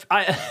love.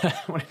 I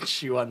want to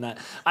chew on that.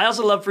 I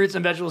also love fruits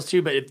and vegetables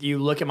too. But if you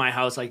look at my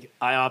house, like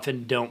I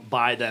often don't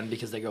buy them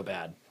because they go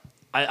bad.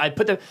 I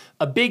put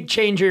a big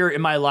change here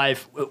in my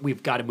life.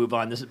 We've got to move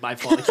on. This is my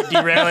fault. I keep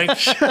derailing.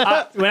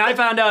 When I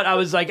found out, I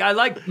was like, I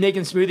like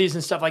making smoothies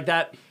and stuff like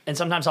that. And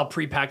sometimes I'll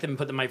pre-pack them and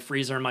put them in my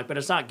freezer. I'm like, but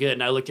it's not good.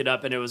 And I looked it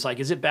up and it was like,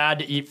 is it bad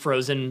to eat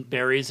frozen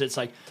berries? It's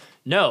like,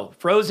 no.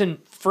 Frozen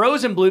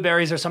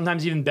blueberries are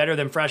sometimes even better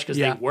than fresh because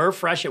Yeah. they were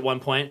fresh at one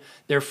point.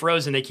 They're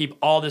frozen. They keep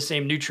all the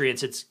same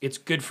nutrients. It's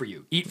good for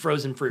you. Eat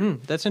frozen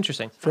fruit. That's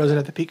interesting. Frozen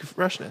at the peak of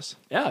freshness.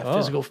 Yeah,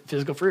 physical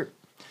fruit.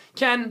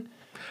 Ken.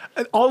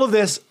 All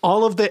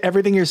of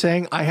everything you're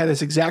saying, I had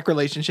this exact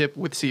relationship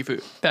with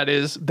seafood. That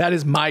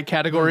is my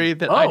category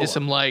that I just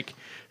am like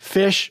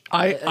fish.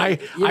 I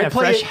play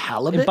fresh it-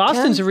 halibut. And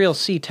Boston's Ken? a real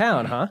sea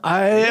town, huh?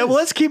 well,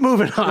 let's keep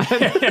moving on.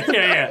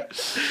 yeah.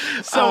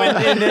 So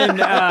in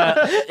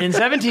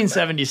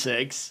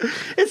 1776.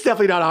 It's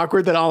definitely not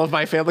awkward that all of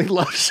my family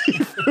loves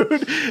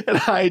seafood and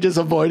I just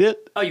avoid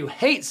it. Oh, you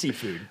hate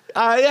seafood.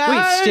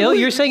 Wait, still?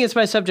 You're saying it's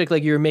my subject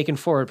like you're making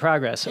forward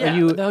progress. Yeah, Are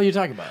you what the hell are you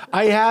talking about?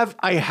 I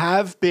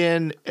have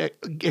been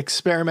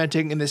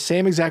experimenting in the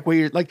same exact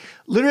way. Like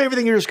literally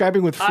everything you're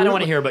describing with fruit. I don't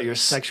want to hear about your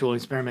sexual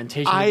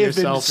experimentation I with have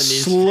been yourself and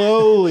these.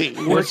 slowly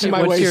what's working my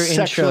what's way your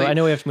sexually. intro? I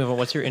know we have to move on.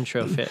 What's your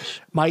intro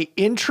fish? My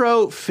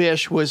intro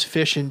fish was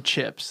fish and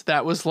chips.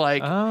 That was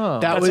like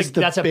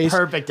That's a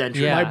perfect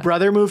entry. Yeah. My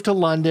brother moved to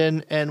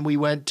London, and we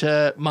went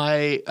to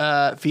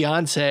my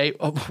fiance,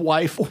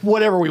 wife,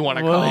 whatever we want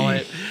to call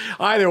it.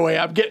 Either way,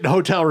 I'm getting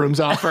hotel rooms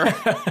off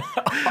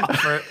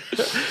her.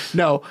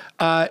 No,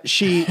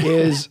 she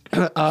is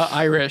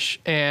Irish,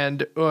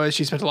 and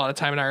she spent a lot of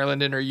time in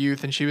Ireland in her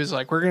youth. And she was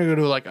like, "We're gonna go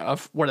to like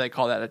what do they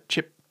call that? A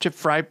chip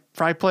fry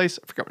place?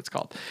 I forgot what it's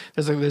called.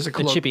 There's a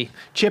chippy.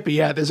 Chippy,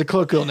 yeah. There's a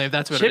colloquial name.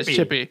 That's what it is.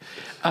 Chippy.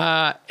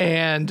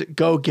 And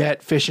go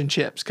get fish and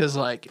chips because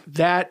like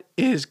that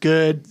is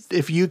good.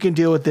 If you can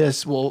deal with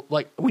this, we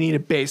need a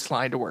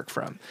baseline to work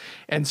from.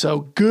 And so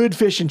good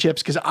fish and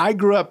chips because I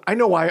grew up. I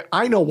know why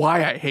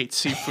I hate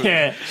seafood.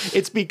 Yeah.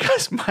 It's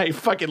because my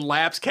fucking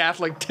lapsed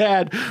Catholic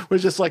dad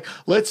was just like,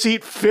 let's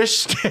eat fish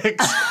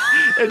sticks.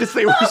 And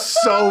they were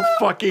so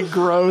fucking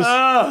gross.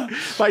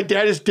 My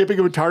dad is dipping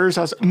them in tartar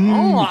sauce.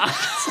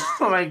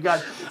 Oh my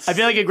god! I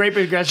feel like a great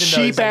progression.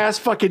 Cheap ass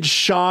fucking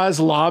Shaw's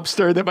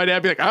lobster that my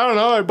dad be like, I don't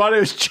know, I bought it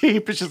was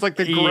cheap. It's just like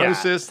the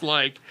grossest,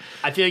 like.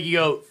 I feel like you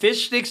go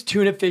fish sticks,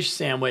 tuna fish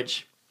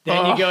sandwich.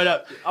 Then you go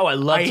to I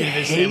love I tuna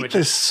fish hate sandwich.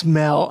 the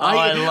smell.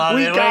 I love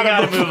it. We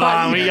gotta move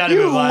on. We gotta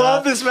you move on.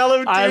 love the smell of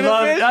tuna I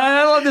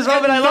love the smell,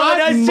 but I love a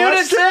nice And tuna not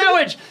mustard?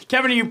 sandwich.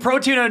 Kevin, are you pro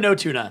tuna or no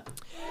tuna?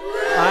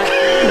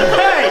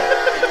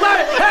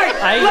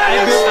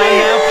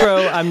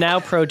 I'm now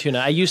pro tuna.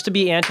 I used to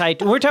be anti.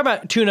 We're talking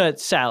about tuna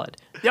salad.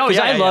 Oh, Because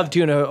yeah, I yeah, love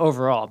yeah. tuna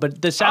overall, but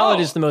the salad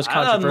is the most I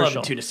controversial.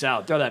 love tuna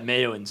salad. Throw that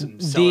mayo and some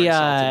celery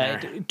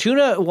salt in there.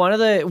 Tuna, one of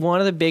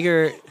the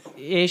bigger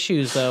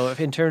issues though,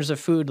 in terms of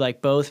food,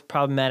 like both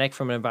problematic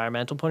from an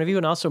environmental point of view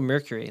and also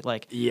mercury.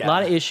 Like a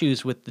lot of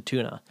issues with the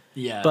tuna.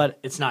 Yeah, but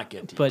it's not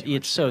good. To eat But too much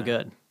it's so tuna.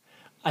 good.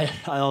 I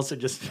also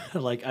just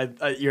like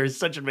you're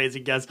such an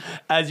amazing guest.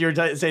 As you're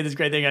saying this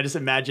great thing, I just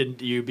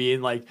imagined you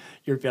being like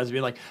your fiance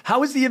being like,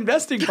 "How is the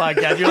investing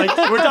podcast?" You're like,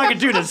 "We're talking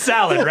tuna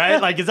salad,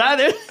 right? Like, is that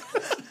it?"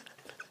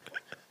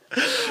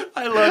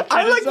 I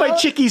like my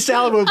chicky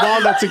salad with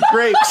walnuts and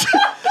grapes.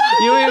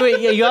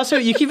 Wait.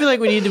 You keep feeling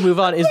like we need to move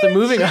on. Is the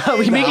moving on? Are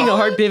we making a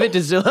hard pivot to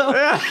Zillow?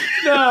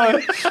 No,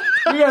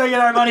 we gotta get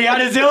our money out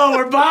of Zillow.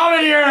 We're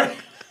bombing here.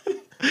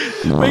 We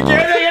can't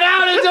take it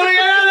out until we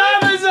get out of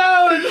the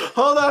episode.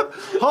 Hold up.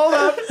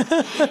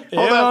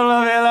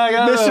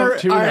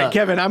 Mr. All right,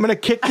 Kevin, I'm going to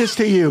kick this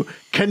to you.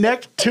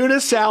 Connect tuna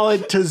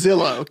salad to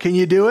Zillow. Can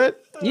you do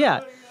it?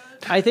 Yeah,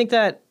 I think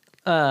that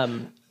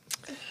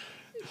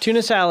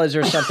tuna salads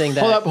are something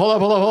that.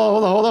 Hold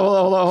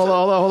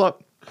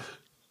up.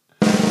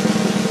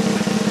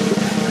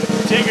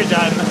 Take your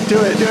time. Do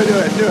it.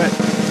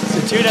 So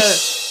tuna.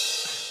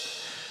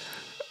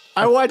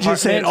 I want you to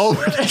say it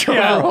over the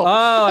drum roll.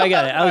 Oh, I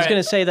got it. I was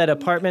going to say that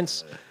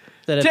apartments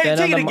that have been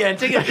Take on it the again.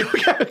 Take it.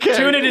 Okay.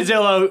 Tuna to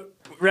Zillow.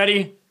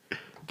 Ready?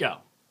 Go.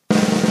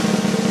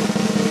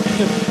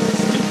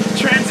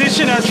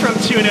 Transition us from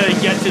tuna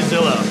and get to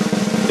Zillow.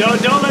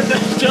 Don't let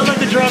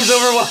the drums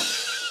overwhelm.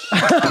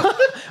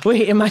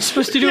 Wait, am I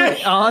supposed to do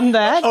it on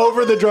that?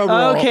 Over the drum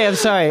roll. Okay, I'm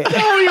sorry.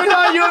 No, you're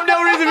not. You have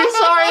no reason to be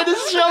sorry.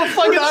 This show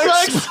fucking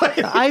sucks.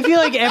 I feel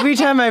like every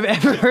time I've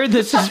ever heard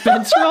the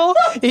suspense roll,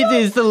 it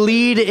is the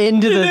lead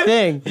into the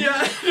thing.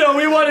 Yeah, no,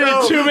 we wanted a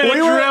 2-minute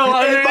drill.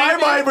 In my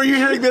mind, were you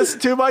hearing this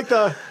too, Mike?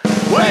 Okay,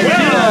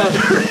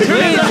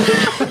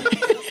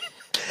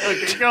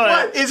 go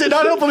ahead. What? Is it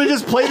not helpful to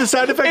just play the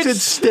sound effects and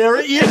stare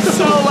at you?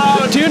 So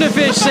loud. Tuna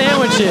fish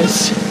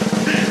sandwiches.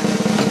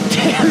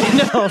 Damn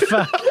it, no,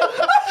 fuck.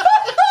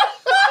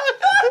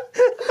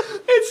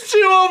 It's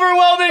too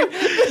overwhelming.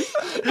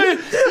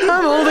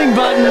 I'm holding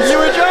buttons. I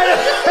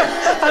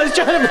was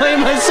trying to play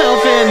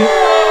myself in.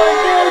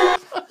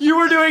 You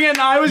were doing it, and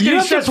I was You getting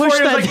have to stressed for push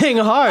it. I was that thing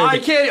hard. I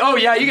can't. Oh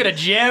yeah, you gotta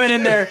jam it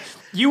in there.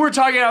 You were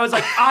talking. I was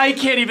like, I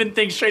can't even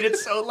think straight.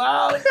 It's so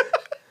loud.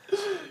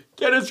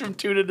 Get us from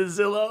Tuna to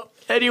Zillow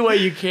any way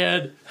you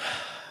can.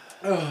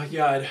 Oh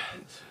God.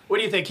 What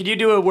do you think? Can you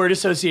do a word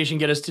association?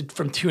 Get us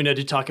from Tuna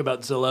to talk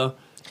about Zillow.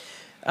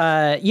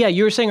 Yeah,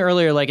 you were saying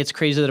earlier, like, it's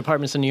crazy that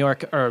apartments in New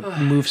York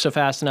move so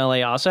fast in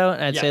LA also.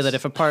 And I'd say Yes. that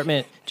if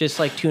apartment, just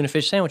like tuna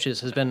fish sandwiches,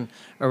 has been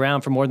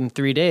around for more than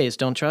 3 days,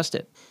 don't trust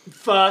it.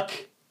 Fuck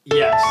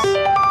yes.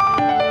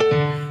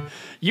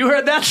 You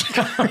heard that?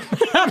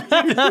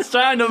 It's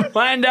time to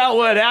find out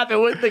what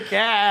happened with the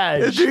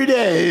cash. 3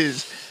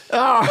 days.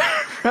 All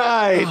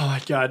right. Oh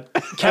my God.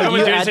 Kevin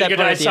was you doing add so that good.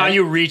 part I at the saw end?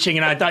 you reaching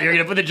and I thought you were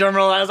going to put the drum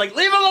roll on. I was like,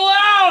 leave him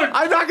alone.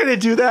 I'm not going to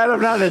do that.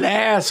 I'm not an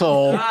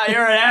asshole.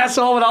 You're an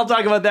asshole, but I'll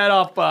talk about that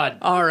off pod.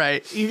 All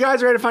right. You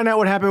guys ready to find out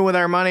what happened with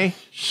our money?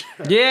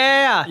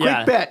 Yeah.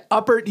 Yeah. Quick bet.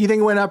 Do you think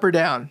it went up or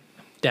down?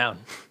 Down.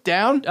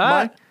 Down?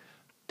 Mike?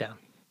 Down.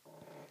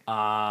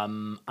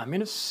 I'm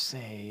gonna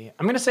say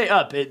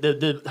up.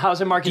 The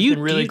housing market's Do you-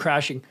 been really do you-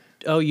 crashing.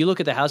 Oh, you look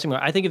at the housing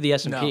market. I think of the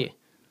S&P.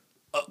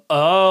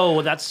 Oh,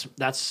 well, that's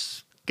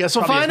Guess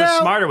we'll probably find a out.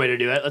 smarter way to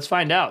do it. Let's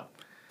find out.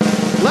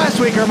 Last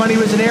week, our money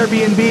was in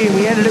Airbnb, and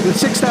we ended it with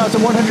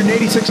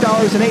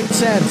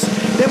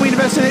 $6,186.08. Then we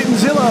invested it in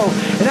Zillow,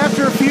 and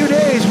after a few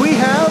days, we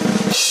have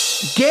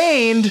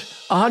gained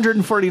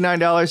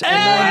 $149.98,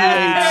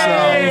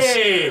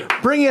 Hey!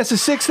 bringing us to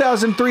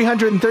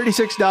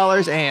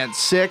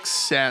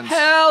 $6,336.06.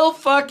 Hell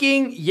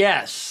fucking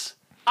yes.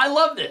 I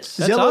love this.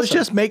 That's Zillow's awesome.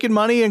 just making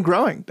money and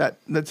growing.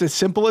 That's as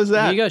simple as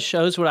that. There you go.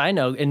 Shows what I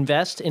know.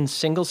 Invest in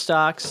single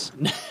stocks.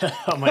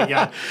 Oh my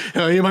God.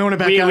 Oh, you might want to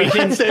back we out.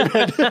 can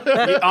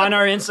on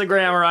our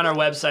Instagram or on our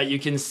website, you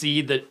can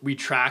see that we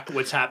track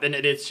what's happened,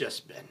 and it's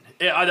just been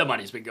the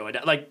money's been going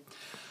down. Like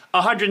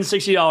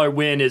 $160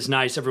 win is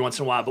nice every once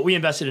in a while, but we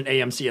invested in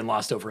AMC and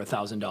lost over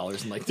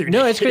 $1,000 in like 3 days.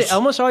 No, it's great.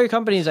 Almost all your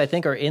companies, I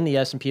think, are in the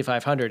S&P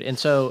 500, and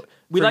so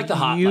We for like the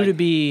hot, you like, to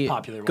be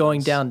popular going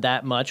ones. down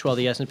that much while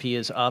the S&P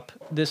is up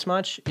this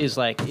much is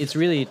like it's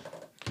really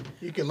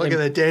You can look at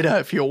the data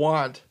if you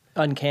want.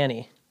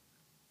 uncanny.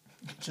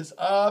 Just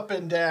up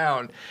and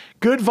down.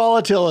 Good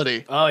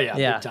volatility. Oh yeah,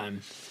 Yeah. big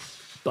time.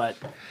 But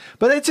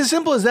But it's as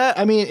simple as that.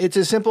 I mean, it's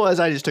as simple as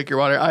I just took your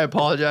water. I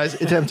apologize.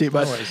 It's empty,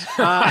 but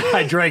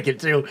I drank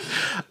it too.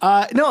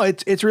 no,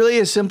 it's really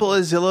as simple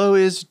as Zillow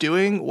is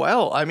doing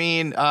well. I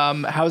mean,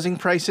 housing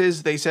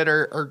prices they said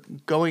are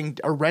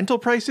rental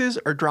prices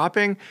are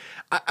dropping.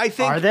 I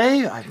think Are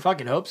they? I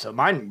fucking hope so.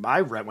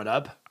 My rent went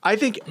up. I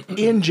think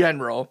in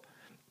general,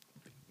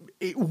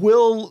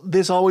 will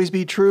this always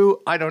be true?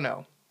 I don't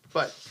know,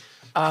 but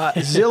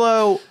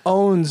Zillow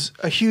owns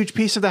a huge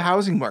piece of the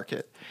housing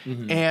market.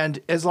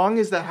 And as long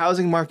as the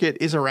housing market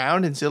is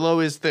around and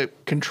Zillow is the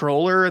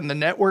controller and the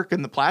network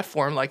and the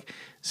platform, like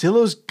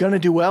Zillow's gonna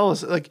do well.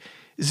 Like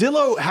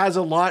Zillow has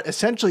a lot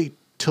essentially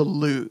to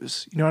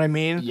lose. You know what I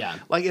mean? Yeah.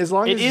 Like as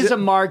long It as is a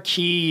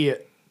marquee.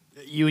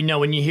 You know,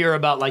 when you hear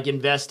about like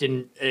invest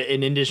in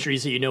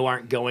industries that you know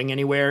aren't going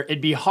anywhere,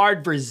 it'd be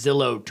hard for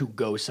Zillow to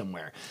go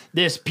somewhere.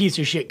 This piece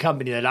of shit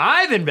company that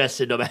I've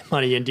invested all my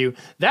money into,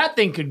 that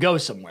thing could go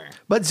somewhere.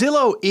 But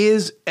Zillow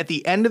is, at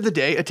the end of the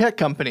day, a tech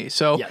company.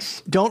 So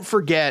Yes. don't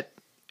forget,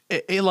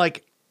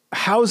 like,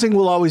 housing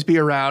will always be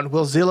around.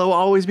 Will Zillow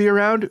always be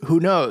around? Who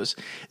knows?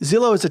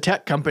 Zillow is a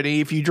tech company.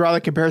 If you draw the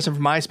comparison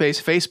from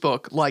MySpace,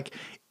 Facebook, like,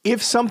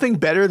 if something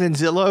better than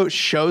Zillow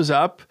shows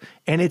up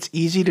and it's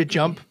easy to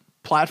jump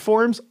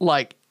platforms,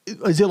 like,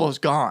 Zillow's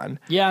gone.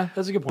 Yeah,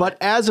 that's a good point. But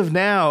as of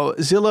now,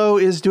 Zillow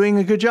is doing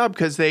a good job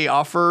because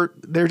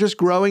they're just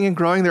growing and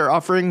growing.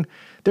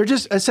 They're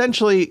just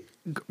essentially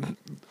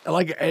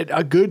like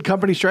a good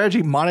company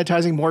strategy,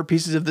 monetizing more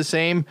pieces of the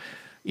same,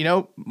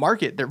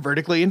 market. They're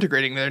vertically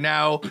integrating. They're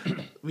now,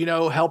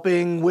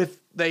 helping with,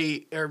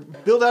 they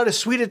build out a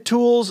suite of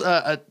tools,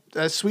 a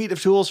suite of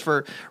tools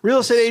for real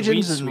estate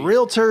agents and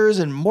realtors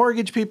and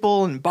mortgage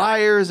people and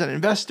buyers and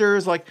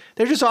investors. Like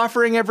they're just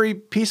offering every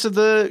piece of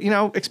the,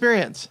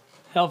 experience.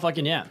 Hell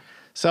fucking yeah.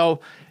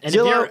 So And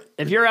Zillow,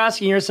 if you're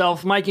asking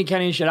yourself, Mike and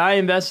Kenny, should I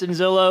invest in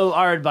Zillow?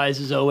 Our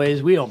advice is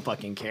always, we don't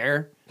fucking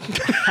care.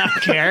 I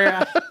don't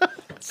care.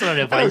 It's not an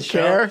I advice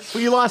don't care. show.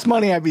 If you lost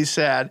money, I'd be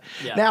sad.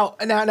 Yeah.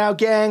 Now,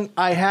 gang,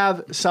 I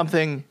have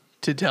something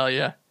to tell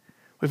you.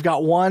 we've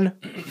got one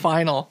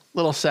final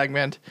little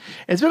segment.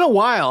 It's been a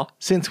while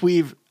since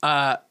we've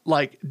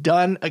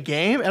done a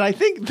game, and I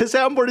think the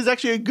soundboard is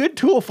actually a good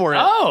tool for it.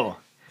 Oh,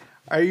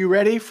 Are you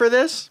ready for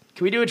this?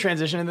 can we do a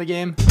transition in the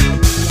game?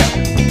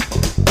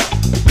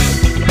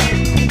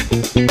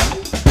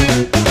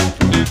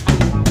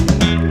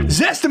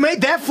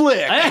 Zestimate that flick.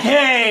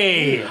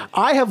 Hey!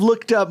 I have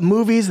looked up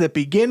movies that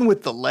begin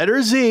with the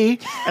letter Z,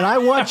 and I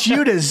want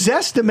you to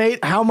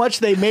zestimate how much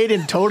they made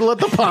in total at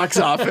the box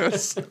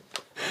office.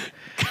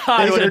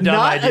 God, These what a are dumb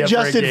not idea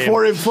adjusted a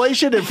for game.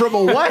 inflation and from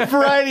a wide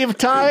variety of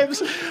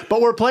times,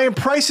 but we're playing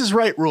Price is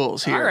Right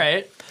rules here. All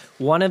right.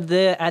 One of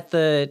at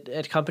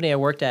the company I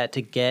worked at,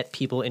 to get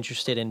people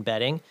interested in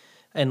betting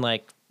and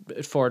like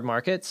forward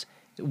markets,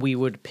 we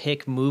would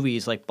pick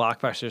movies like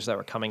blockbusters that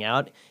were coming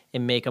out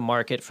and make a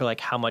market for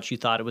like how much you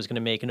thought it was going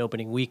to make an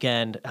opening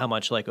weekend, how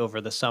much like over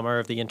the summer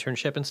of the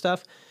internship and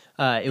stuff.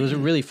 It was a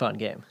really fun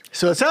game.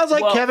 So it sounds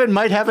like Kevin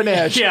might have an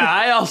edge. Yeah,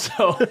 I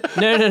also.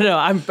 No.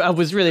 I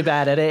was really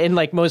bad at it, and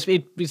like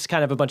it's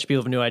kind of a bunch of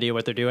people have no idea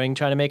what they're doing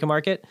trying to make a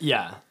market.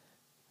 Yeah.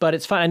 But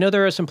it's fun. I know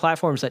there are some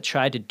platforms that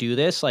tried to do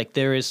this. Like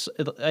there is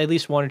at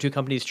least one or two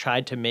companies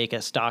tried to make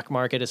a stock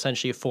market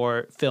essentially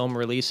for film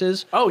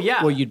releases. Oh,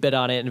 yeah. Where you'd bet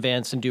on it in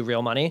advance and do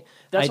real money.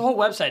 That's a whole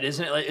website,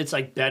 isn't it? Like, it's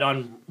like bet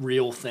on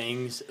real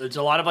things. There's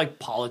a lot of like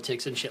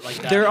politics and shit like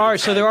that. There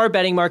are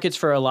betting markets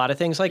for a lot of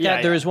things like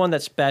that. There yeah. is one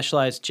that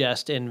specialized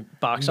just in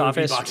box Movie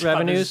office box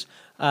revenues.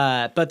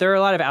 But there are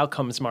a lot of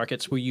outcomes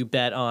markets where you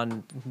bet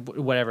on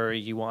whatever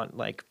you want,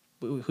 like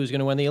who's going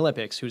to win the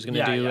Olympics, who's going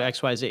to do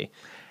X, Y, Z.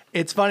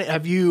 It's funny.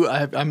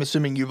 I'm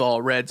assuming you've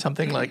all read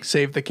something like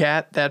Save the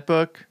Cat, that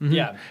book. Mm-hmm.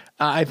 Yeah.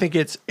 I think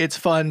it's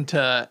fun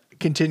to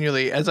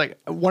continually, as like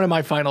one of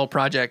my final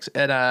projects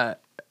at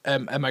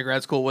my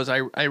grad school was I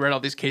read all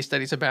these case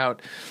studies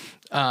about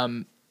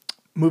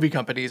movie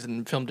companies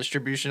and film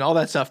distribution, all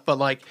that stuff. But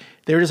like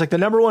they were just like the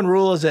number one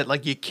rule is that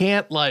like you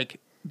can't like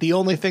the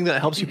only thing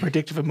that helps you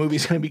predict if a movie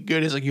is going to be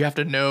good is like you have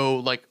to know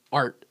like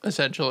art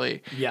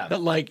essentially. Yeah.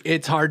 That like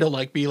it's hard to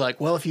like be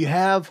like, well, if you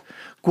have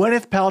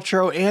Gwyneth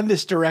Paltrow and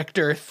this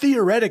director,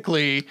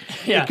 theoretically,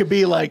 it could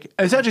be like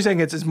essentially saying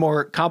it's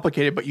more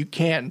complicated, but you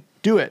can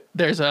do it.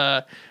 There's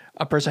a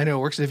person I know who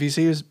works at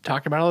VC who's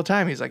talking about it all the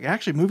time. He's like,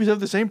 actually, movies have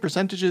the same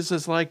percentages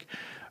as like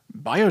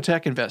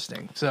biotech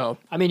investing. So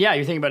I mean, yeah,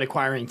 you're thinking about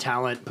acquiring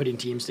talent, putting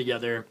teams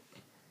together.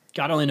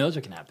 God only knows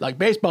what can happen. like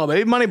baseball,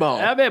 baby, Moneyball.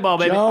 Yeah, baseball,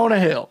 baby. Jonah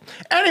Hill.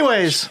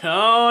 Anyways,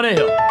 On a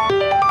hill.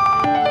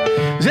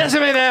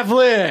 Zestimate that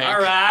flick. All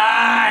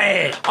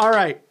right. All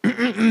right.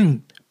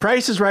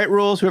 Price is Right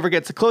rules. Whoever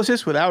gets the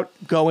closest without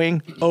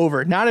going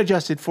over. Not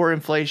adjusted for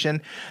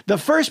inflation. The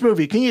first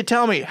movie, can you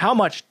tell me how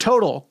much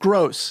total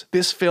gross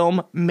this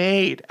film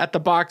made at the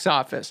box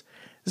office?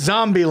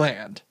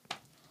 Zombieland.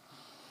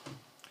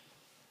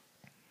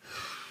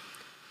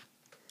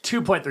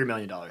 $2.3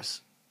 million.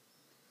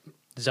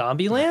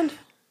 Zombieland?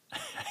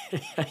 Did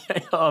Isn't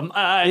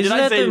I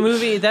that say the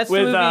movie? That's the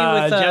with, movie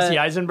with Jesse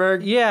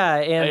Eisenberg? Yeah,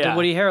 and Yeah.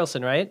 Woody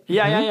Harrelson, right?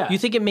 Yeah. You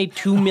think it made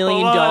 $2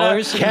 million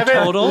in Kevin,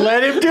 total?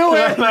 let him do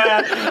it.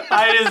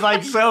 I just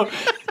like so.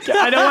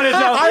 I don't want to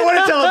tell. I want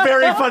to tell a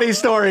very funny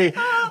story.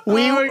 God.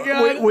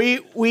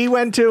 We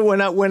went to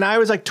when I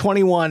was like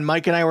 21.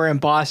 Mike and I were in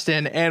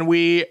Boston, and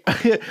we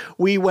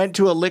went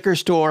to a liquor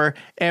store,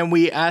 and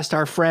we asked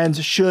our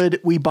friends, should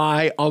we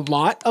buy a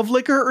lot of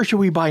liquor or should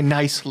we buy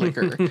nice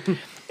liquor?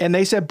 And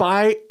they said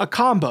buy a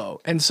combo,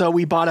 and so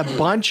we bought a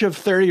bunch of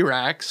 30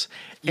 racks,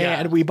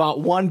 and we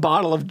bought one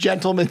bottle of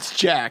Gentleman's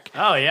Jack.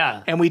 Oh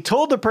yeah. And we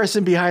told the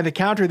person behind the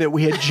counter that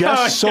we had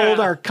just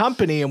sold our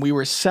company and we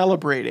were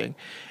celebrating.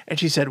 And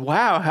she said,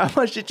 wow, how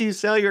much did you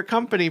sell your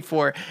company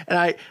for?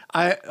 And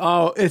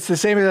it's the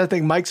same as I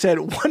think Mike said,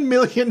 $1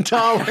 million.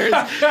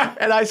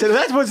 And I said,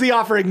 that was the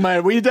offering,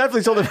 man. We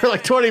definitely sold it for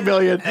like $20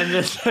 million. And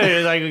this it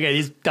was like, okay,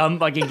 these dumb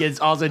fucking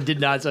kids also did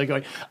not start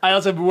going. I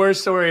also have a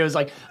worse story. It was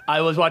like I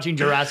was watching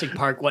Jurassic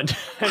Park one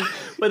time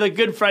with a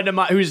good friend of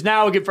mine, who's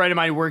now a good friend of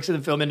mine who works in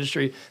the film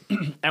industry.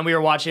 And we were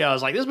watching it. I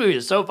was like, this movie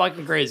is so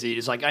fucking crazy.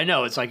 He's like, I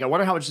know. It's like, I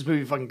wonder how much this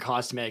movie fucking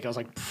cost to make. I was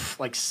like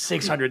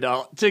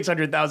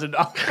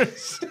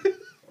 $600,000.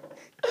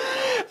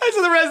 And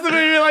so the rest of the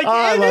movie, like,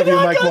 I love you,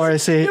 Mike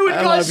Morrissey. It would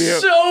I cost love you.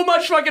 so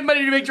much fucking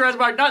money to make Jurassic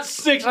Park, not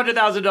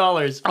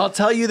 $600,000. I'll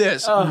tell you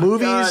this,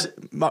 movies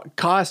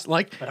cost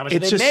like, But how much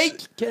it's did they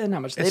just, make? Ken, how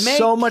much did it's they make?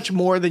 so much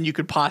more than you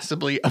could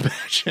possibly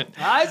imagine.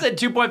 I said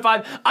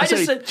 2.5. I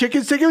just said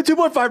chicken stick with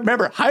 2.5.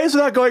 Remember, highest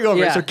without going over,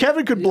 Yeah. so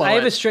Kevin could blow I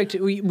have it. a strict.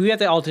 We have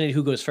to alternate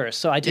who goes first,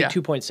 so I take Yeah.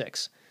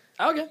 2.6.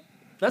 okay.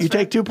 That's You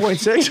fair. take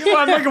 2.6. Well,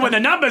 I'm working with the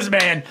numbers,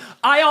 man.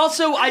 I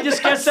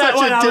just guessed that Such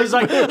one. a I was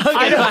dick like, no.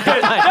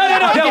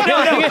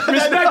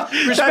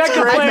 Respect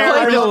the great, player. though.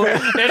 I love it.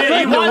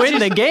 He to wants win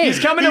the game. He's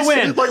coming to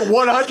win. Like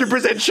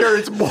 100% sure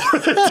it's more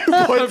than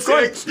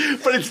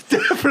 2.6, but it's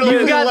definitely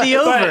You got the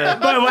less.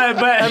 over.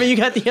 But I mean, you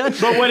got the under.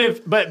 but what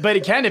if? But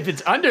again, if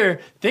it's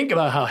under, think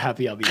about how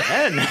happy I'll be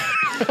then.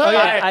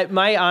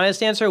 My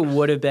honest answer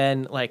would have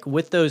been like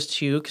with those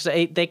two because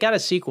they got a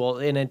sequel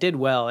and it did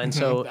well, and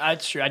so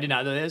That's true. I did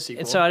not know this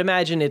sequel. So I'd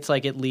imagine it's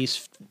like at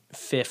least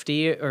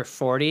 50 or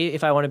 40.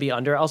 If I want to be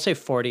under, I'll say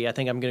 40. I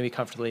think I'm going to be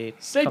comfortably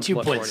Say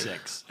comfortable at 40.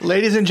 2.6.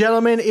 Ladies and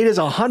gentlemen, it is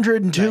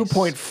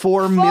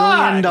 $102.4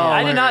 million.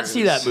 I did not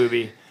see that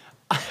movie.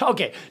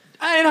 Okay.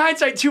 In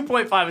hindsight,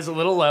 2.5 is a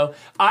little low.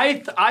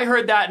 I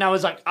heard that and I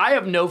was like, I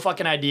have no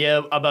fucking idea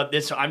about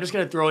this, so I'm just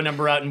gonna throw a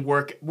number out and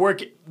work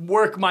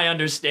my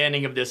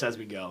understanding of this as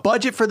we go.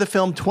 Budget for the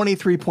film,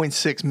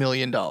 $23.6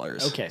 million.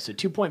 Okay, so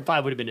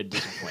 2.5 would have been a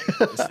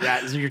disappointment.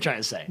 Is what you're trying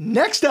to say.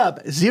 Next up,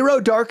 Zero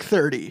Dark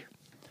 30.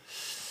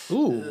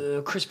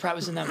 Ooh. Chris Pratt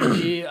was in that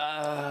movie.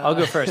 I'll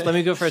go first. Let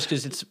me go first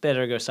because it's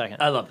better to go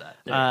second. I love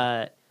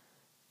that.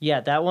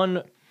 Yeah, that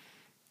one.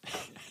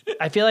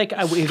 I feel like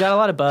we got a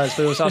lot of buzz,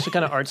 but it was also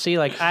kind of artsy.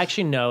 Like,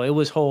 actually, no, it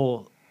was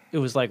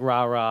like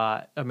rah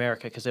rah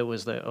America because it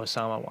was the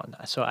Osama one.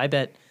 So I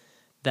bet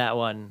that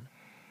one.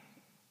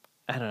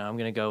 I don't know. I'm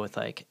gonna go with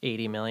like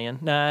 80 million.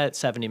 Nah, it's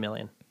 70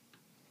 million.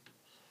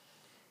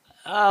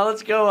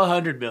 Let's go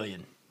 100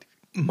 million.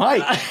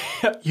 Mike,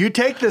 you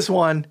take this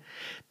one.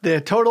 The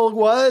total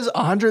was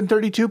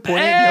 $132.8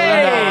 million.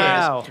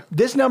 Wow.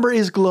 This number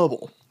is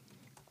global,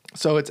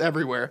 so it's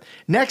everywhere.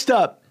 Next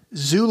up,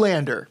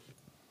 Zoolander.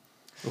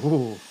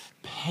 Ooh.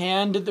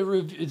 Panned the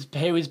review.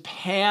 It was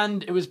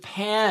panned. It was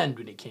panned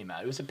when it came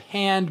out. It was a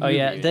panned movie. Oh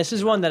yeah, this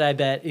is one that I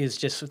bet is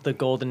just the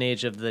golden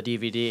age of the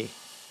DVD.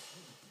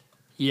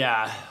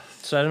 Yeah.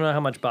 So I don't know how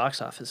much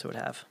box office it would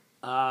have.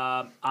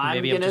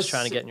 Maybe I'm just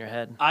trying to get in your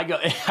head. I'm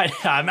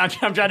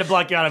trying to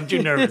block you out. I'm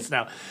too nervous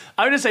now.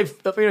 I'm gonna say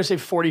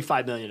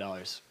 $45 million.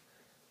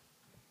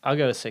 I'll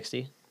go with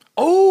 60.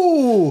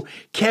 Oh,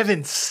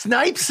 Kevin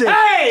snipes it.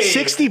 Hey!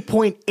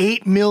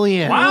 $60.8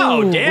 million.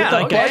 Wow, Ooh, damn. with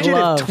like Okay. a Budget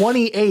glove. of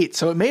 28,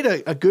 so it made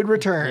a good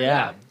return.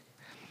 Yeah.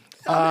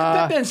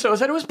 Ben So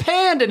said it was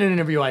panned in an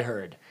interview I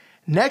heard.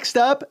 Next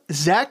up,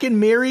 Zach and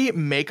Miri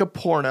make a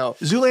porno.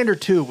 Zoolander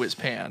 2 was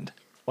panned.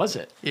 Was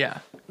it? Yeah.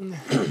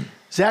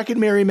 Zach and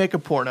Miri make a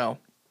porno.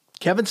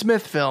 Kevin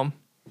Smith film.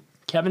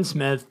 Kevin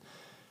Smith,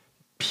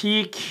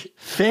 peak.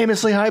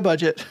 Famously high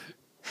budget.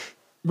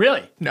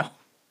 Really? No.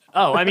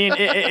 Oh, I mean,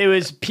 it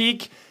was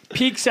peak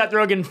Seth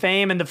Rogen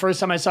fame, and the first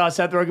time I saw a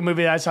Seth Rogen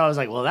movie I was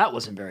like, well, that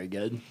wasn't very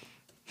good.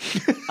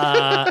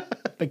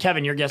 But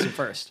Kevin, you're guessing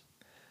first.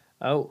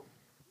 Oh.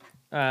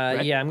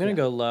 Yeah, I'm going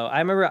to go low. I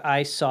remember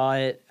I saw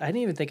it. I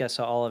didn't even think I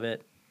saw all of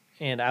it.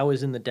 And I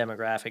was in the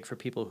demographic for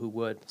people who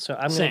would. So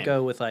I'm going Same. to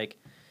go with like,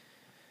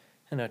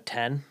 I don't know,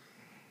 10.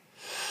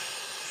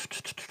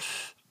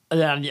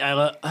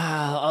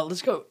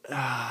 Let's go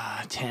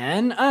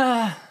 10.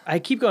 I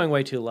keep going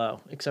way too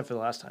low, except for the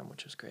last time,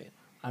 which was great.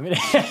 I mean,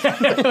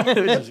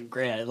 it was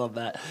great. I love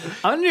that.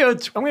 I'm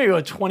gonna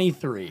go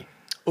 23.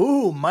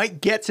 Ooh,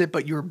 Mike gets it,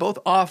 but you were both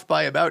off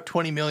by about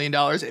 $20 million.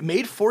 It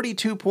made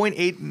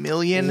 $42.8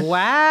 million.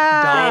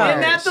 Wow. They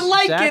didn't have to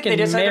like Zach it. They and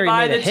just had to Mary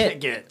buy made a the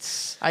hit.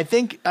 tickets. I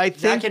think,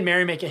 Zach and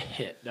Mary make a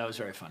hit. That was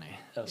very funny.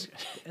 That was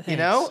good. you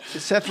know,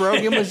 Seth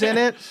Rogen was in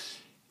it.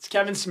 It's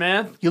Kevin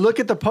Smith. You look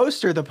at the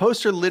poster. The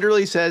poster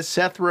literally says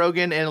Seth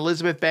Rogen and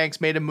Elizabeth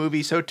Banks made a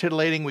movie so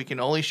titillating we can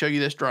only show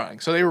you this drawing.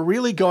 So they were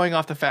really going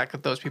off the fact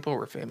that those people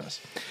were famous.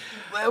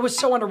 It was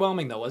so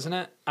underwhelming, though, wasn't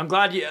it? I'm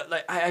glad you.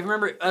 Like, I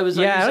remember. I was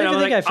like, Yeah, I don't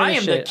even think I I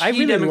am finished the it. key I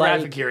really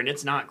demographic like- here, and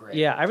it's not great.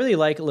 Yeah, I really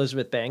like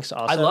Elizabeth Banks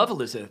also. I love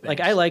Elizabeth Banks.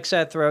 Like, I like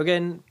Seth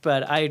Rogen,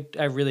 but I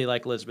really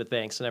like Elizabeth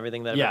Banks and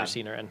everything that I've Yeah. ever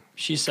seen her in.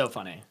 She's so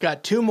funny.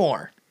 Got two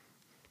more.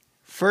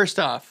 First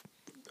off,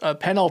 a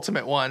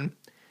penultimate one.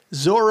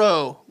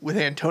 Zorro with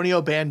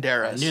Antonio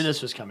Banderas. I knew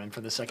this was coming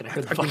from the second I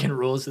heard the fucking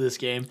rules of this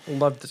game.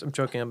 Love this. I'm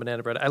joking on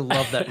banana bread. I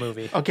love that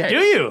movie. Okay. Do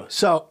you?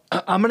 So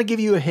I'm going to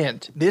give you a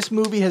hint. This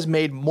movie has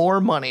made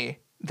more money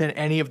than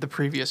any of the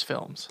previous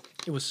films.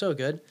 It was so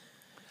good.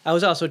 I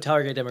was also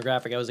target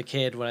demographic. I was a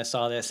kid when I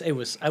saw this. I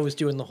was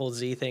doing the whole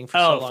Z thing for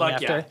so long fuck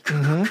after.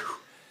 yeah.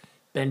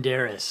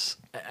 Banderas.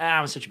 I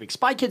was such a big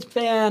Spy Kids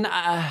fan.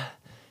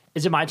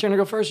 Is it my turn to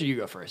go first, or you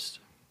go first?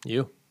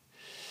 You.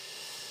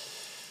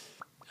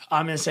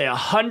 I'm going to say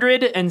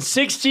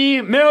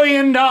 $160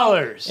 million.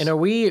 And are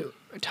we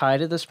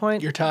tied at this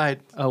point? You're tied.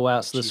 Oh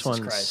wow! So this Jesus one's.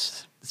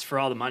 Christ. It's for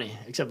all the money,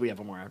 except we have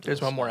one more after There's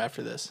this. one more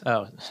after this.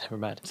 Oh, never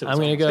mind. So I'm it's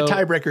gonna almost go. The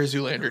tiebreaker is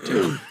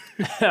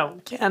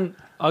Zoolander 2. Ken.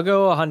 I'll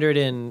go 100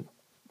 and.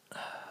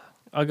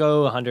 I'll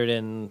go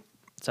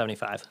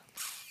 175.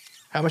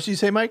 How much did you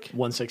say, Mike?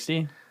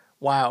 160.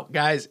 Wow,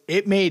 guys,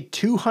 it made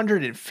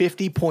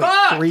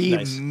 $250.3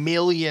 Nice.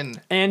 million.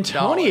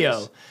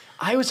 Antonio.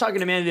 I was talking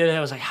to Manny the other day.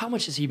 I was like, how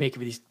much does he make of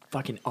these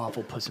fucking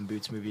awful Puss in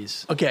Boots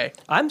movies? Okay,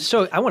 I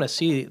want to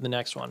see the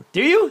next one.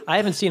 Do you? I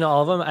haven't seen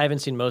all of them. I haven't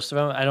seen most of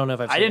them. I don't know if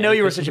I've. I Seen didn't know any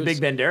you were Puss such in a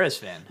big Boots. Banderas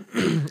fan.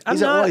 I'm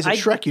he's not. a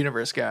Shrek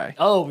universe guy.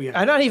 Oh, yeah.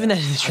 I'm not even a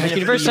Shrek in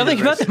universe. the Something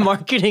about universe. the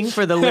marketing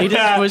for the latest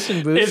Puss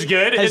in Boots It's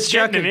good. has It's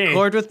struck getting to a me.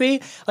 chord with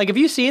me. Like, have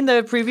you seen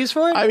the previews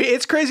for it? I mean,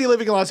 it's crazy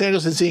living in Los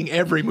Angeles and seeing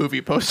every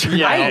movie poster.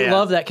 Yeah. I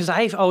love that because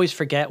I always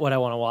forget what I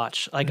want to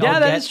watch. Like, Yeah, I'll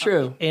that get- is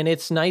true. and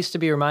it's nice to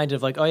be reminded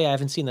of like, oh yeah, I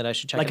haven't seen that. I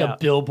should check Like it a out.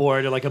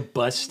 billboard or like a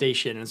bus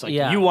station. It's like,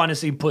 Yeah. you want to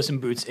see Puss in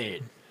Boots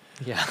 8.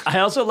 Yeah, I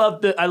also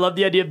love the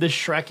idea of the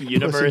Shrek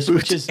universe,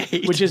 Boots which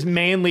 8. is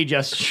mainly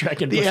just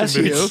Shrek and The Puss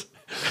in SU. Boots.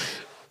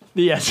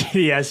 The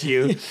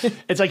SU.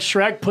 It's like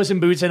Shrek, Puss in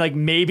Boots, and like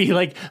maybe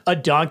like a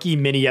donkey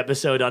mini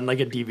episode on like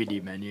a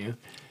DVD menu.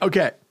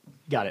 Okay.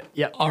 Got it.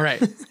 Yep. All right.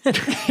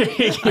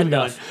 Keep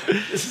going.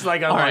 This is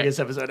like our right. longest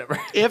episode ever.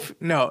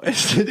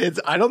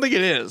 It's I don't think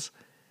it is.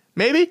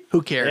 Maybe?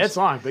 Who cares? It's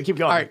long, but keep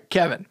going. All right,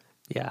 Kevin,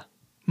 Yeah.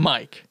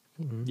 Mike.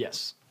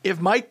 Yes. If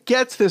Mike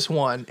gets this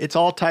one, it's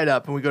all tied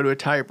up and we go to a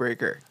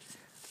tiebreaker.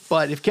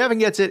 But if Kevin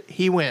gets it,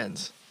 he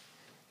wins.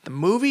 The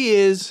movie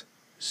is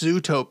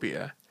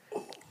Zootopia.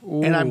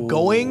 And I'm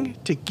going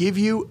to give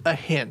you a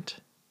hint.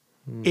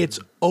 It's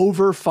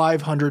over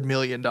 $500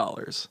 million.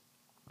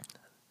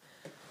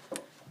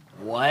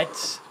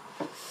 What?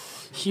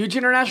 Huge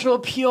international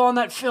appeal on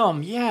that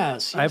film.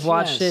 Yes. I've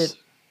watched it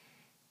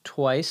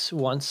twice.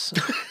 Once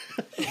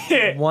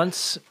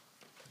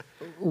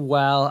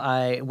while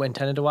I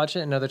intended to watch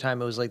it. Another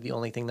time it was like the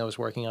only thing that was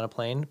working on a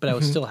plane, but I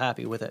was still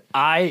happy with it.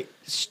 I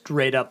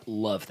straight up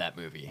love that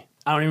movie.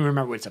 I don't even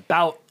remember what it's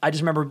about. I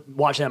just remember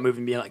watching that movie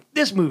and being like,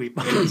 this movie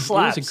fucking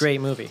slaps. It was a great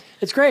movie.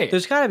 It's great.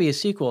 There's got to be a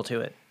sequel to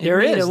it. There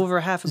made is.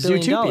 over $500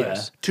 million.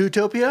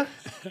 Zootopia?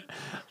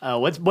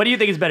 What do you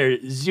think is better?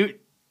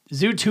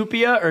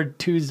 Zootopia or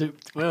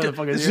what the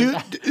fuck is it?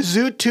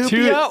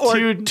 Zootopia or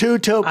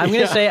Tootopia? I'm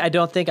going to say I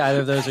don't think either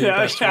of those are your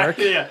best work.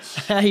 Yeah.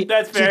 That's fair. Zootopia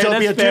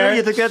That's fair. 2,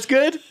 you think that's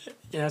good?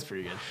 Yeah, that's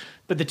pretty good.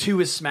 But the 2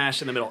 is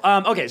smashed in the middle.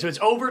 Okay, so it's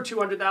over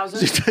 200,000.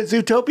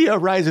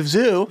 Zootopia, Rise of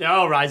Zoo.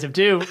 No, Rise of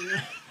 2.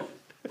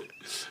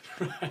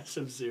 Rise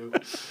of Zoo.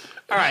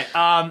 All right.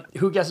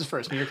 Who guesses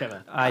first? Me or Kevin?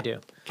 I do.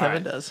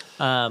 Kevin does.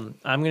 I'm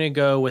going to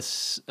go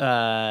with... You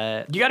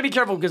got to be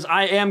careful because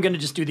I am going to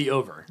just do the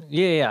over.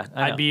 Yeah.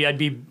 I know.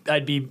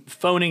 I'd be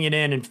phoning it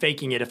in and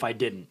faking it if I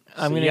didn't.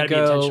 So I'm going to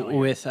go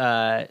with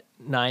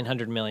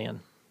 900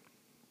 million.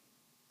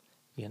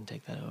 You going to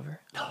take that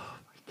over?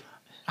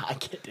 I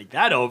can't take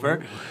that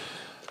over.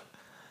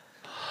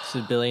 It's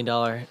 $1 billion.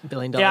 Yeah,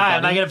 buddy.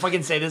 am I going to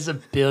fucking say this is a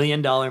 $1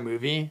 billion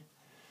movie?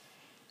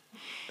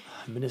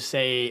 I'm going to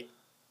say...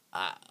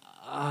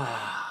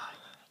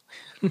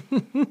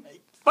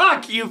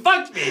 Fuck, you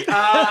fucked me.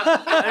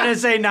 I'm going to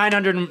say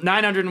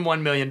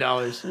 $901 million.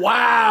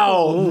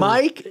 Wow. Ooh.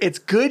 Mike, it's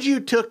good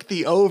you took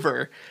the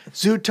over.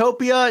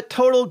 Zootopia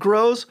total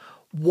gross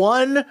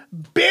 $1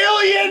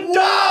 billion.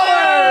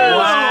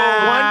 Wow.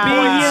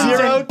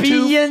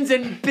 Billions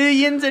and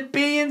billions and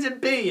billions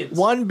and billions.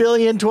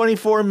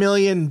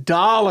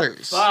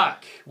 $1,024,000,000.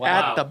 Fuck. Wow.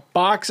 At the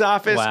box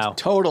office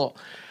total.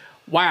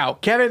 Wow.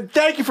 Kevin,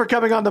 thank you for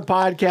coming on the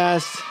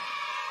podcast.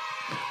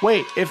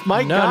 Wait, if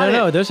Mike got it.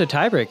 No, there's a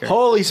tiebreaker.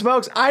 Holy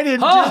smokes, I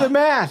didn't do the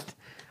math.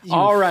 You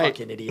all right.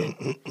 Fucking idiot.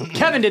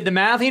 Kevin did the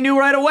math. He knew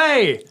right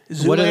away.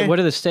 What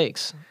are the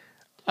stakes?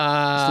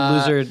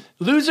 The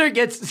loser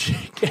gets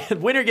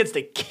winner gets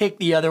to kick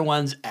the other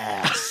one's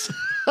ass.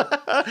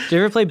 Did you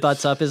ever play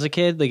Butts Up as a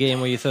kid? The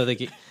game where you throw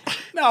the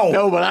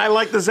No, but I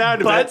like the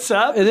sound of it. Butts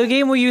Up? The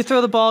game where you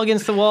throw the ball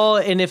against the wall,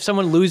 and if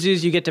someone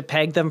loses, you get to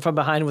peg them from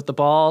behind with the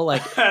ball.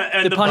 Like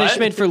the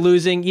punishment for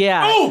losing.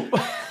 Yeah. Oh!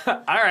 All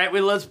right,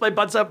 let's play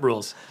Butts Up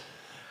rules.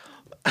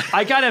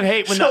 I kind of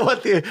hate when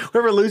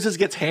whoever loses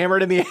gets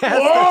hammered in the ass.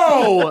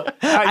 Whoa!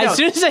 As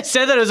soon as I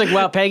said that, I was like,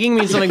 wow, pegging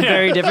means something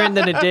very different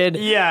than it did.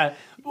 Yeah.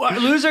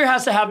 Well, loser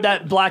has to have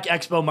that black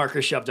expo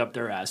marker shoved up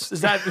their ass. Is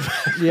that...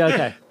 Yeah,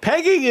 okay.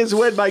 Pegging is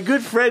when my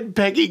good friend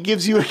Peggy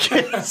gives you a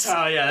kiss.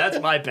 Oh, yeah, that's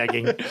my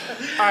pegging. All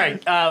right.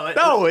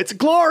 No, it's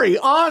glory,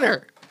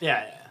 honor.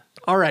 Yeah.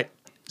 All right.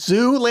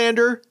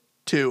 Zoolander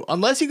 2.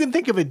 Unless you can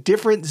think of a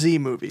different Z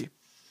movie.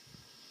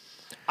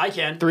 I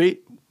can. 3.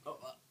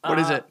 What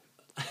is it?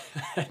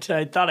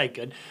 I thought I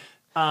could.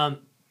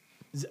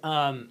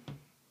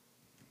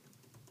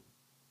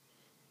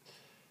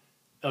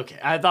 Okay,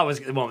 I thought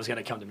one was going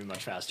to come to me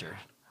much faster.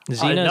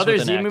 Xena another is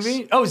with Z an X.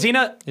 movie? Oh,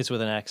 Xena. It's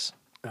with an X.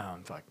 Oh,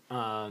 fuck.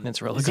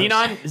 It's roller coaster.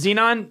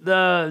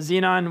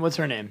 Xenon, what's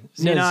her name?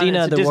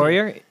 Xena the Disney.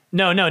 Warrior?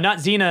 No, not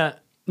Xena.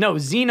 No,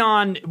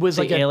 Xenon was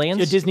like like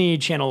Aliens? a Disney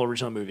Channel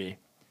original movie.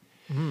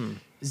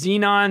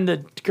 Xenon,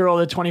 the girl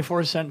of the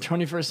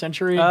 21st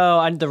century.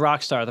 Oh, the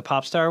rock star, the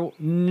pop star?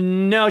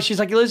 No, she's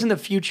like, lives in the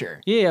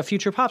future. Yeah,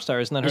 future pop star.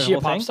 Isn't that her Is she a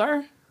whole pop thing?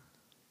 star?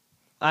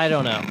 I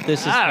don't know.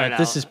 This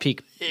is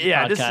peak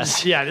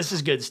podcast. This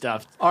is good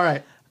stuff. All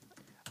right.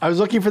 I was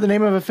looking for the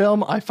name of a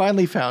film. I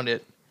finally found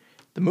it.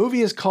 The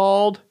movie is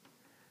called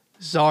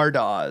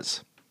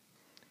Zardoz.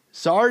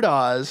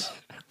 Zardoz.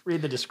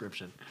 Read the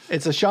description.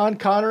 It's a Sean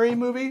Connery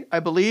movie, I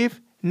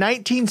believe.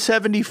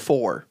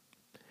 1974.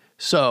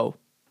 So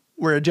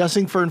we're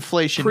adjusting for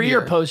inflation Pre here.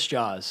 or post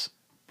Jaws?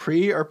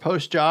 Pre or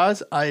post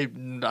Jaws? I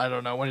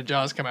don't know. When did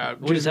Jaws come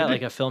out? What is that,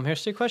 like a film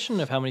history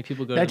question of how many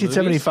people go to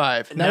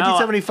 1975. the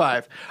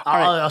 1975. All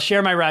right. I'll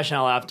share my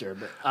rationale after.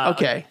 But,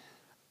 okay.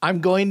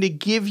 I'm going to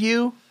give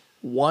you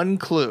one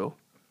clue.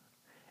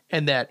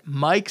 And that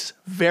Mike's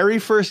very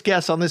first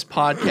guess on this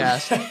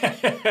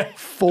podcast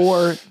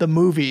for the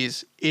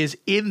movies is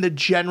in the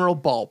general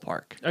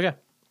ballpark. Okay,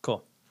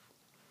 cool.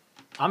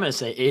 I'm going to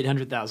say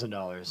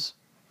 $800,000.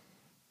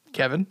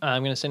 Kevin?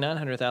 I'm going to say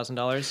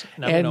 $900,000,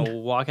 and I'm going to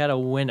walk out a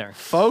winner.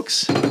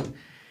 Folks,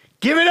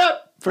 Give it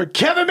up for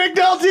Kevin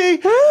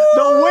McNulty,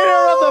 the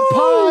winner of the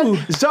pod.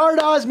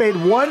 Zardoz made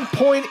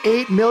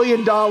 $1.8 million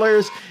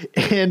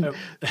in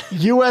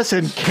U.S.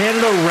 and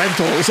Canada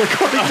rentals,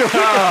 according to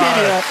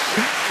Wikipedia.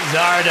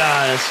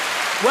 Zardoz.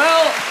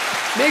 Well,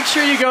 make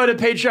sure you go to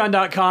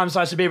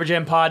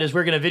patreon.com/thepaperjampod as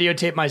we're going to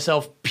videotape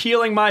myself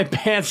peeling my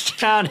pants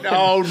down.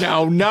 No.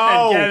 And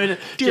Kevin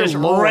Dear just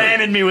Lord.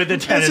 ramming me with the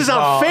tennis This is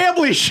ball. a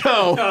family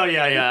show. Oh,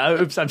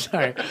 yeah. Oops, I'm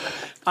sorry.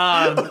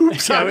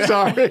 Oops, I'm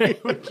sorry.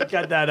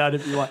 Cut that out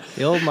if you want.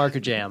 The old marker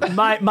jam.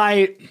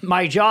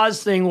 My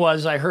Jaws thing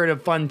was I heard a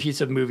fun piece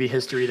of movie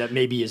history that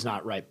maybe is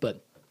not right,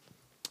 but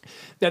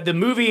that the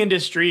movie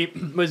industry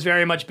was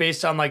very much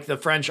based on like the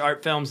French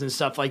art films and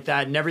stuff like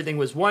that, and everything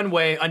was one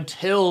way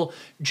until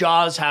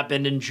Jaws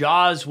happened, and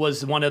Jaws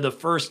was one of the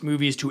first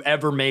movies to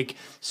ever make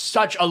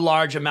such a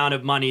large amount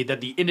of money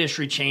that the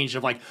industry changed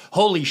of like,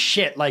 holy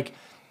shit, like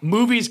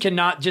movies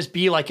cannot just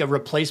be like a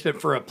replacement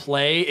for a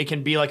play. It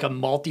can be like a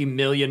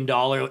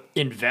multi-million-dollar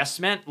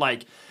investment.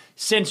 Like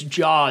since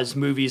Jaws,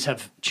 movies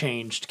have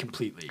changed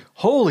completely.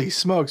 Holy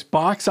smokes,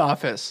 box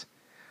office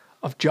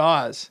of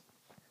Jaws.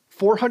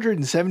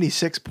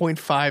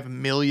 $476.5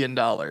 million.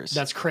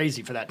 That's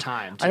crazy for that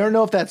time. I don't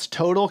know if that's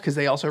total because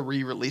they also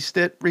re-released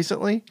it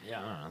recently, Yeah,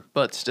 I don't know.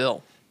 but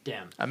still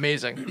Damn.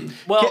 amazing.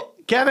 Well,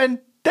 Kevin,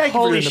 thank you for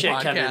holy doing the shit,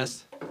 podcast. Kevin.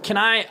 Can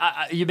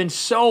I you've been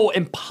so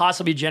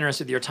impossibly generous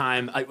with your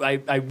time.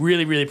 I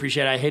really, really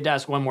appreciate it. I hate to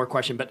ask one more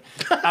question, but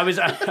I was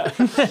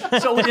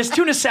so with this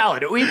tuna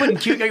salad, are we putting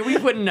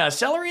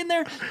celery in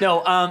there?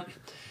 No.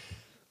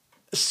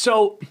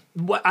 So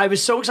I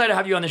was so excited to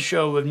have you on the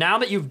show. Now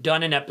that you've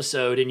done an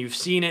episode and you've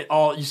seen it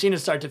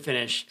start to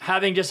finish,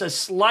 having just a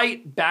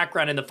slight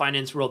background in the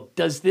finance world,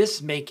 does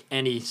this make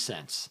any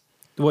sense?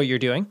 What you're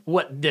doing?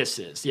 What this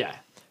is, yeah.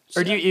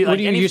 Or do you What like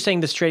are you, any, you're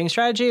saying this trading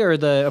strategy or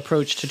the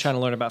approach to trying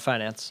to learn about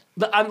finance?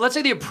 let's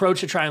say the approach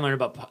to try and learn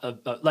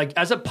about like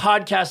as a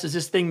podcast, does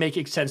this thing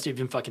make sense to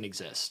even fucking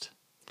exist?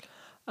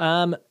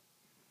 I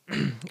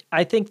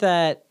think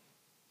that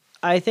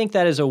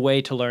is a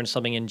way to learn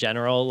something in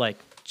general, like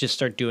just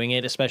start doing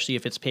it, especially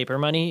if it's paper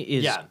money,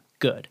 is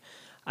good.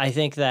 I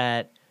think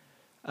that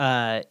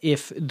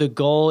if the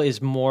goal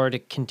is more to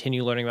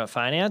continue learning about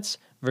finance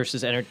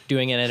versus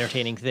doing an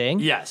entertaining thing,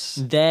 Yes.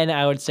 then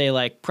I would say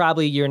like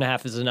probably a year and a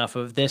half is enough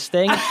of this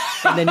thing,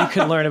 and then you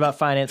can learn about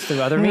finance through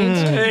other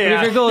means. But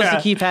if your goal is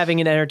to keep having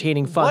an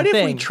entertaining, fun What if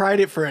thing, we tried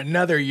it for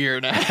another year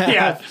and a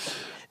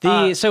half?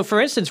 Yeah. so for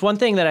instance, one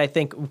thing that I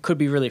think could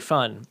be really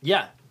fun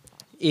Yeah.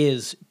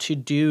 is to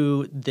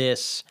do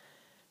this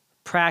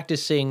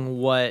practicing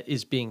what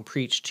is being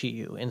preached to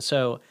you. And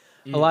so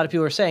a lot of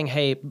people are saying,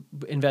 hey,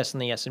 invest in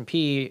the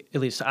S&P. At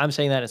least I'm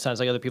saying that. It sounds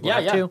like other people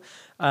have too.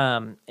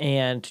 And,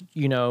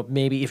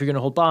 maybe if you're going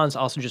to hold bonds,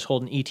 also just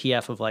hold an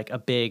ETF of like a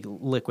big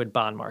liquid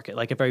bond market,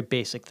 like a very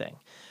basic thing.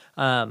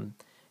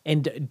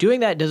 And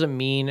doing that doesn't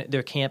mean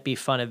there can't be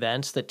fun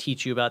events that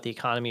teach you about the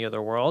economy or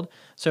the world.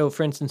 So,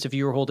 for instance, if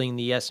you were holding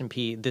the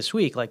S&P this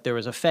week, like there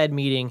was a Fed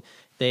meeting,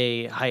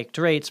 they hiked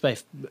rates by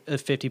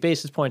 50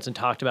 basis points and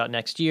talked about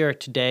next year.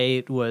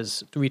 Today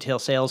was retail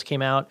sales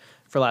came out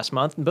for last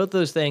month, and both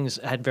those things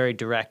had very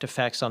direct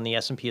effects on the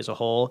S&P as a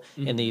whole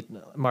and the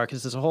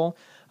markets as a whole.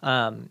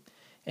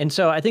 And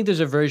so I think there's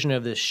a version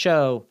of this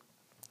show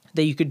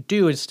that you could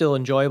do is still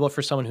enjoyable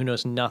for someone who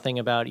knows nothing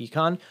about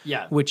econ,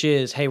 which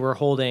is, hey, we're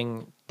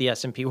holding the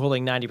S&P, we're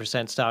holding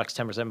 90% stocks,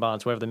 10%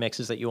 bonds, whatever the mix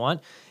is that you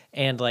want.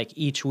 And like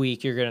each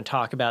week you're going to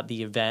talk about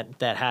the event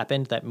that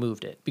happened that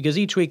moved it. Because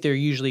each week there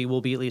usually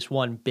will be at least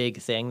one big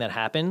thing that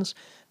happens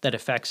that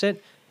affects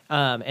it.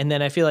 And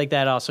then I feel like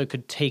that also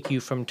could take you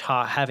from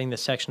having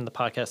this section of the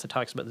podcast that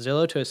talks about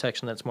Zillow to a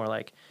section that's more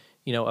like,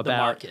 about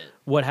market.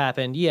 What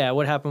happened. Yeah,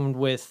 what happened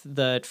with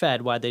the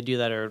Fed? Why'd they do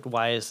that? Or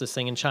why is this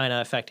thing in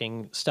China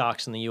affecting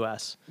stocks in the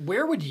U.S.?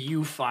 Where would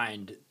you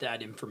find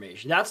that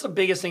information? That's the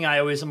biggest thing I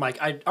always am like,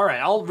 all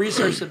right, I'll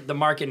research the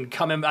market and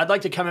come in. I'd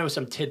like to come in with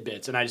some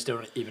tidbits, and I just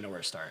don't even know where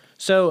to start.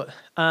 So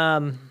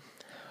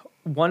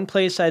one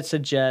place I'd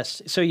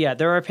suggest,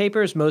 there are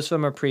papers, most of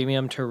them are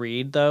premium to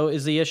read, though,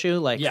 is the issue,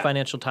 like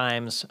Financial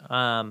Times,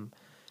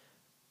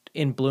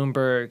 in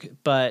Bloomberg,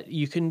 but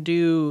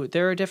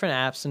there are different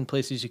apps and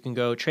places you can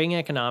go. Trading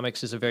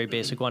Economics is a very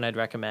basic one I'd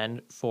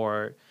recommend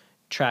for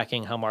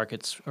tracking how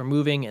markets are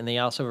moving, and they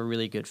also have a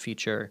really good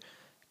feature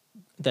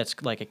that's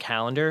like a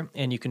calendar,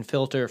 and you can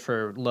filter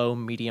for low,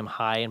 medium,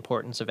 high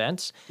importance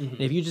events. And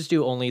if you just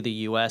do only the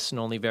US and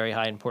only very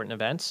high important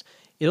events,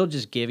 it'll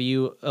just give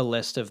you a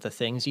list of the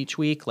things each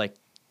week, like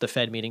the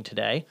Fed meeting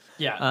today,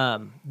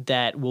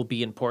 that will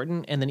be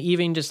important. And then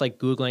even just like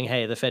Googling,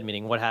 hey, the Fed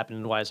meeting, what happened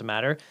and why does it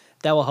matter?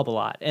 That will help a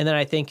lot. And then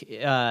I think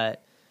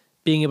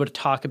being able to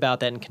talk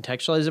about that and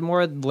contextualize it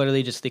more,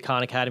 literally just the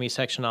Khan Academy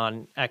section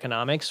on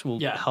economics will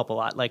help a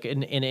lot, like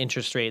in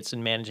interest rates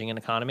and managing an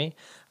economy.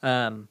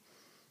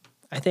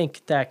 I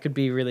think that could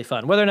be really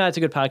fun. Whether or not it's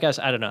a good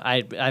podcast, I don't know.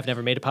 I've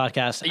never made a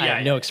podcast. I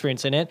have no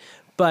experience in it.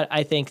 But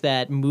I think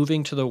that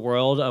moving to the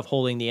world of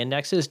holding the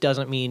indexes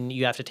doesn't mean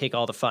you have to take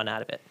all the fun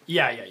out of it.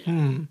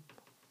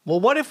 Well,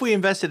 what if we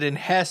invested in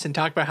Hess and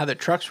talked about how the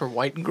trucks were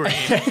white and green?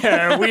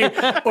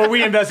 or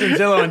we invest in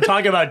Zillow and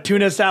talk about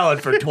tuna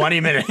salad for 20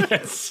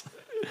 minutes.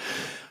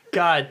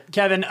 God,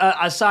 Kevin,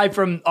 aside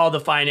from all the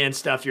finance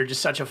stuff, you're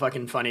just such a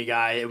fucking funny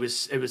guy. It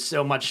was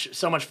so much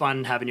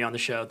fun having you on the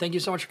show. Thank you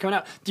so much for coming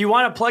out. Do you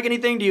want to plug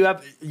anything? Do you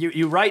have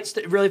you write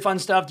really fun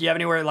stuff? Do you have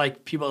anywhere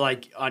like people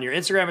like on your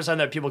Instagram or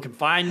something that people can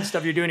find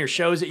stuff you're doing, your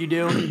shows that you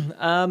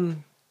do?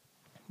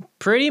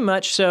 Pretty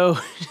much so.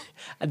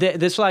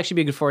 This will actually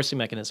be a good forcing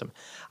mechanism.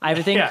 I have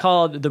a thing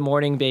called the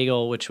Morning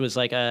Bagel, which was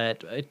like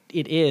it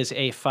is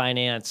a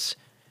finance.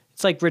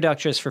 It's like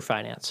reductress for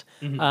finance,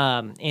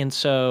 and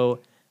so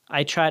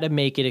I try to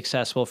make it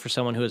accessible for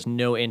someone who has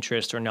no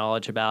interest or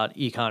knowledge about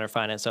econ or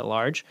finance at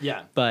large.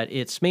 Yeah. But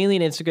it's mainly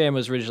an Instagram. It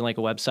was originally like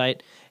a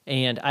website,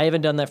 and I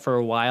haven't done that for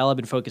a while. I've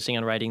been focusing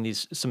on writing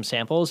some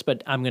samples,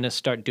 but I'm going to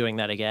start doing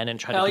that again and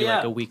try to do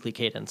like a weekly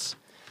cadence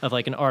of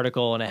like an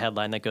article and a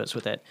headline that goes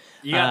with it.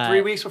 You got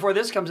 3 weeks before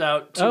this comes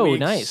out. 2 Oh, weeks.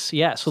 nice.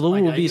 Yeah. So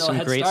there will be some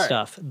great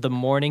stuff. The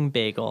Morning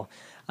Bagel.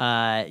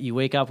 You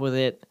wake up with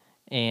it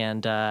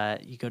and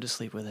you go to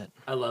sleep with it.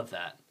 I love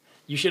that.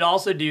 You should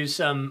also do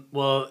some,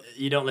 well,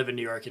 you don't live in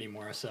New York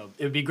anymore, so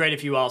it would be great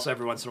if you also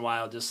every once in a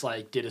while just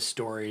like did a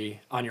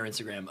story on your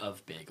Instagram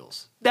of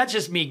bagels. That's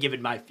just me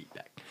giving my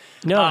feedback.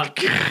 No.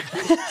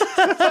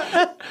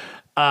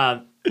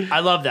 I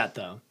love that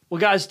though. Well,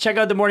 guys, check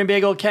out the Morning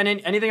Bagel. Ken,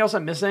 anything else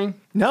I'm missing?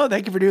 No,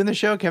 thank you for doing the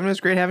show, Kevin. It was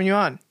great having you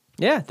on.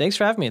 Yeah, thanks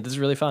for having me. This is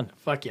really fun.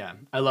 Fuck yeah.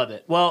 I love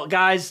it. Well,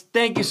 guys,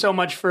 thank you so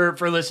much for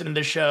listening to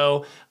the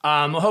show.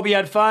 I hope you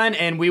had fun,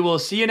 and we will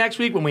see you next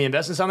week when we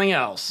invest in something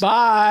else.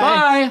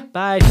 Bye.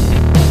 Bye. Bye.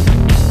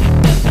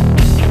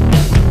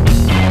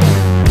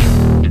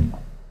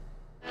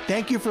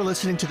 Thank you for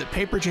listening to the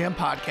Paper Jam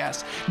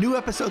Podcast. New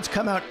episodes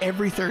come out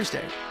every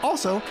Thursday.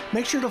 Also,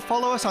 make sure to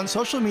follow us on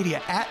social media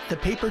at The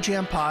Paper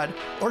Jam Pod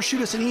or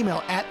shoot us an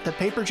email at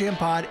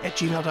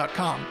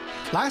thepaperjampod@gmail.com.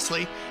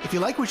 Lastly, if you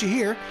like what you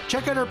hear,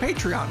 check out our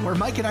Patreon where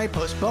Mike and I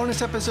post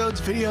bonus episodes,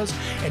 videos,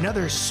 and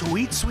other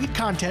sweet, sweet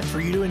content for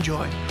you to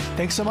enjoy.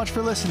 Thanks so much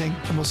for listening,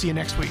 and we'll see you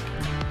next week.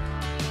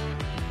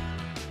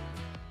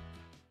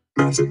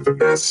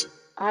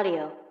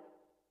 Audio.